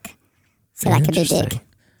Facebook. So that could be big.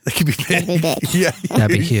 That could be big. That'd be big. Yeah.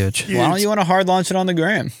 That'd be huge. Why don't you want to hard launch it on the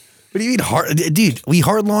gram? What do you mean hard? Dude, we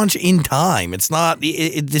hard launch in time. It's not,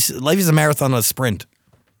 this life is a marathon, not a sprint.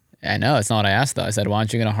 I know. It's not what I asked, though. I said, why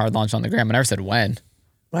aren't you going to hard launch on the gram? I never said when.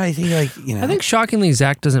 Well, I think I think shockingly,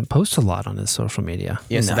 Zach doesn't post a lot on his social media.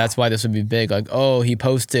 Yeah, so that's why this would be big. Like, oh, he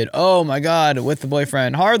posted, oh my God, with the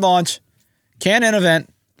boyfriend, hard launch, Canon event.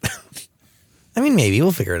 I mean, maybe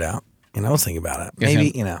we'll figure it out. We'll think about it. Yes,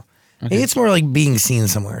 Maybe, maybe it's more like being seen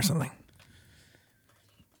somewhere or something.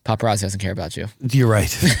 Paparazzi doesn't care about you. You're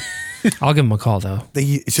right. I'll give him a call, though.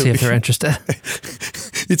 See if they're interested.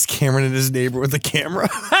 It's Cameron and his neighbor with the camera.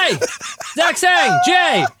 Hey, Zach Sang,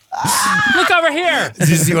 Jay, look over here. Did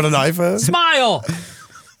you see on an iPhone? Smile.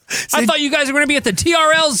 I thought you guys were going to be at the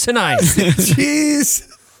TRLs tonight. Jeez.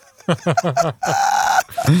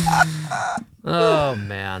 Oh,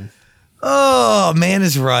 man. Oh, man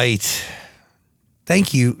is right.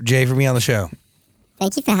 Thank you, Jay, for being on the show.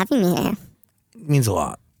 Thank you for having me here. It means a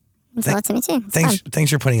lot. It means a lot to me too.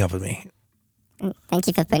 Thanks for putting up with me. Thank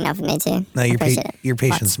you for putting up with me too. No, your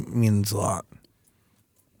patience Lots. means a lot.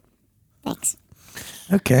 Thanks.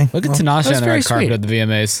 Okay. Look at Tinashe on the red carpet sweet. at the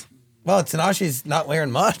VMAs. Well, Tinashe's not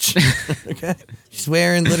wearing much. Okay. She's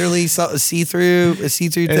wearing literally a see-through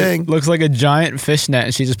thing. It looks like a giant fishnet,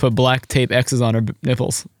 and she just put black tape X's on her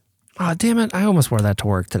nipples. Oh, damn it. I almost wore that to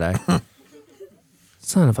work today.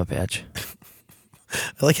 Son of a bitch.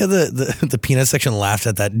 I like how the peanut section laughed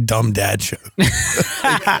at that dumb dad joke.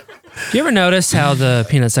 Do you ever notice how the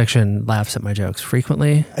peanut section laughs at my jokes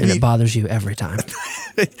frequently, and it bothers you every time?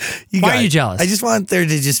 Why are you jealous? I just want there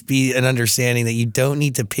to just be an understanding that you don't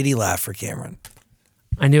need to pity laugh for Cameron.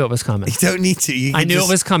 I knew it was coming. You don't need to. I knew it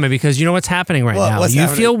was coming because you know what's happening right now. What's you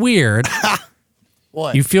happening? feel weird.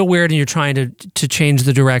 What? You feel weird and you're trying to change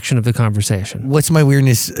the direction of the conversation. What's my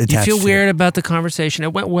weirdness attached You feel to? weird about the conversation.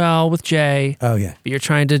 It went well with Jay. Oh, yeah. But you're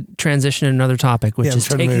trying to transition to another topic, which Yeah, I'm is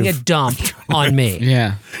trying to taking a move. dump on me.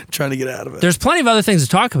 Yeah. Trying to get out of it. There's plenty of other things to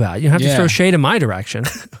talk about. You don't have to throw shade in my direction.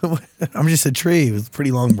 I'm just a tree with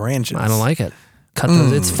pretty long branches. I don't like it. Cut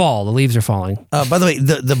those. It's fall. The leaves are falling. By the way,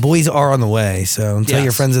 the boys are on the way, so tell your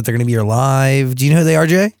Yes. friends that they're going to be here live. Do you know who they are,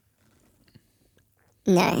 Jay?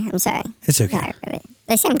 No, I'm sorry. It's okay. No, really.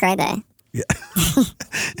 They seem great though.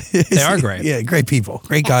 They are great. Yeah, great people.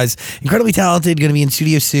 Great guys. Incredibly talented. Going to be in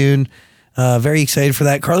studio soon. Very excited for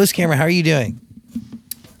that. Carlos Cameron, how are you doing?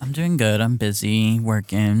 I'm doing good. I'm busy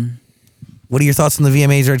working. What are your thoughts on the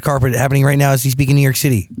VMAs red carpet happening right now as we speak in New York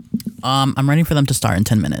City? I'm ready for them to start in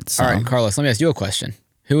 10 minutes. So. All right, Carlos, let me ask you a question.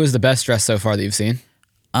 Who is the best dressed so far that you've seen?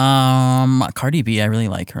 Cardi B, I really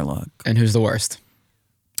like her look. And who's the worst?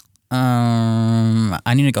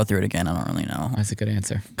 I need to go through it again. I don't really know. That's a good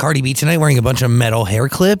answer. Cardi B tonight wearing a bunch of metal hair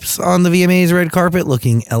clips on the VMAs red carpet,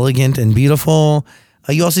 looking elegant and beautiful.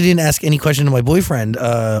 You also didn't ask any question to my boyfriend.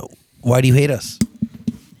 Why do you hate us?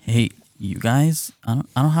 Hey, you guys, I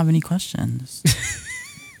don't have any questions.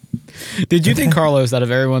 Did you think Carlos, out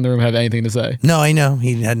of everyone in the room, had anything to say? No, I know.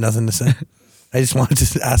 He had nothing to say. I just wanted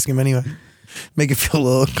to ask him anyway. Make it feel a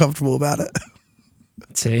little uncomfortable about it.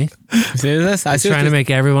 See? See this? He's trying to make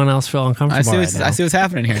everyone else feel uncomfortable right now. I see what's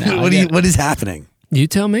happening here now. What is happening? You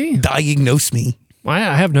tell me. Diagnose me. I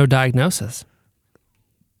have no diagnosis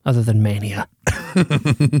other than mania.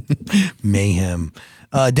 Mayhem.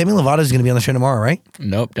 Demi Lovato is going to be on the show tomorrow, right?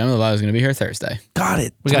 Nope. Demi Lovato is going to be here Thursday. Got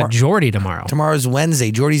it. We got Jordy tomorrow. Tomorrow's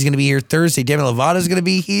Wednesday. Jordy's going to be here Thursday. Demi Lovato is going to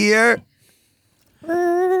be here.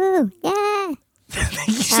 Woo! Yeah. Thank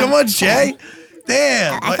you so much, Jay.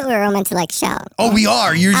 Damn. I thought we were all meant to like shout. Oh, we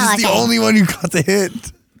are. You're just the okay. only one who got the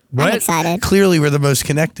hint. I'm excited. Clearly, we're the most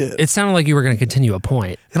connected. It sounded like you were going to continue a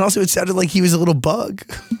point. And also, it sounded like he was a little bug.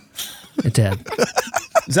 It did.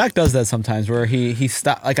 Zach does that sometimes where he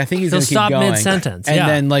stop. Like I think he's He'll going to keep stop going mid-sentence, and yeah.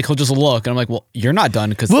 then like he'll just look, and I'm like, well, you're not done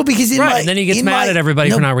because Because in Right, my, and then he gets in mad my- at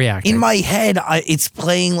everybody for not reacting. In my head, it's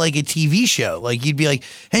playing like a TV show. Like you'd be like,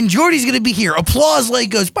 and Jordy's going to be here. Applause like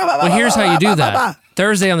goes. Bah, bah, bah, Well, here's bah, how you bah, do bah, that. bah.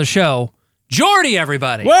 Thursday on the show, Jordy,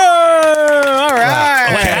 everybody. Whoa! All right.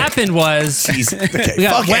 What happened was Okay, we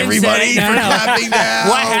got fuck everybody No, for no. clapping now.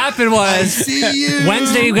 What happened I was see you.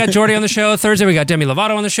 Wednesday we got Jordy on the show. Thursday we got Demi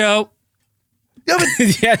Lovato on the show. Yeah,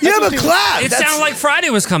 but, Yeah, clap. It sounded like Friday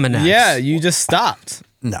was coming next. Yeah, you just stopped.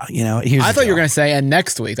 No, here's I the thought you were deal. going to say, and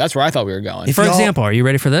next week. That's where I thought we were going. If For y'all- example, are you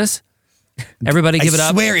ready for this? Everybody give it up.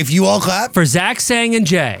 I swear, if you all clap, For Zach, Sang, and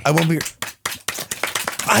Jay. I won't be.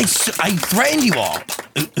 I threatened you all.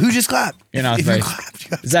 Who just clapped? You're not If afraid. you clapped, you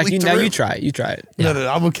gotta Zach, leave the now room. you try it. You try it. No,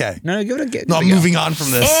 I'm okay. No, give it a get. No, I'm moving on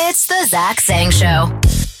from this. It's the Zach Sang Show.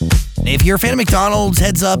 If you're a fan of McDonald's,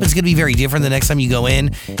 heads up, it's going to be very different the next time you go in.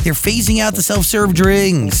 They're phasing out the self-serve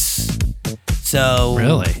drinks. So,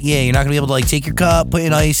 Really? Yeah, you're not going to be able to take your cup, put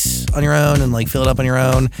in ice on your own, and fill it up on your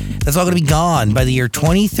own. That's all going to be gone by the year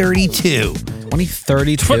 2032.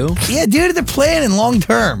 2032? Yeah, dude, they're planning long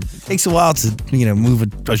term. It takes a while to,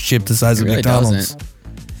 move a ship the size It of really McDonald's. doesn't.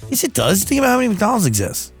 Yes, it does. Think about how many McDonald's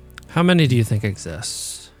exists. How many do you think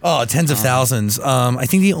exists? Oh, tens of thousands. I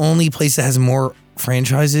think the only place that has more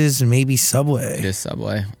franchises maybe Subway. It is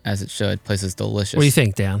Subway, as it should. Place is delicious. What do you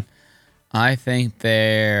think, Dan? I think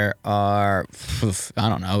there are,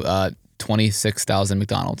 26,000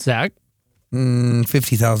 McDonald's. Zach?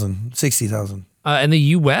 50,000, 60,000. In the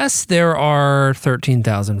U.S., there are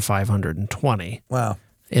 13,520. Wow.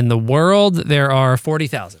 In the world, there are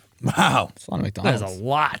 40,000. Wow. It's a lot of That McDonald's. is a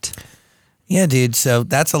lot. Yeah, dude. So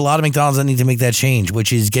that's a lot of McDonald's that need to make that change,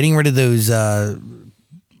 which is getting rid of those,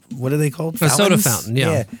 what are they called? A soda Fountains? fountain,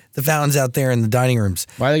 yeah. The fountains out there in the dining rooms.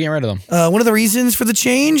 Why are they getting rid of them? One of the reasons for the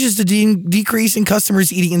change is the decrease in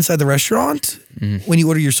customers eating inside the restaurant. When you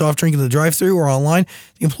order your soft drink in the drive-thru or online,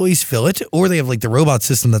 the employees fill it, or they have the robot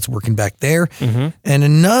system that's working back there. And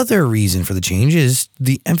another reason for the change is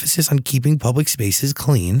the emphasis on keeping public spaces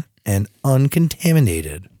clean and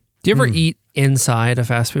uncontaminated. Do you ever eat inside a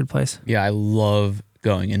fast food place? Yeah, I love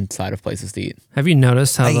going inside of places to eat. Have you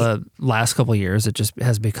noticed how the last couple of years it just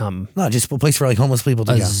has become just a place for like homeless people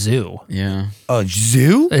to a go? zoo? Yeah. A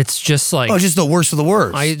zoo? It's just like just the worst of the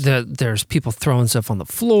worst. There's people throwing stuff on the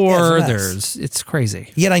floor. Yeah, It's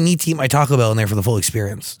crazy. Yet I need to eat my Taco Bell in there for the full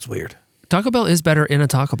experience. It's weird. Taco Bell is better in a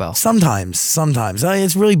Taco Bell. Sometimes.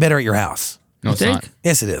 It's really better at your house. No, it's not.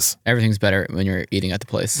 Yes, it is. Everything's better when you're eating at the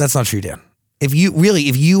place. That's not true, Dan. If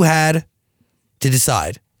you had to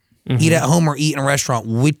decide, eat at home or eat in a restaurant,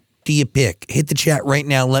 which do you pick? Hit the chat right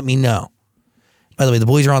now. Let me know. By the way, the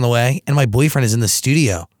boys are on the way, and my boyfriend is in the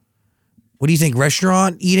studio. What do you think,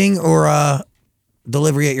 restaurant eating or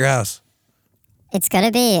delivery at your house? It's got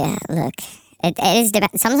to be, look, it is,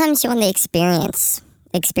 sometimes you want the experience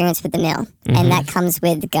with the meal. And that comes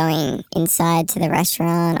with going inside to the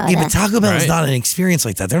restaurant. Or but Taco Bell is not an experience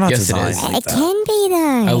like that. They're not designed like it that. can be,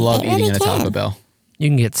 though. I love eating really in a can. Taco Bell. You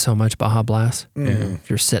can get so much Baja Blast if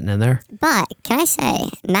you're sitting in there. But can I say,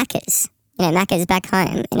 Macca's, Macca's back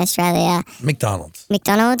home in Australia.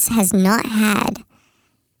 McDonald's has not had,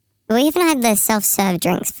 we haven't had the self-serve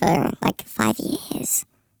drinks for like 5 years.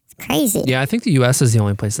 It's crazy. Yeah, I think the U.S. is the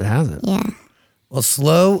only place that has it. Yeah. Well,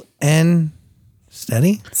 slow and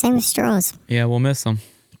steady. Same with straws. Yeah, we'll miss them.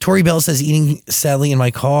 Tori Bell says eating sadly in my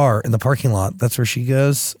car in the parking lot. That's where she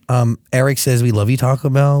goes. Eric says we love you, Taco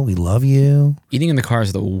Bell. We love you. Eating in the car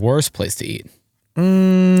is the worst place to eat.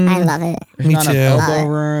 I love it. There's Me not too. enough elbow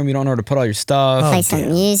room. You don't know where to put all your stuff. Play some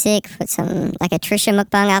music, put some, like a Trisha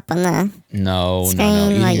mukbang up on the No.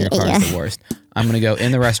 screen Eating while in you your car eat is the worst. I'm going to go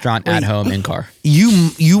in the restaurant, at home, in car.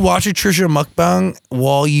 You watch a Trisha mukbang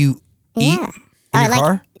while you eat in your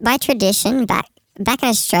car? By tradition, back in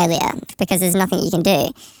Australia, because there's nothing you can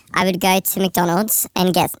do, I would go to McDonald's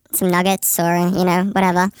and get some nuggets or,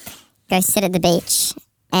 whatever, go sit at the beach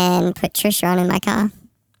and put Trisha on in my car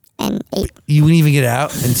and eat. You wouldn't even get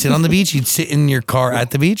out and sit on the beach? You'd sit in your car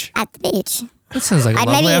at the beach? At the beach. That sounds like a I'd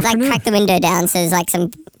lovely maybe afternoon. crack the window down so there's like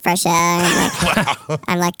some fresh air.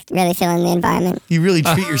 And, I'm really feeling the environment. You really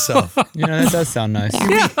treat yourself. That does sound nice.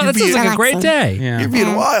 Yeah, that sounds like a great day. Yeah. You're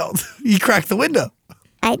being wild. You crack the window.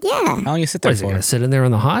 Yeah. How long you sit there What is it, for? going to sit in there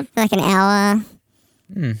in the hot? Like an hour.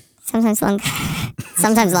 Sometimes longer.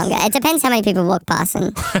 Sometimes longer. It depends how many people walk past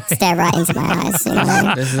and stare right into my eyes.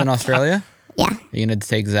 This is in Australia? Yeah. Are you going to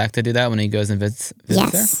take Zach to do that when he goes and visits there?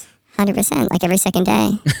 Yes. 100%. Like every second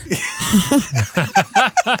day.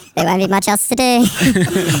 There won't be much else to do.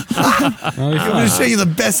 I'm going to show you the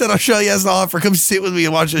best that Australia has to offer. Come sit with me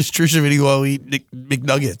and watch this Trisha video while we eat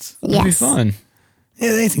McNuggets. It'll be fun.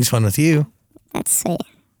 Yeah, anything's fun with you. That's sweet.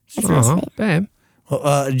 That's really sweet. Babe.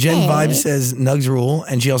 Well, Jen Vibe says Nugs rule,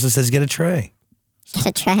 and she also says get a tray. Get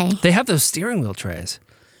a tray. They have those steering wheel trays.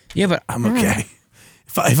 Yeah, but I'm okay.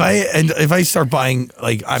 If I start buying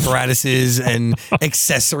like apparatuses and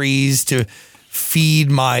accessories to feed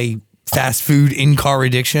my fast food in car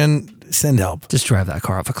addiction, send help. Just drive that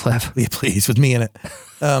car off a cliff. Yeah, please, with me in it.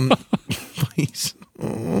 Please.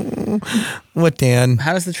 What, Dan?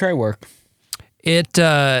 How does the tray work? It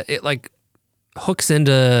like hooks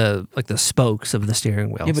into like the spokes of the steering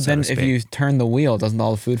wheel. Yeah, but so then to if speak. you turn the wheel, doesn't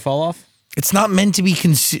all the food fall off? It's not meant to be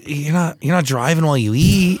you're not driving while you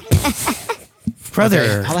eat. Brother.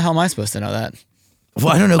 Okay, how the hell am I supposed to know that? Well,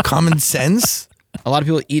 I don't know, common sense. A lot of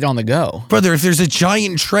people eat on the go. Brother, if there's a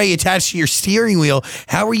giant tray attached to your steering wheel,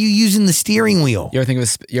 how are you using the steering wheel? You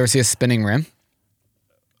ever see a spinning rim?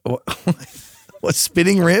 What,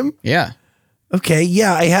 spinning rim? Yeah. Okay,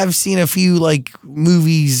 yeah, I have seen a few like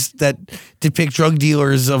movies that depict drug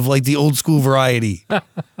dealers of like the old school variety.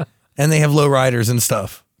 And they have low riders and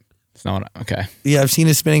stuff. It's not okay. Yeah, I've seen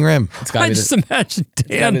a spinning rim. It's gotta I be just imagine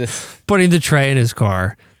Dan putting the tray in his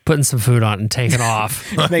car, putting some food on, and taking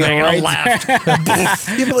off. Making a right left.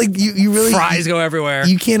 Yeah, but like you really Fries go everywhere.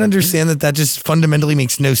 You can't understand that just fundamentally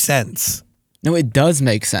makes no sense. No, it does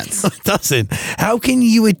make sense. It doesn't. How can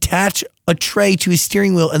you attach a tray to a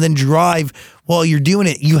steering wheel and then drive while you're doing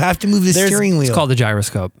it? You have to move the steering wheel. It's called the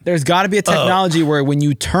gyroscope. There's got to be a technology where when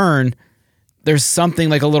you turn, there's something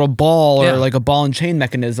like a little ball or like a ball and chain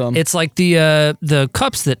mechanism. It's like the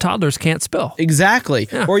cups that toddlers can't spill. Exactly.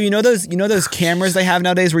 Yeah. Or you know those cameras they have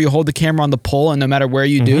nowadays where you hold the camera on the pole and no matter where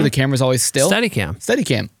you do, the camera's always still?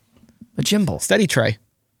 Steadicam. A gimbal. Steady tray.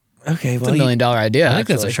 Okay, well, it's $1 million idea. I think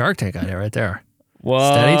that's a Shark Tank idea right there.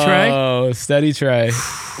 Whoa. Steady tray? Oh, steady tray.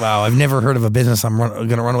 Wow, I've never heard of a business I'm going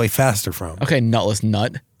to run away faster from. Okay, Nutless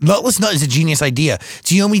Nut. Nutless Nut is a genius idea.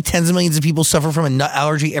 Do you know how many tens of millions of people suffer from a nut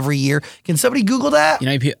allergy every year? Can somebody Google that?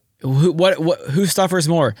 You know, who suffers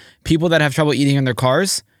more? People that have trouble eating in their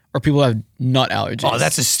cars or people that have nut allergies? Oh,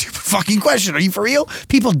 that's a stupid fucking question. Are you for real?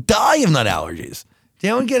 People die of nut allergies. Did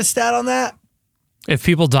anyone get a stat on that? If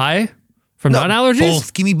people die From non-allergies?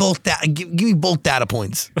 Both. Give me both. Give me both data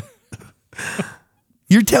points.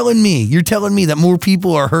 You're telling me that more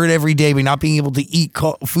people are hurt every day by not being able to eat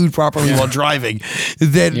food properly while driving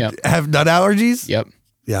than have nut allergies? Yep.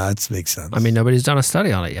 Yeah, that makes sense. I mean, nobody's done a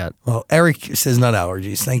study on it yet. Well, Eric says nut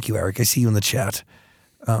allergies. Thank you, Eric. I see you in the chat.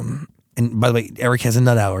 And by the way, Eric has a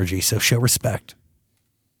nut allergy, so show respect.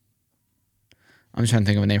 I'm trying to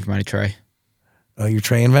think of a name for my tray. Oh, your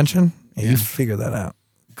tray invention? Yeah, you figure that out.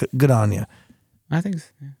 Good on you. I think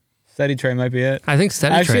steady tray might be it. I think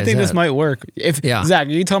steady tray. I actually think this might work. Zach,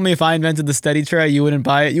 you tell me if I invented the steady tray, you wouldn't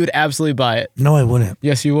buy it. You would absolutely buy it. No, I wouldn't.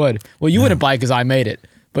 Yes, you would. Well, you wouldn't buy it because I made it.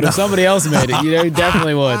 But if somebody else made it, you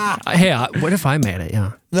definitely would. Hey, what if I made it?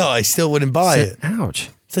 Yeah. No, I still wouldn't buy it. Ouch.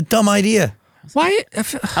 It's a dumb idea. Why?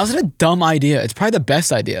 How's it a dumb idea? It's probably the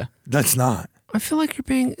best idea. That's not. I feel like you're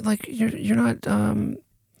being like you're not I'm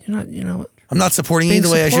not supporting you the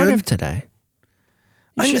way I should today.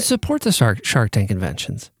 You should support the Shark Tank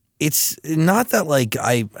conventions. It's not that like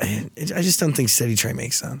I just don't think steady tray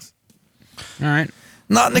makes sense. All right.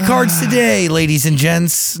 Not in the cards today, ladies and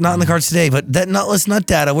gents. Not in the cards today, but that nutless nut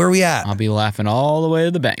data, where are we at? I'll be laughing all the way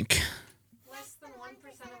to the bank.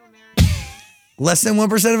 Less than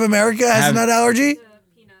 1% of America has a nut allergy?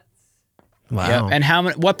 Yep. Wow. And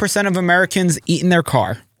what percent of Americans eat in their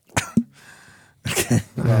car?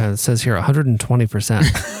 It says here 120%.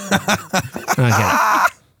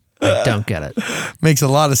 I don't get it. Makes a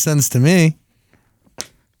lot of sense to me.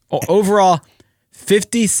 Overall,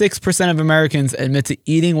 56% of Americans admit to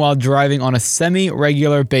eating while driving on a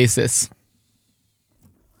semi-regular basis.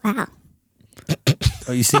 Wow.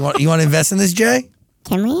 Oh, you want to invest in this, Jay?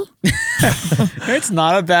 Can we? It's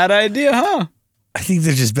not a bad idea, huh? I think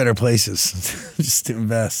there's just better places just to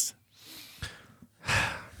invest.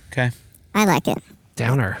 Okay. I like it.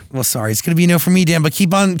 Downer. Well, sorry. It's going to be a no for me, Dan, but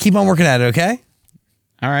keep on working at it, okay?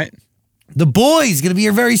 All right. The Boyz going to be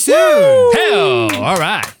here very soon. Hell, all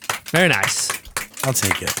right. Very nice. I'll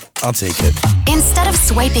take it. Instead of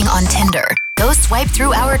swiping on Tinder, go swipe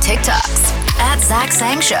through our TikToks at Zach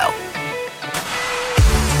Sang Show.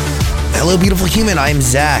 Hello, beautiful human. I am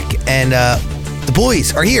Zach, and the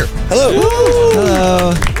Boyz are here. Hello.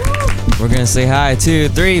 Hello. We're going to say hi, 2,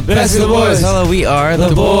 3. Best of the Boyz. Hello, we are the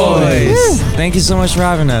Boyz. Thank you so much for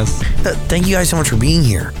having us. Thank you guys so much for being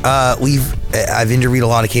here. I've interviewed a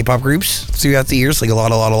lot of K-pop groups throughout the years, like a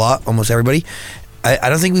lot, almost everybody. I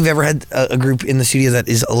don't think we've ever had a group in the studio that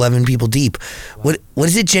is 11 people deep. What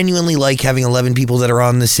is it genuinely like having 11 people that are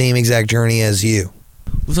on the same exact journey as you?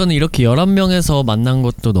 우선 이렇게 11명에서 만난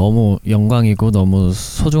것도 너무 영광이고 너무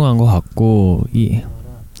소중한 것 같고 이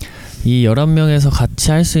 11명에서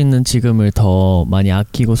같이 할 수 있는 지금을 더 많이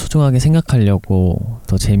아끼고 소중하게 생각하려고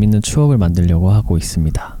더 재밌는 추억을 만들려고 하고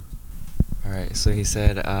있습니다. Alright, so he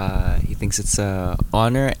said he thinks it's an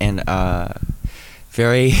honor and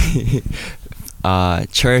very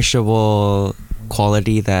cherishable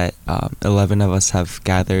quality that 11 of us have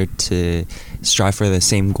gathered to strive for the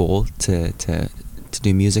same goal to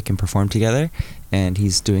do music and perform together, and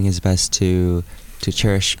he's doing his best to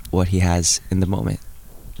cherish what he has in the moment.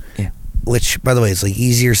 Yeah. Which, by the way, is like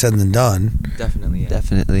easier said than done. Definitely. Yeah.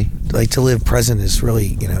 Definitely. Like to live present is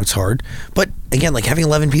really, it's hard. But again, like having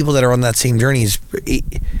 11 people that are on that same journey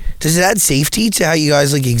does it add safety to how you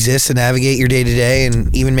guys like exist and navigate your day to day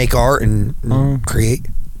and even make art and create?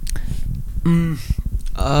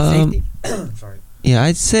 Safety? Sorry. Yeah,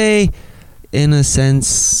 I'd say in a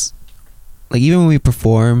sense, like even when we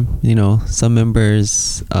perform, some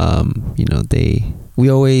members,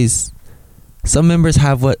 some members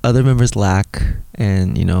have what other members lack,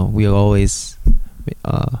 and we always,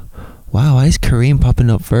 wow, why is Kareem popping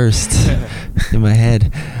up first in my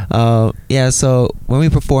head? So when we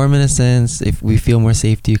perform, in a sense, if we feel more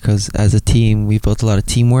safety because as a team, we built a lot of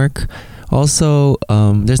teamwork. Also,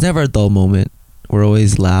 there's never a dull moment. We're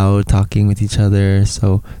always loud, talking with each other,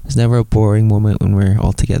 so there's never a boring moment when we're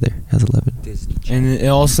all together as 11. And it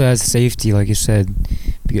also has safety, like you said,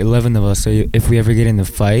 11 of us, so if we ever get in a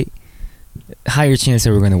fight, higher chance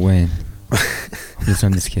that we're going to win.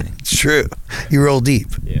 I'm just kidding. It's true. You roll deep.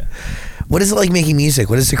 Yeah. What is it like making music?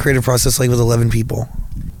 What is the creative process like with 11 people?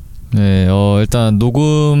 네, 일단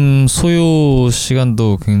녹음 소요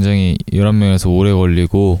시간도 굉장히 11명에서 오래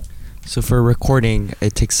걸리고 So for recording,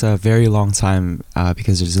 it takes a very long time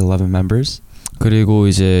because there's 11 members. 그리고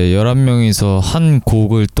이제 11명이서 한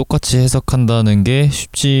곡을 똑같이 해석한다는 게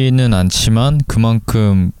쉽지는 않지만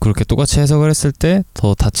그만큼 그렇게 똑같이 해석을 했을 때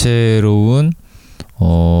더 다채로운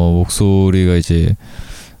목소리가 이제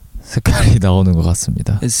색깔이 나오는 것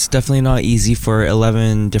같습니다. It's definitely not easy for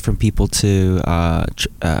 11 different people to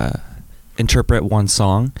interpret one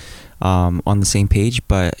song. on the same page,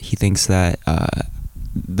 but he thinks that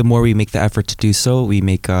the more we make the effort to do so, we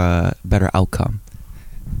make a better outcome.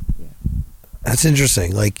 That's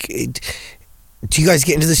interesting. Like, do you guys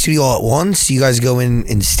get into the studio all at once? Do you guys go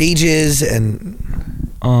in stages? And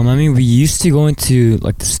I mean, we used to go into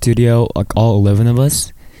like the studio, like all 11 of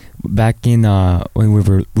us, back in when we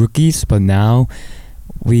were rookies. But now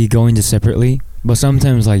we go into separately. But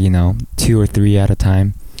sometimes, like, 2 or 3 at a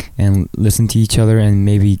time, and listen to each other and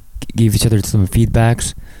maybe give each other some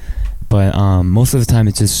feedbacks. But most of the time,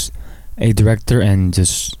 it's just a director and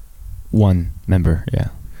just one member. Yeah.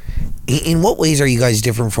 In what ways are you guys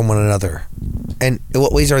different from one another? And in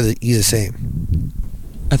what ways are you the same?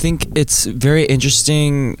 I think it's very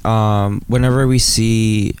interesting whenever we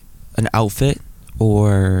see an outfit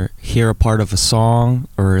or hear a part of a song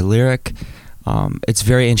or a lyric. It's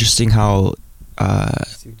very interesting how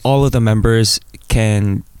all of the members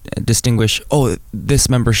can distinguish, oh, this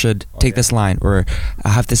member should take this line or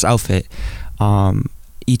have this outfit.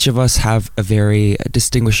 Each of us have a very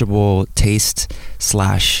distinguishable taste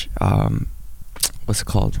slash what's it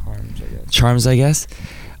called? Charms, I guess.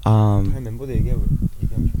 멤버들 얘기하면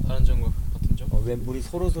다른 점과 같은 점? 우리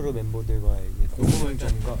서로 멤버들과 좋은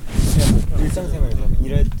점과 일상생활에서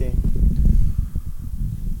일할 때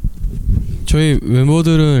저희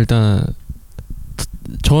멤버들은 일단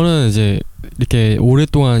저는 이제 이렇게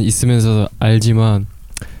오랫동안 있으면서 알지만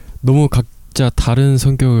너무 각자 다른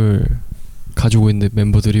성격을 가지고 있는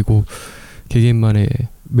멤버들이고 개개인만의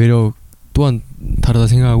매력 또한 다르다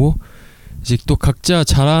생각하고 이제 또 각자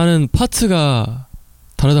잘하는 파트가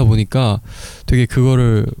다르다 보니까 되게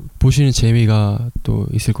그거를 보시는 재미가 또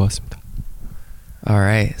있을 것 같습니다.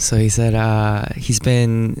 Alright, so he said he's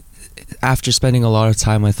been, after spending a lot of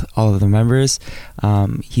time with all of the members,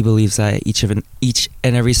 he believes that each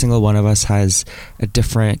and every single one of us has a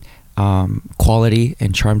different quality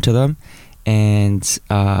and charm to them, and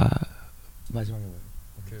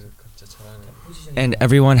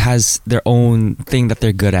everyone has their own thing that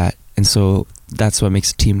they're good at, and so that's what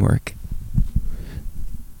makes a team work.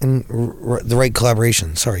 And the right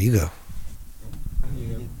collaboration. Sorry, you go.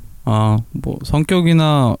 뭐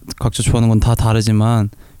성격이나 각자 좋아하는 건 다 다르지만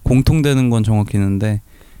공통되는 건 정확히 있는데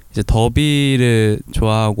이제 더비를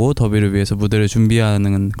좋아하고 더비를 위해서 무대를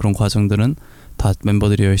준비하는 그런 과정들은 다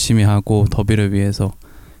멤버들이 열심히 하고 더비를 위해서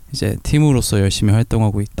이제 팀으로서 열심히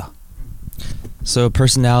활동하고 있다. So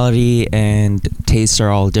personality and tastes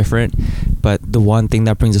are all different, but the one thing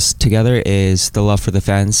that brings us together is the love for the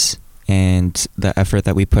fans and the effort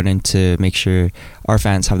that we put in to make sure our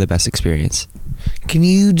fans have the best experience. Can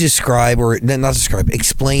you describe, or not describe,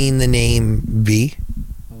 explain the name B?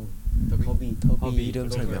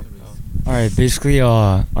 Alright, basically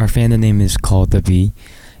our fandom name is called the B,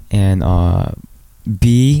 and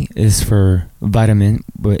B is for vitamin,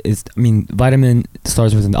 but vitamin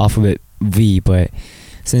starts with an alphabet V, but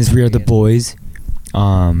since we are the boys,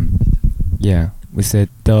 we said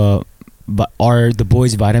the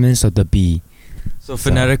boys vitamin, so the B. So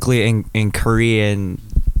phonetically in Korean,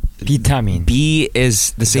 vitamin. B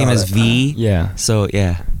is the same as V. Yeah. So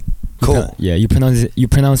yeah. Cool. You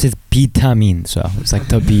pronounce it vitamin, so it's like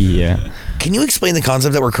the B. Yeah. Can you explain the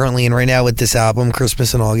concept that we're currently in right now with this album,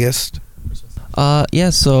 Christmas in August?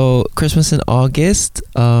 So Christmas in August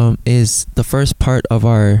is the first part of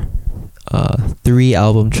our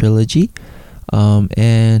 3-album trilogy,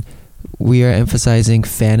 and we are emphasizing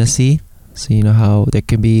fantasy. So you know how there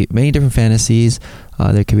can be many different fantasies.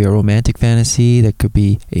 There could be a romantic fantasy, there could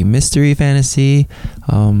be a mystery fantasy.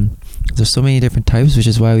 There's so many different types, which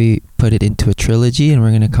is why we put it into a trilogy, and we're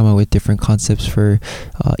going to come up with different concepts for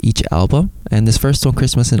each album. And this first one,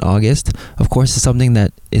 Christmas in August, of course, is something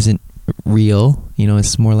that isn't real.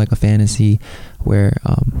 It's more like a fantasy where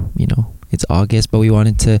it's August, but we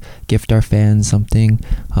wanted to gift our fans something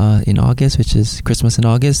in August, which is Christmas in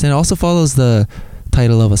August. And it also follows the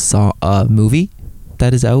title of a movie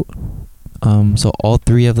that is out. So all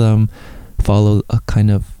 3 of them follow a kind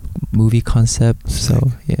of movie concept.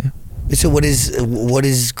 So yeah. So what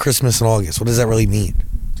is Christmas in August? What does that really mean?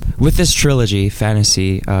 With this trilogy,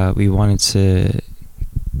 fantasy, we wanted to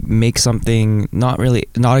make something not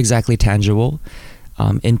exactly tangible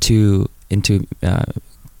into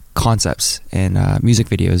concepts and music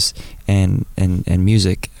videos and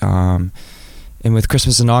music. And with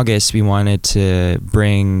Christmas in August, we wanted to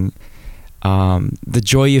bring the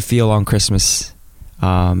joy you feel on Christmas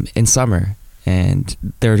in summer. And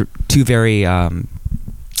they're 2 very,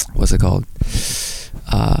 what's it called?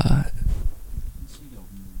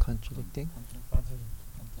 Contradicting?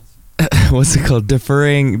 what's it called,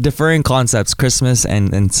 differing concepts, Christmas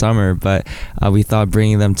and summer, but we thought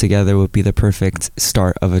bringing them together would be the perfect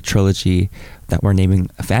start of a trilogy that we're naming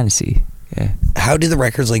a fantasy. Yeah. How do the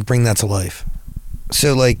records like bring that to life?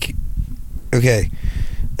 So like, okay,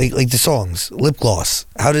 like the songs, Lip Gloss,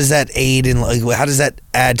 how does that aid in, like, how does that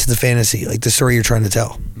add to the fantasy, like the story you're trying to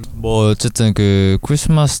tell? 뭐 어쨌든 그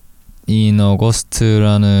크리스마스 인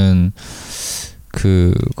어거스트라는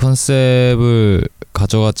그 컨셉을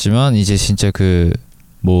가져갔지만 이제 진짜 그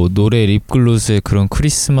뭐 노래 립글로스의 그런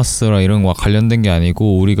크리스마스랑 이런 거와 관련된 게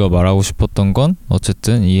아니고 우리가 말하고 싶었던 건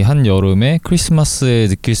어쨌든 이 한 여름에 크리스마스에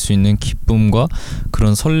느낄 수 있는 기쁨과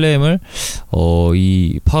그런 설렘을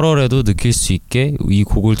이 8월에도 느낄 수 있게 이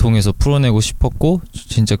곡을 통해서 풀어내고 싶었고,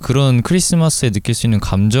 진짜 그런 크리스마스에 느낄 수 있는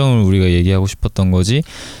감정을 우리가 얘기하고 싶었던 거지,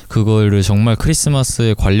 그거를 정말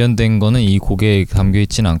크리스마스에 관련된 거는 이 곡에 담겨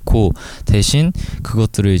있진 않고, 대신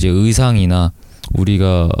그것들을 이제 의상이나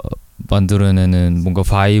우리가 만들어내는 뭔가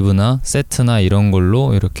바이브나 세트나 이런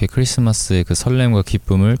걸로 이렇게 크리스마스의 그 설렘과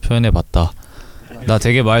기쁨을 표현해봤다. 나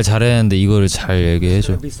되게 말 잘했는데 이거를 잘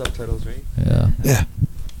얘기해줘. Yeah.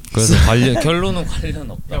 그래서 결론은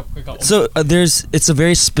관련 없다. So it's a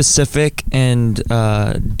very specific and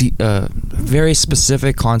very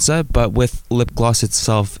specific concept, but with lip gloss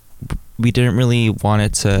itself, we didn't really want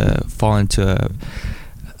it to fall into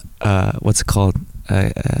a what's it called?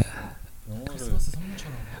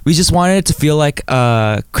 We just wanted it to feel like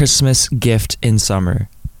a Christmas gift in summer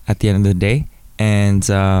at the end of the day. And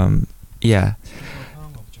yeah,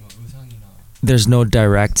 there's no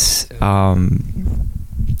direct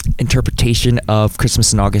interpretation of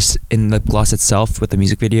Christmas in August in the gloss itself with the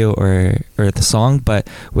music video or the song, but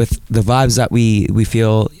with the vibes that we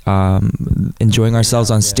feel enjoying ourselves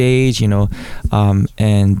on stage, you know,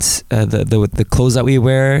 and the clothes that we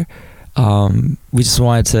wear, we just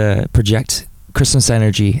wanted to project Christmas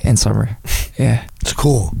energy in summer. Yeah. It's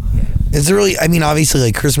cool. Is there really, I mean, obviously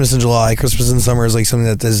like Christmas in July, Christmas in summer is like something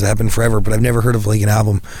that does happen forever, but I've never heard of like an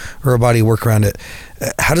album or a body of work around it.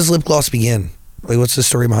 How does Lip Gloss begin? Like, what's the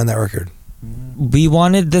story behind that record? We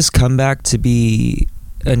wanted this comeback to be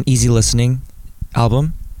an easy listening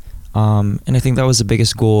album. And I think that was the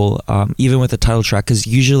biggest goal, even with the title track, because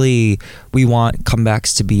usually we want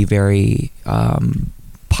comebacks to be very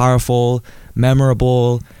powerful,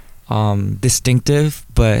 memorable, distinctive,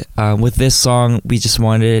 but with this song we just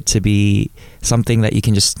wanted it to be something that you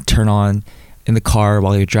can just turn on in the car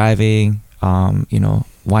while you're driving, you know,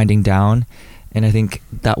 winding down, and I think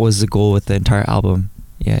that was the goal with the entire album.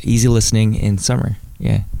 Yeah, easy listening in summer.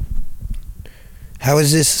 Yeah. How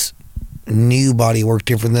is this new body work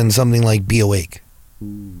different than something like Be Awake?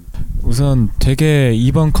 우선 되게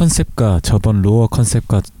이번 컨셉과 저번 로어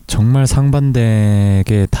컨셉과 정말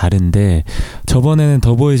상반되게 다른데, 저번에는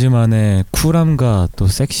더보이즈만의 쿨함과 또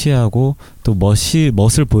섹시하고 또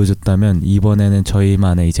멋을 보여줬다면, 이번에는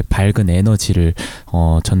저희만의 이제 밝은 에너지를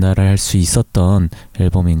전달할 수 있었던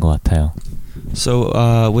앨범인 것 같아요.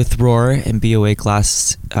 So with Roar and Be Awake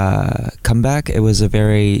last comeback, it was a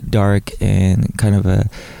very dark and kind of a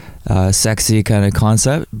sexy kind of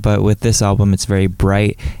concept, but with this album it's very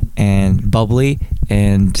bright and bubbly,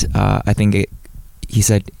 and I think he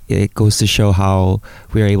said it goes to show how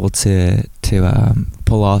we are able to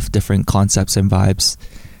pull off different concepts and vibes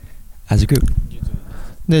as a group.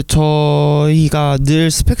 네, 저희가 늘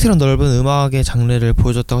스펙트럼 넓은 음악의 장르를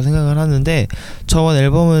보여줬다고 생각을 하는데, 저번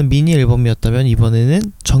앨범은 미니 앨범이었다면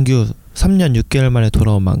이번에는 정규 3년 6개월 만에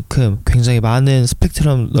돌아온 만큼 굉장히 많은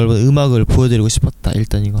스펙트럼 넓은 음악을 보여드리고 싶었다.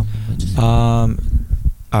 일단 이거 한번 해주세요.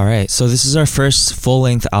 Alright, so this is our first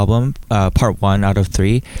full-length album, part 1 out of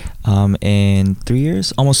 3, in 3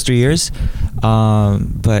 years, almost 3 years.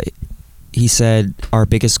 But he said our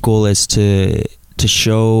biggest goal is to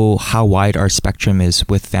show how wide our spectrum is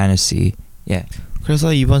with fantasy. Yeah.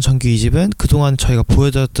 그래서 이번 정규 2집은 그동안 저희가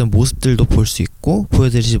보여드렸던 모습들도 볼 수 있고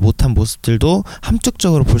보여드리지 못한 모습들도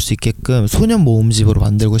함축적으로 볼 수 있게끔 소년 모음집으로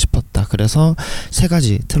만들고 싶었다. 그래서 세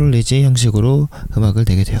가지 트롤리지 형식으로 음악을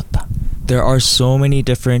내게 되었다. There are so many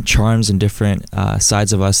different charms and different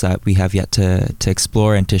sides of us that we have yet to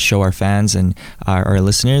explore and to show our fans and our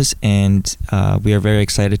listeners, and we are very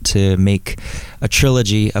excited to make a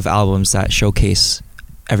trilogy of albums that showcase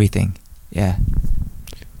everything. Yeah.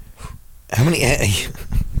 How many?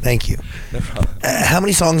 Thank you. No problem. How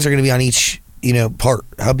many songs are going to be on each, part?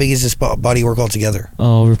 How big is this body work altogether?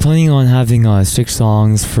 We're planning on having 6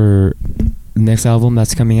 songs for the next album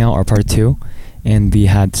that's coming out, our part 2, and we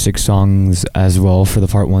had 6 songs as well for the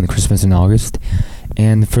part 1, Christmas in August,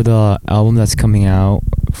 and for the album that's coming out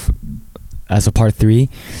as a part 3,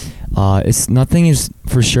 nothing is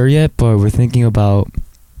for sure yet, but we're thinking about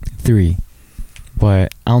 3.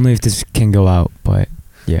 but I don't know if this can go out. But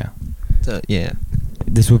yeah, yeah,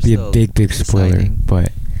 this would be a Still big spoiler. deciding.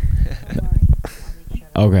 But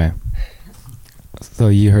okay, so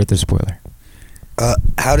you heard the spoiler.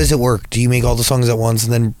 How does it work? Do you make all the songs at once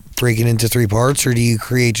and then break it into 3 parts, or do you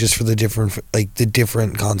create just for the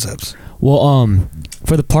different concepts? Well,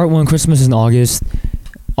 for the part 1, Christmas in August,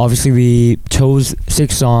 obviously we chose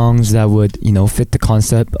 6 songs that would, fit the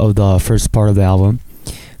concept of the first part of the album,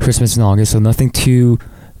 Christmas in August. So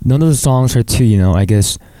none of the songs are too, I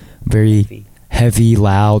guess, very heavy,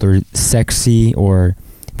 loud, or sexy, or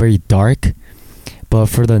very dark. But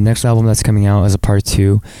for the next album that's coming out as a part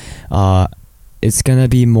 2, it's gonna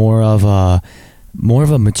be more of a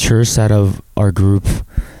mature side of our group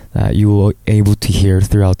that you will able to hear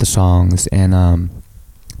throughout the songs, and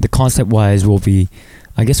the concept wise will be,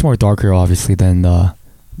 I guess, more darker obviously than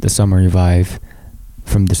the summer vibe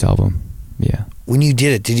from this album. Yeah. When you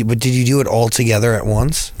did it, did you do it all together at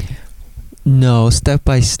once? No, step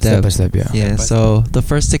by step. Step by step, yeah. Yeah, so the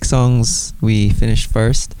first 6 songs we finished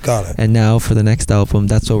first. Got it. And now for the next album,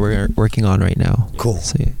 that's what we're working on right now. Cool.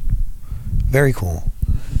 So yeah. Very cool.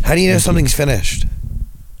 How do you know something's finished?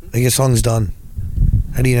 Like a song's done?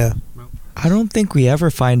 How do you know? I don't think we ever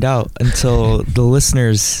find out until the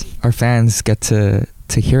listeners, our fans, get to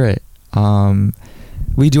hear it.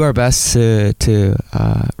 We do our best to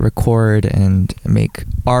record and make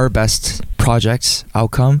our best project's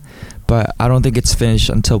outcome, but I don't think it's finished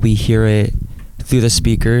until we hear it through the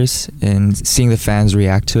speakers and seeing the fans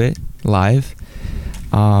react to it live.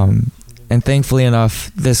 And thankfully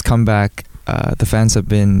enough, this comeback, the fans have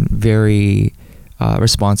been very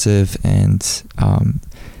responsive, and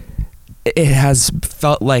it has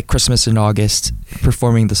felt like Christmas in August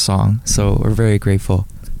performing the song. So we're very grateful.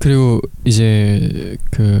 그리고 이제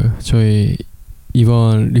저희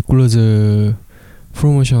이번 리콜러즈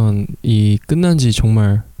프로모션이 끝난 지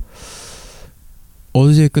정말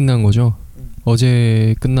어제 끝난 거죠.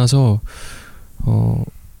 어제 끝나서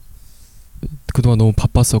그동안 너무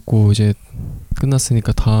바빴었고 이제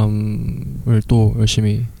끝났으니까 다음을 또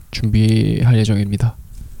열심히 준비할 예정입니다.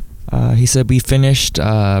 He said we finished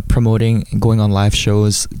promoting and going on live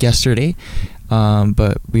shows yesterday,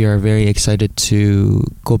 but we are very excited to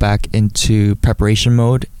go back into preparation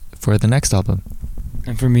mode for the next album.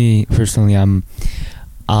 And for me personally, I'm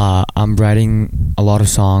writing a lot of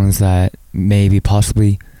songs that maybe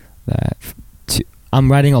possibly I'm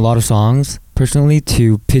writing a lot of songs personally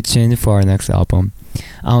to pitch in for our next album.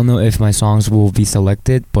 I don't know if my songs will be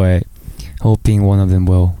selected, but hoping one of them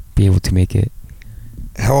will be able to make it.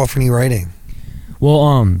 How often are you writing?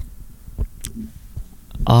 Well,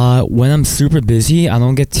 when I'm super busy, I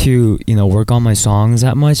don't get to work on my songs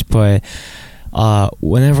that much, but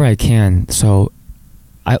whenever I can, so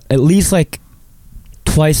I at least like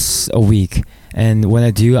twice a week, and when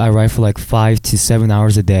I do, I write for like 5 to 7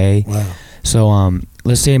 hours a day. Wow. So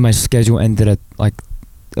let's say my schedule ended at like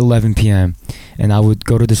 11 p.m. and I would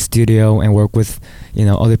go to the studio and work with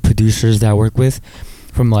other producers that I work with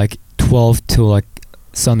from like 12 to like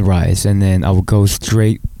sunrise, and then I would go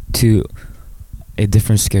straight to a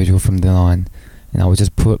different schedule from then on, and I would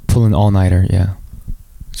just pull an all-nighter. Yeah,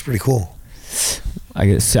 it's pretty cool. I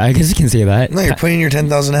guess you can say that. No, you're putting in your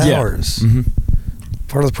 10,000 hours. Yeah. Mm-hmm.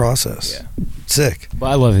 Part of the process. Yeah. Sick. But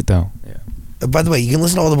I love it though. Yeah. By the way, you can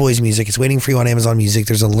listen to all the Boyz music. It's waiting for you on Amazon Music.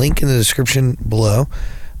 There's a link in the description below.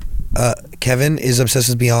 Kevin is obsessed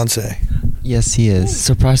with Beyonce. Yes, he is.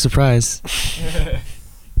 Surprise, surprise.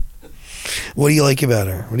 What do you like about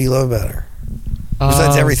her? What do you love about her?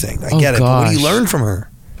 Besides everything, I get it. But what do you learn from her?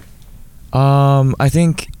 I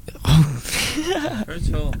think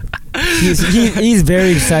he's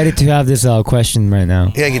very excited to have this question right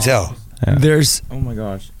now. Yeah, I can tell. Yeah. There's oh my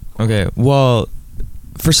gosh. Okay, well,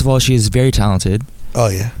 first of all, she is very talented. Oh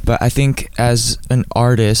yeah. But I think as an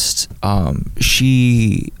artist,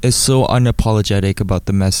 she is so unapologetic about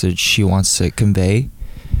the message she wants to convey,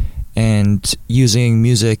 and using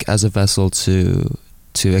music as a vessel to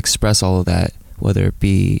express all of that, whether it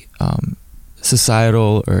be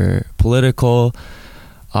societal or political.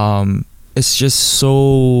 It's just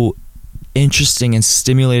so interesting and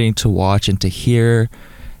stimulating to watch and to hear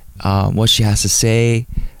what she has to say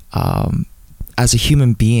as a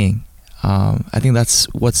human being. I think that's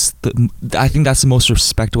the most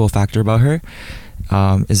respectable factor about her,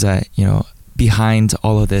 is that behind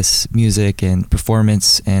all of this music and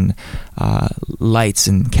performance and lights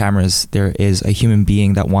and cameras, there is a human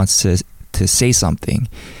being that wants to say something,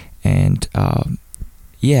 and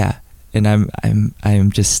and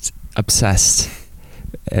I'm just obsessed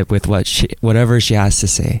with whatever she has to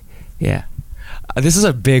say. Yeah. This is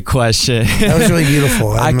a big question. That was really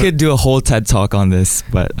beautiful. I could do a whole TED talk on this,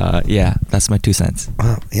 but yeah, that's my 2 cents.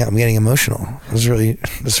 Wow. Yeah, I'm getting emotional. That's really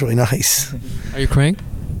nice. Are you crying?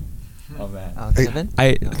 Oh man. Kevin?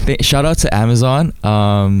 Shout out to Amazon.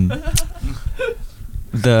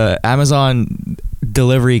 The Amazon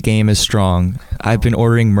delivery game is strong. I've been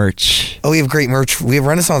ordering merch. Oh, we have great merch. We have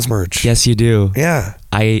Renaissance merch. Yes, you do. Yeah.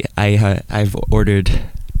 I've ordered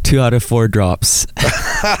 2 out of 4 drops.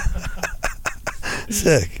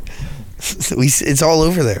 Sick. It's all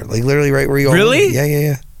over there, like literally right where you are. Really?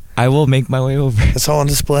 Yeah. I will make my way over. It's all on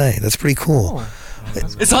display. That's pretty cool.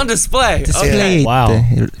 It's on display. Okay. Wow.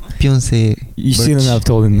 Beyonce. You shouldn't have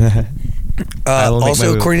told him that.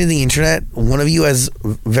 Also, according to the internet, one of you has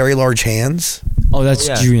very large hands. Oh, that's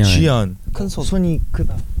Jian. 큰 손이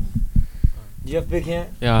크다. You have big hand?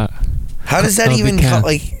 Yeah. How does that even come?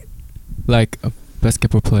 Like a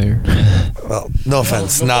basketball player. Well, no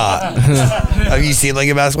offense, not. Have you seen like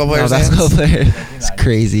a basketball player? No, basketball player. It's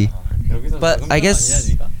crazy. But I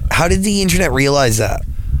guess. How did the internet realize that?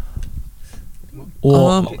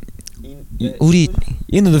 Well,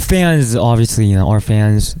 the fans, obviously, our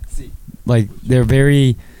fans, like they're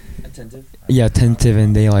very attentive. Yeah, attentive,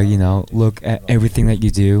 and they look at everything that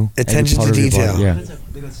you do. Attention to detail. Yeah.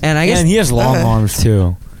 And I guess he has long arms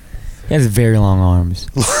too. He has very long arms.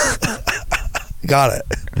 Got it.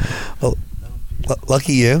 Well,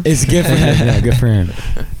 lucky you. It's good for him. Yeah, good for him.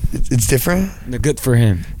 It's different. Good for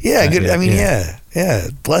him. Yeah, good. I mean, yeah.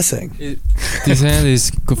 Blessing. This hand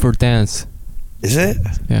is good for dance. Is it?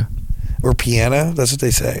 Yeah. Or piano? That's what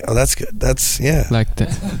they say. Oh, that's good. That's like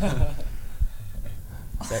that.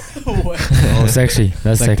 Oh, sexy.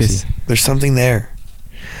 That's like sexy. This. There's something there.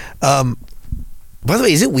 By the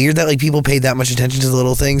way, is it weird that like people pay that much attention to the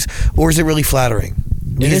little things, or is it really flattering?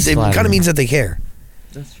 Because it kind of means that they care.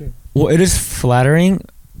 That's true. Well, it is flattering,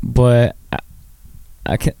 but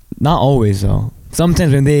I can't. Not always though.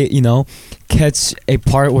 Sometimes when they, catch a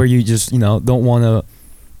part where you just, don't want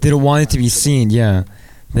it to be seen, yeah,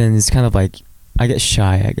 then it's kind of like I get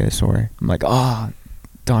shy, I guess, or I'm like,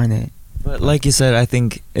 darn it. But like you said, I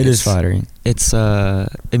think it is flattering. It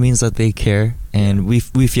means that they care, and we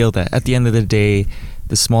feel that at the end of the day,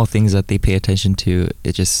 the small things that they pay attention to,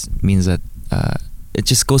 it just means that it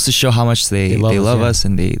just goes to show how much they love us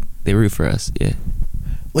and they root for us. Yeah.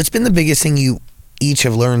 What's been the biggest thing you each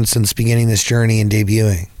have learned since beginning this journey and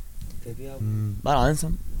debuting?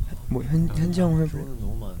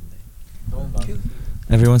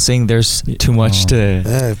 Everyone's saying there's too much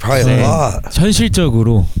to. Probably a lot.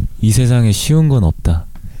 현실적으로 이 세상에 쉬운 건 없다.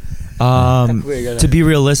 To be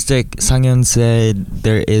realistic, Sanghyun said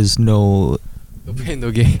there is no pain,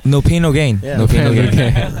 no gain. No pain, no gain. Yeah, no pain, no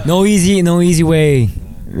gain. No easy way.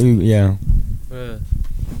 Yeah.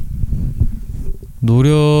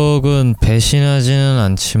 노력은 배신하지는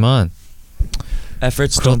않지만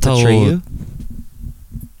efforts don't betray you.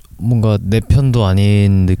 뭔가 내 편도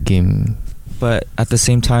아닌 느낌. But at the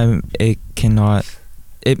same time, it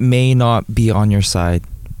may not be on your side.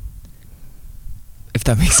 If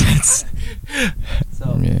that makes sense.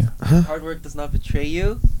 So hard work does not betray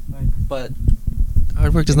you, but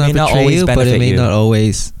hard work does not betray you, but it may not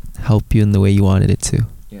always help you in the way you wanted it to.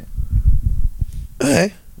 Yeah.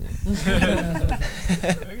 Okay.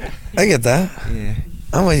 I get that. Yeah.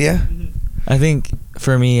 I'm with you. I think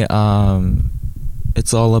for me,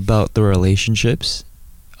 it's all about the relationships,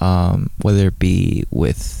 whether it be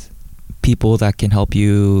with people that can help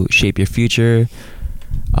you shape your future,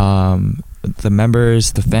 the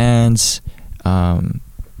members, the fans,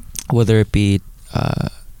 whether it be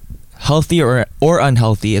healthy or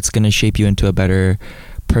unhealthy, it's going to shape you into a better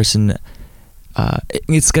person.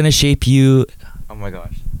 It's going to shape you. Oh my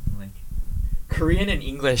gosh. Korean and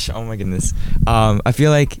English. Oh my goodness. I feel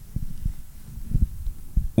like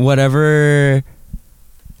whatever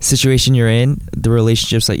situation you're in, the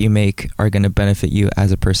relationships that you make are going to benefit you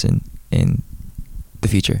as a person in the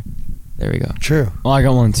future. There we go. True. Oh, I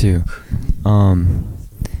got one too.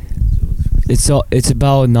 It's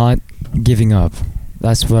about not giving up.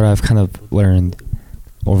 That's what I've kind of learned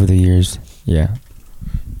over the years. Yeah.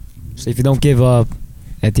 So if you don't give up,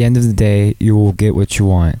 at the end of the day, you will get what you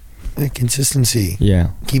want. Consistency.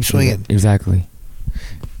 Yeah. Keep swinging. Exactly.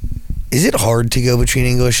 Is it hard to go between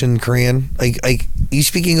English and Korean? Like you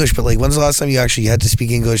speak English, but like when's the last time you actually had to speak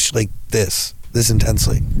English like this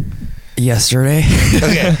intensely? Yesterday.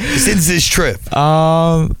 Okay. Since this trip.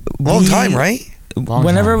 Long time, right?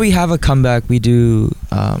 Whenever we have a comeback, we do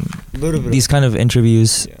these kind of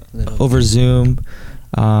interviews over Zoom.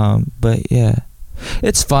 But yeah,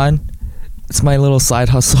 it's fun. It's my little side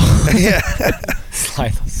hustle. Yeah.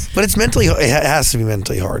 But it's mentally. It has to be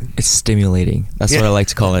mentally hard. It's stimulating. That's what I like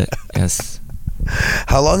to call it. Yes.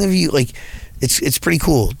 How long have you like? It's pretty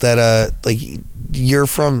cool that like you're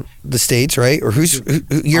from the States, right? Or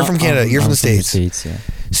you're from Canada? You're from the States. Yeah.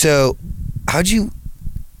 So how'd you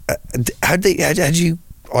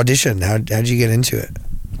audition? How'd you get into it?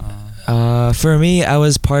 For me, I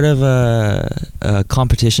was part of a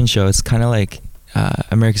competition show. It's kind of like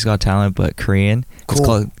America's Got Talent, but Korean. Cool. It's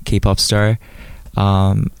called K-pop Star.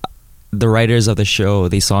 The writers of the show,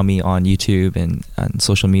 they saw me on YouTube and on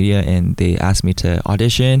social media, and they asked me to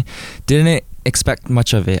audition. Didn't expect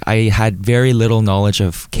much of it. I had very little knowledge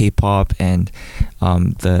of K-pop and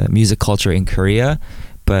the music culture in Korea,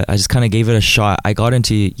 but I just kind of gave it a shot. I got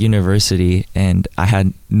into university, and I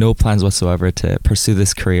had no plans whatsoever to pursue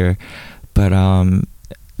this career, but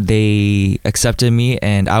they accepted me,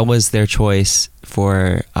 and I was their choice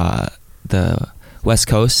for the West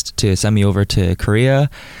Coast to send me over to Korea.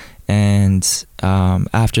 And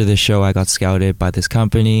after the show, I got scouted by this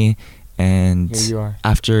company, and Here you are.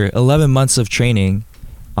 after 11 months of training,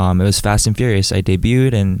 it was fast and furious. I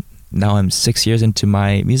debuted, and now I'm 6 years into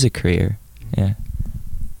my music career. Yeah.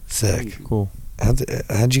 Sick. Cool.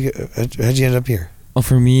 How'd you end up here? Oh,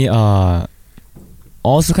 for me,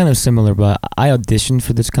 also kind of similar, but I auditioned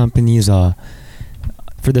for this company,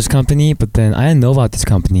 but then I didn't know about this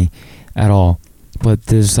company at all. But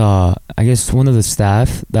this, I guess one of the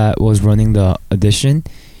staff that was running the audition,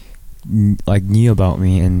 like knew about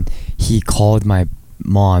me, and he called my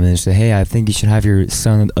mom and said, "Hey, I think you should have your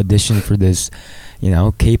son audition for this,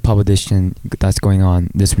 K-pop audition that's going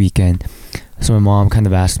on this weekend." So my mom kind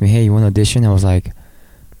of asked me, "Hey, you want to audition?"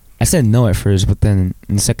 I said no at first, but then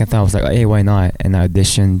in the second thought I was like, "Hey, why not?" And I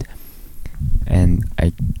auditioned, and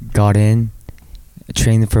I got in,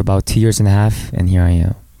 trained for about 2.5 years, and here I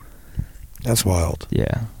am. That's wild.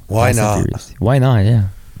 Yeah. Why not? Why not? Yeah.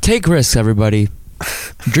 Take risks, everybody.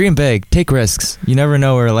 Dream big. Take risks. You never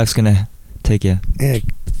know where life's gonna take you. Yeah,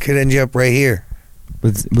 could end you up right here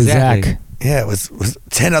with Exactly. Zach. Yeah, with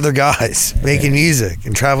 10 other guys making music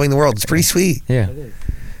and traveling the world. It's pretty sweet. Yeah.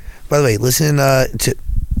 By the way, listen to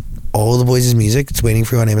all of the Boyz' music. It's waiting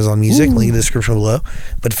for you on Amazon Music. Link in the description below.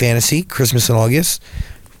 But Fantasy, Christmas in August,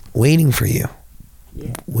 waiting for you.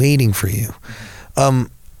 Yeah. Waiting for you.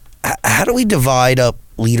 How do we divide up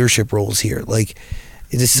leadership roles here? Like,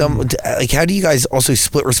 how do you guys also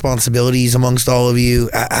split responsibilities amongst all of you?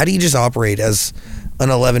 How do you just operate as an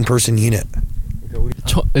 11-person unit?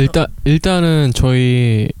 일단은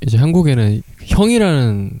저희 이제 한국에는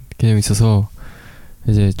형이라는 개념이 있어서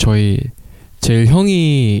이제 저희 제일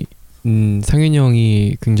형이 상윤이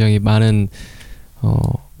형이 굉장히 많은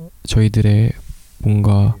저희들의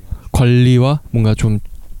뭔가 관리와 뭔가 좀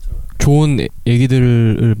좋은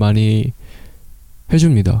얘기들을 많이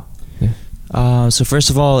해줍니다. 네. So first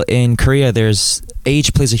of all, in Korea, there's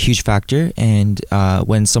age plays a huge factor, and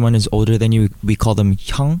when someone is older than you, we call them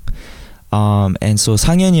hyung. And so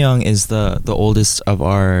Sang-yeon Young is the oldest of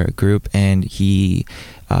our group, and he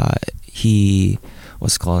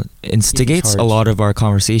what's it called, instigates a lot of our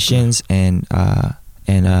conversations, and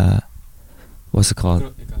what's it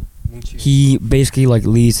called? He basically like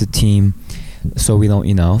leads the team, so we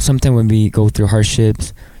don't, sometimes when we go through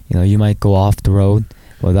hardships, you might go off the road.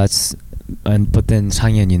 Well, but then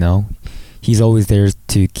Sang-yeon, he's always there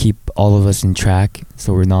to keep all of us in track,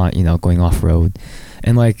 so we're not, going off road.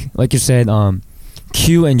 And like you said,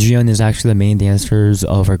 Q and Jiyeon is actually the main dancers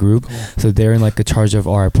of our group, so they're in like a charge of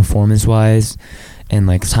our performance wise, and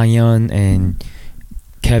like Sang-yeon and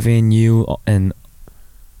Kevin, you and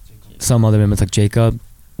some other members like Jacob,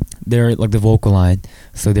 they're like the vocal line,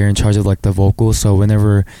 so they're in charge of like the vocals. So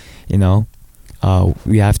whenever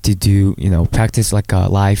we have to do practice like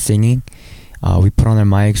live singing, we put on our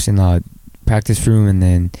mics in a practice room, and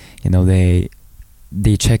then they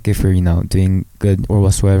check if we're doing good or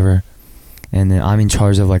whatsoever, and then I'm in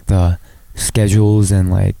charge of like the schedules and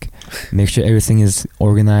like make sure everything is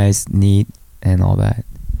organized, neat, and all that.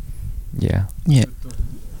 Yeah.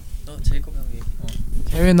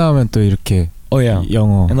 해외 나오면 또 이렇게 Oh yeah.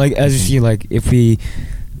 영어. And like as you see, like if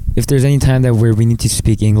there's any time that where we need to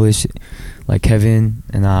speak English, like Kevin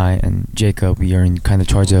and I and Jacob, we are in kind of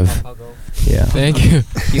charge of. Yeah. Thank you.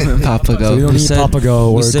 Human Papago. So we don't need Papago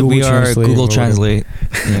or we said Google we are Translate Google or Translate.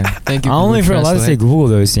 Yeah. Thank you. I only for allowed to say Google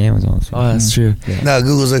though. It's Amazon. So. Oh, that's true. Yeah. No,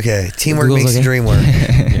 Google's okay. Teamwork Google's makes the okay. dream work.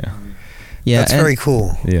 Yeah, That's very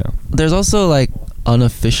cool. Yeah. There's also like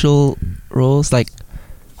unofficial rules. Like,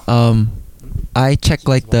 I check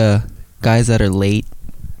like the guys that are late.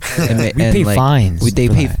 We pay like, fines.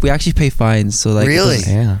 We actually pay fines. So like, Really?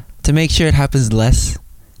 Yeah. to make sure it happens less.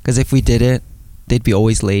 Because if we did it, they'd be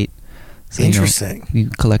always late. So, Interesting. we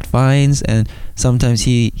collect fines, and sometimes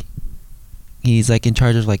he's like in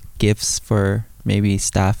charge of like gifts for maybe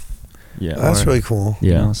staff. Yeah, that's really cool.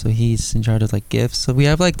 Yeah, so he's in charge of like gifts. So we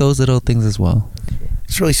have like those little things as well.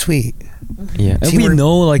 It's really sweet. Yeah, and we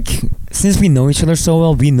know, like, since we know each other so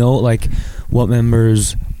well, we know like what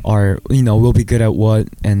members are, will be good at what,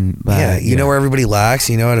 and you know where everybody lacks.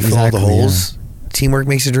 You know how to fill all the holes. Teamwork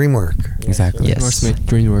makes the dream work. Exactly. Yes. Make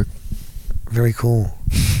dream work. Very cool.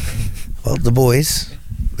 Well, the Boyz,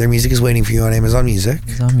 their music is waiting for you on Amazon Music.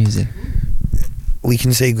 Amazon Music. We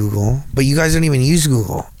can say Google, but you guys don't even use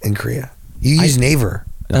Google in Korea. You use Naver.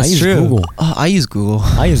 That's I use true. Google. I use Google.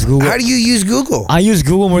 I use Google. How do you use Google? I use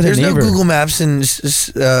Google more than There's Naver. no Google Maps in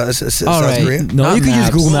South Korea. No, Not you can use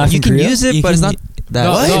maps. Google Maps You in can Korea. use it, You but it's can- not that.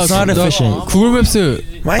 It's not efficient. Google Maps.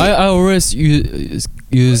 I always use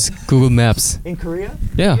Google Maps. In Korea?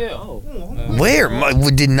 Yeah. Where?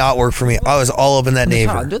 Did not work for me. I was all up in that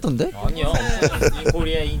Naver.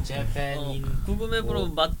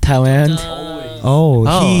 Thailand. Oh,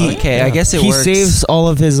 okay. I guess it he works. saves all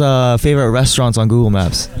of his favorite restaurants on Google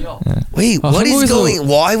Maps. Yeah. Wait, what is going?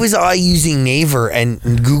 Why was I using Naver and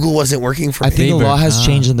Google wasn't working for me? I think the law has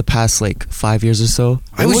changed in the past like 5 years or so.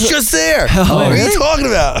 I was just there. Oh, what are really? you talking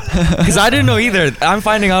about? Because I didn't know either. I'm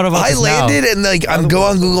finding out about I this landed now. and like I'm go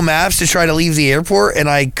on Google Maps to try to leave the airport and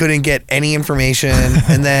I couldn't get any information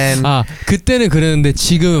and then 그때는 그랬는데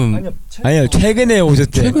지금 아니요, 최근에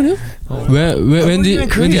오셨대. 최근에요? When did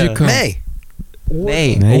you come? May.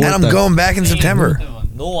 May. And I'm going back in September.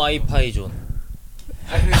 No Wi-Fi zone.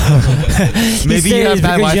 Maybe you have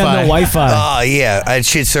bad Wi-Fi. Oh yeah, I had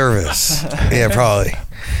shit service. Yeah, probably.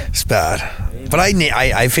 It's bad. But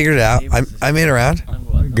I figured it out. I made it around.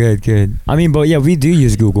 Good. I mean, but yeah, we do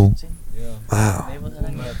use Google. Wow.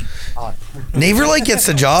 Naver like gets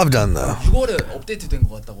the job done though.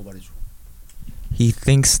 He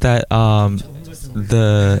thinks that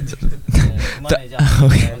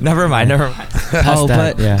never mind. Past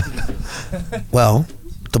that, yeah. Well,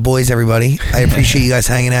 the Boyz, everybody. I appreciate you guys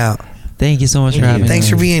hanging out. Thank you so much for having me. Thanks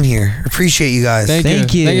for being here. Appreciate you guys.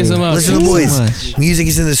 Thank you. Thank you so much. Listen to the Thank you so Boyz. Music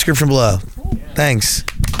is in the description below. Thanks.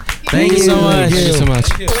 Thank you so much. Thank you so much.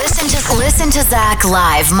 Listen to Zach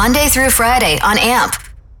live Monday through Friday on AMP.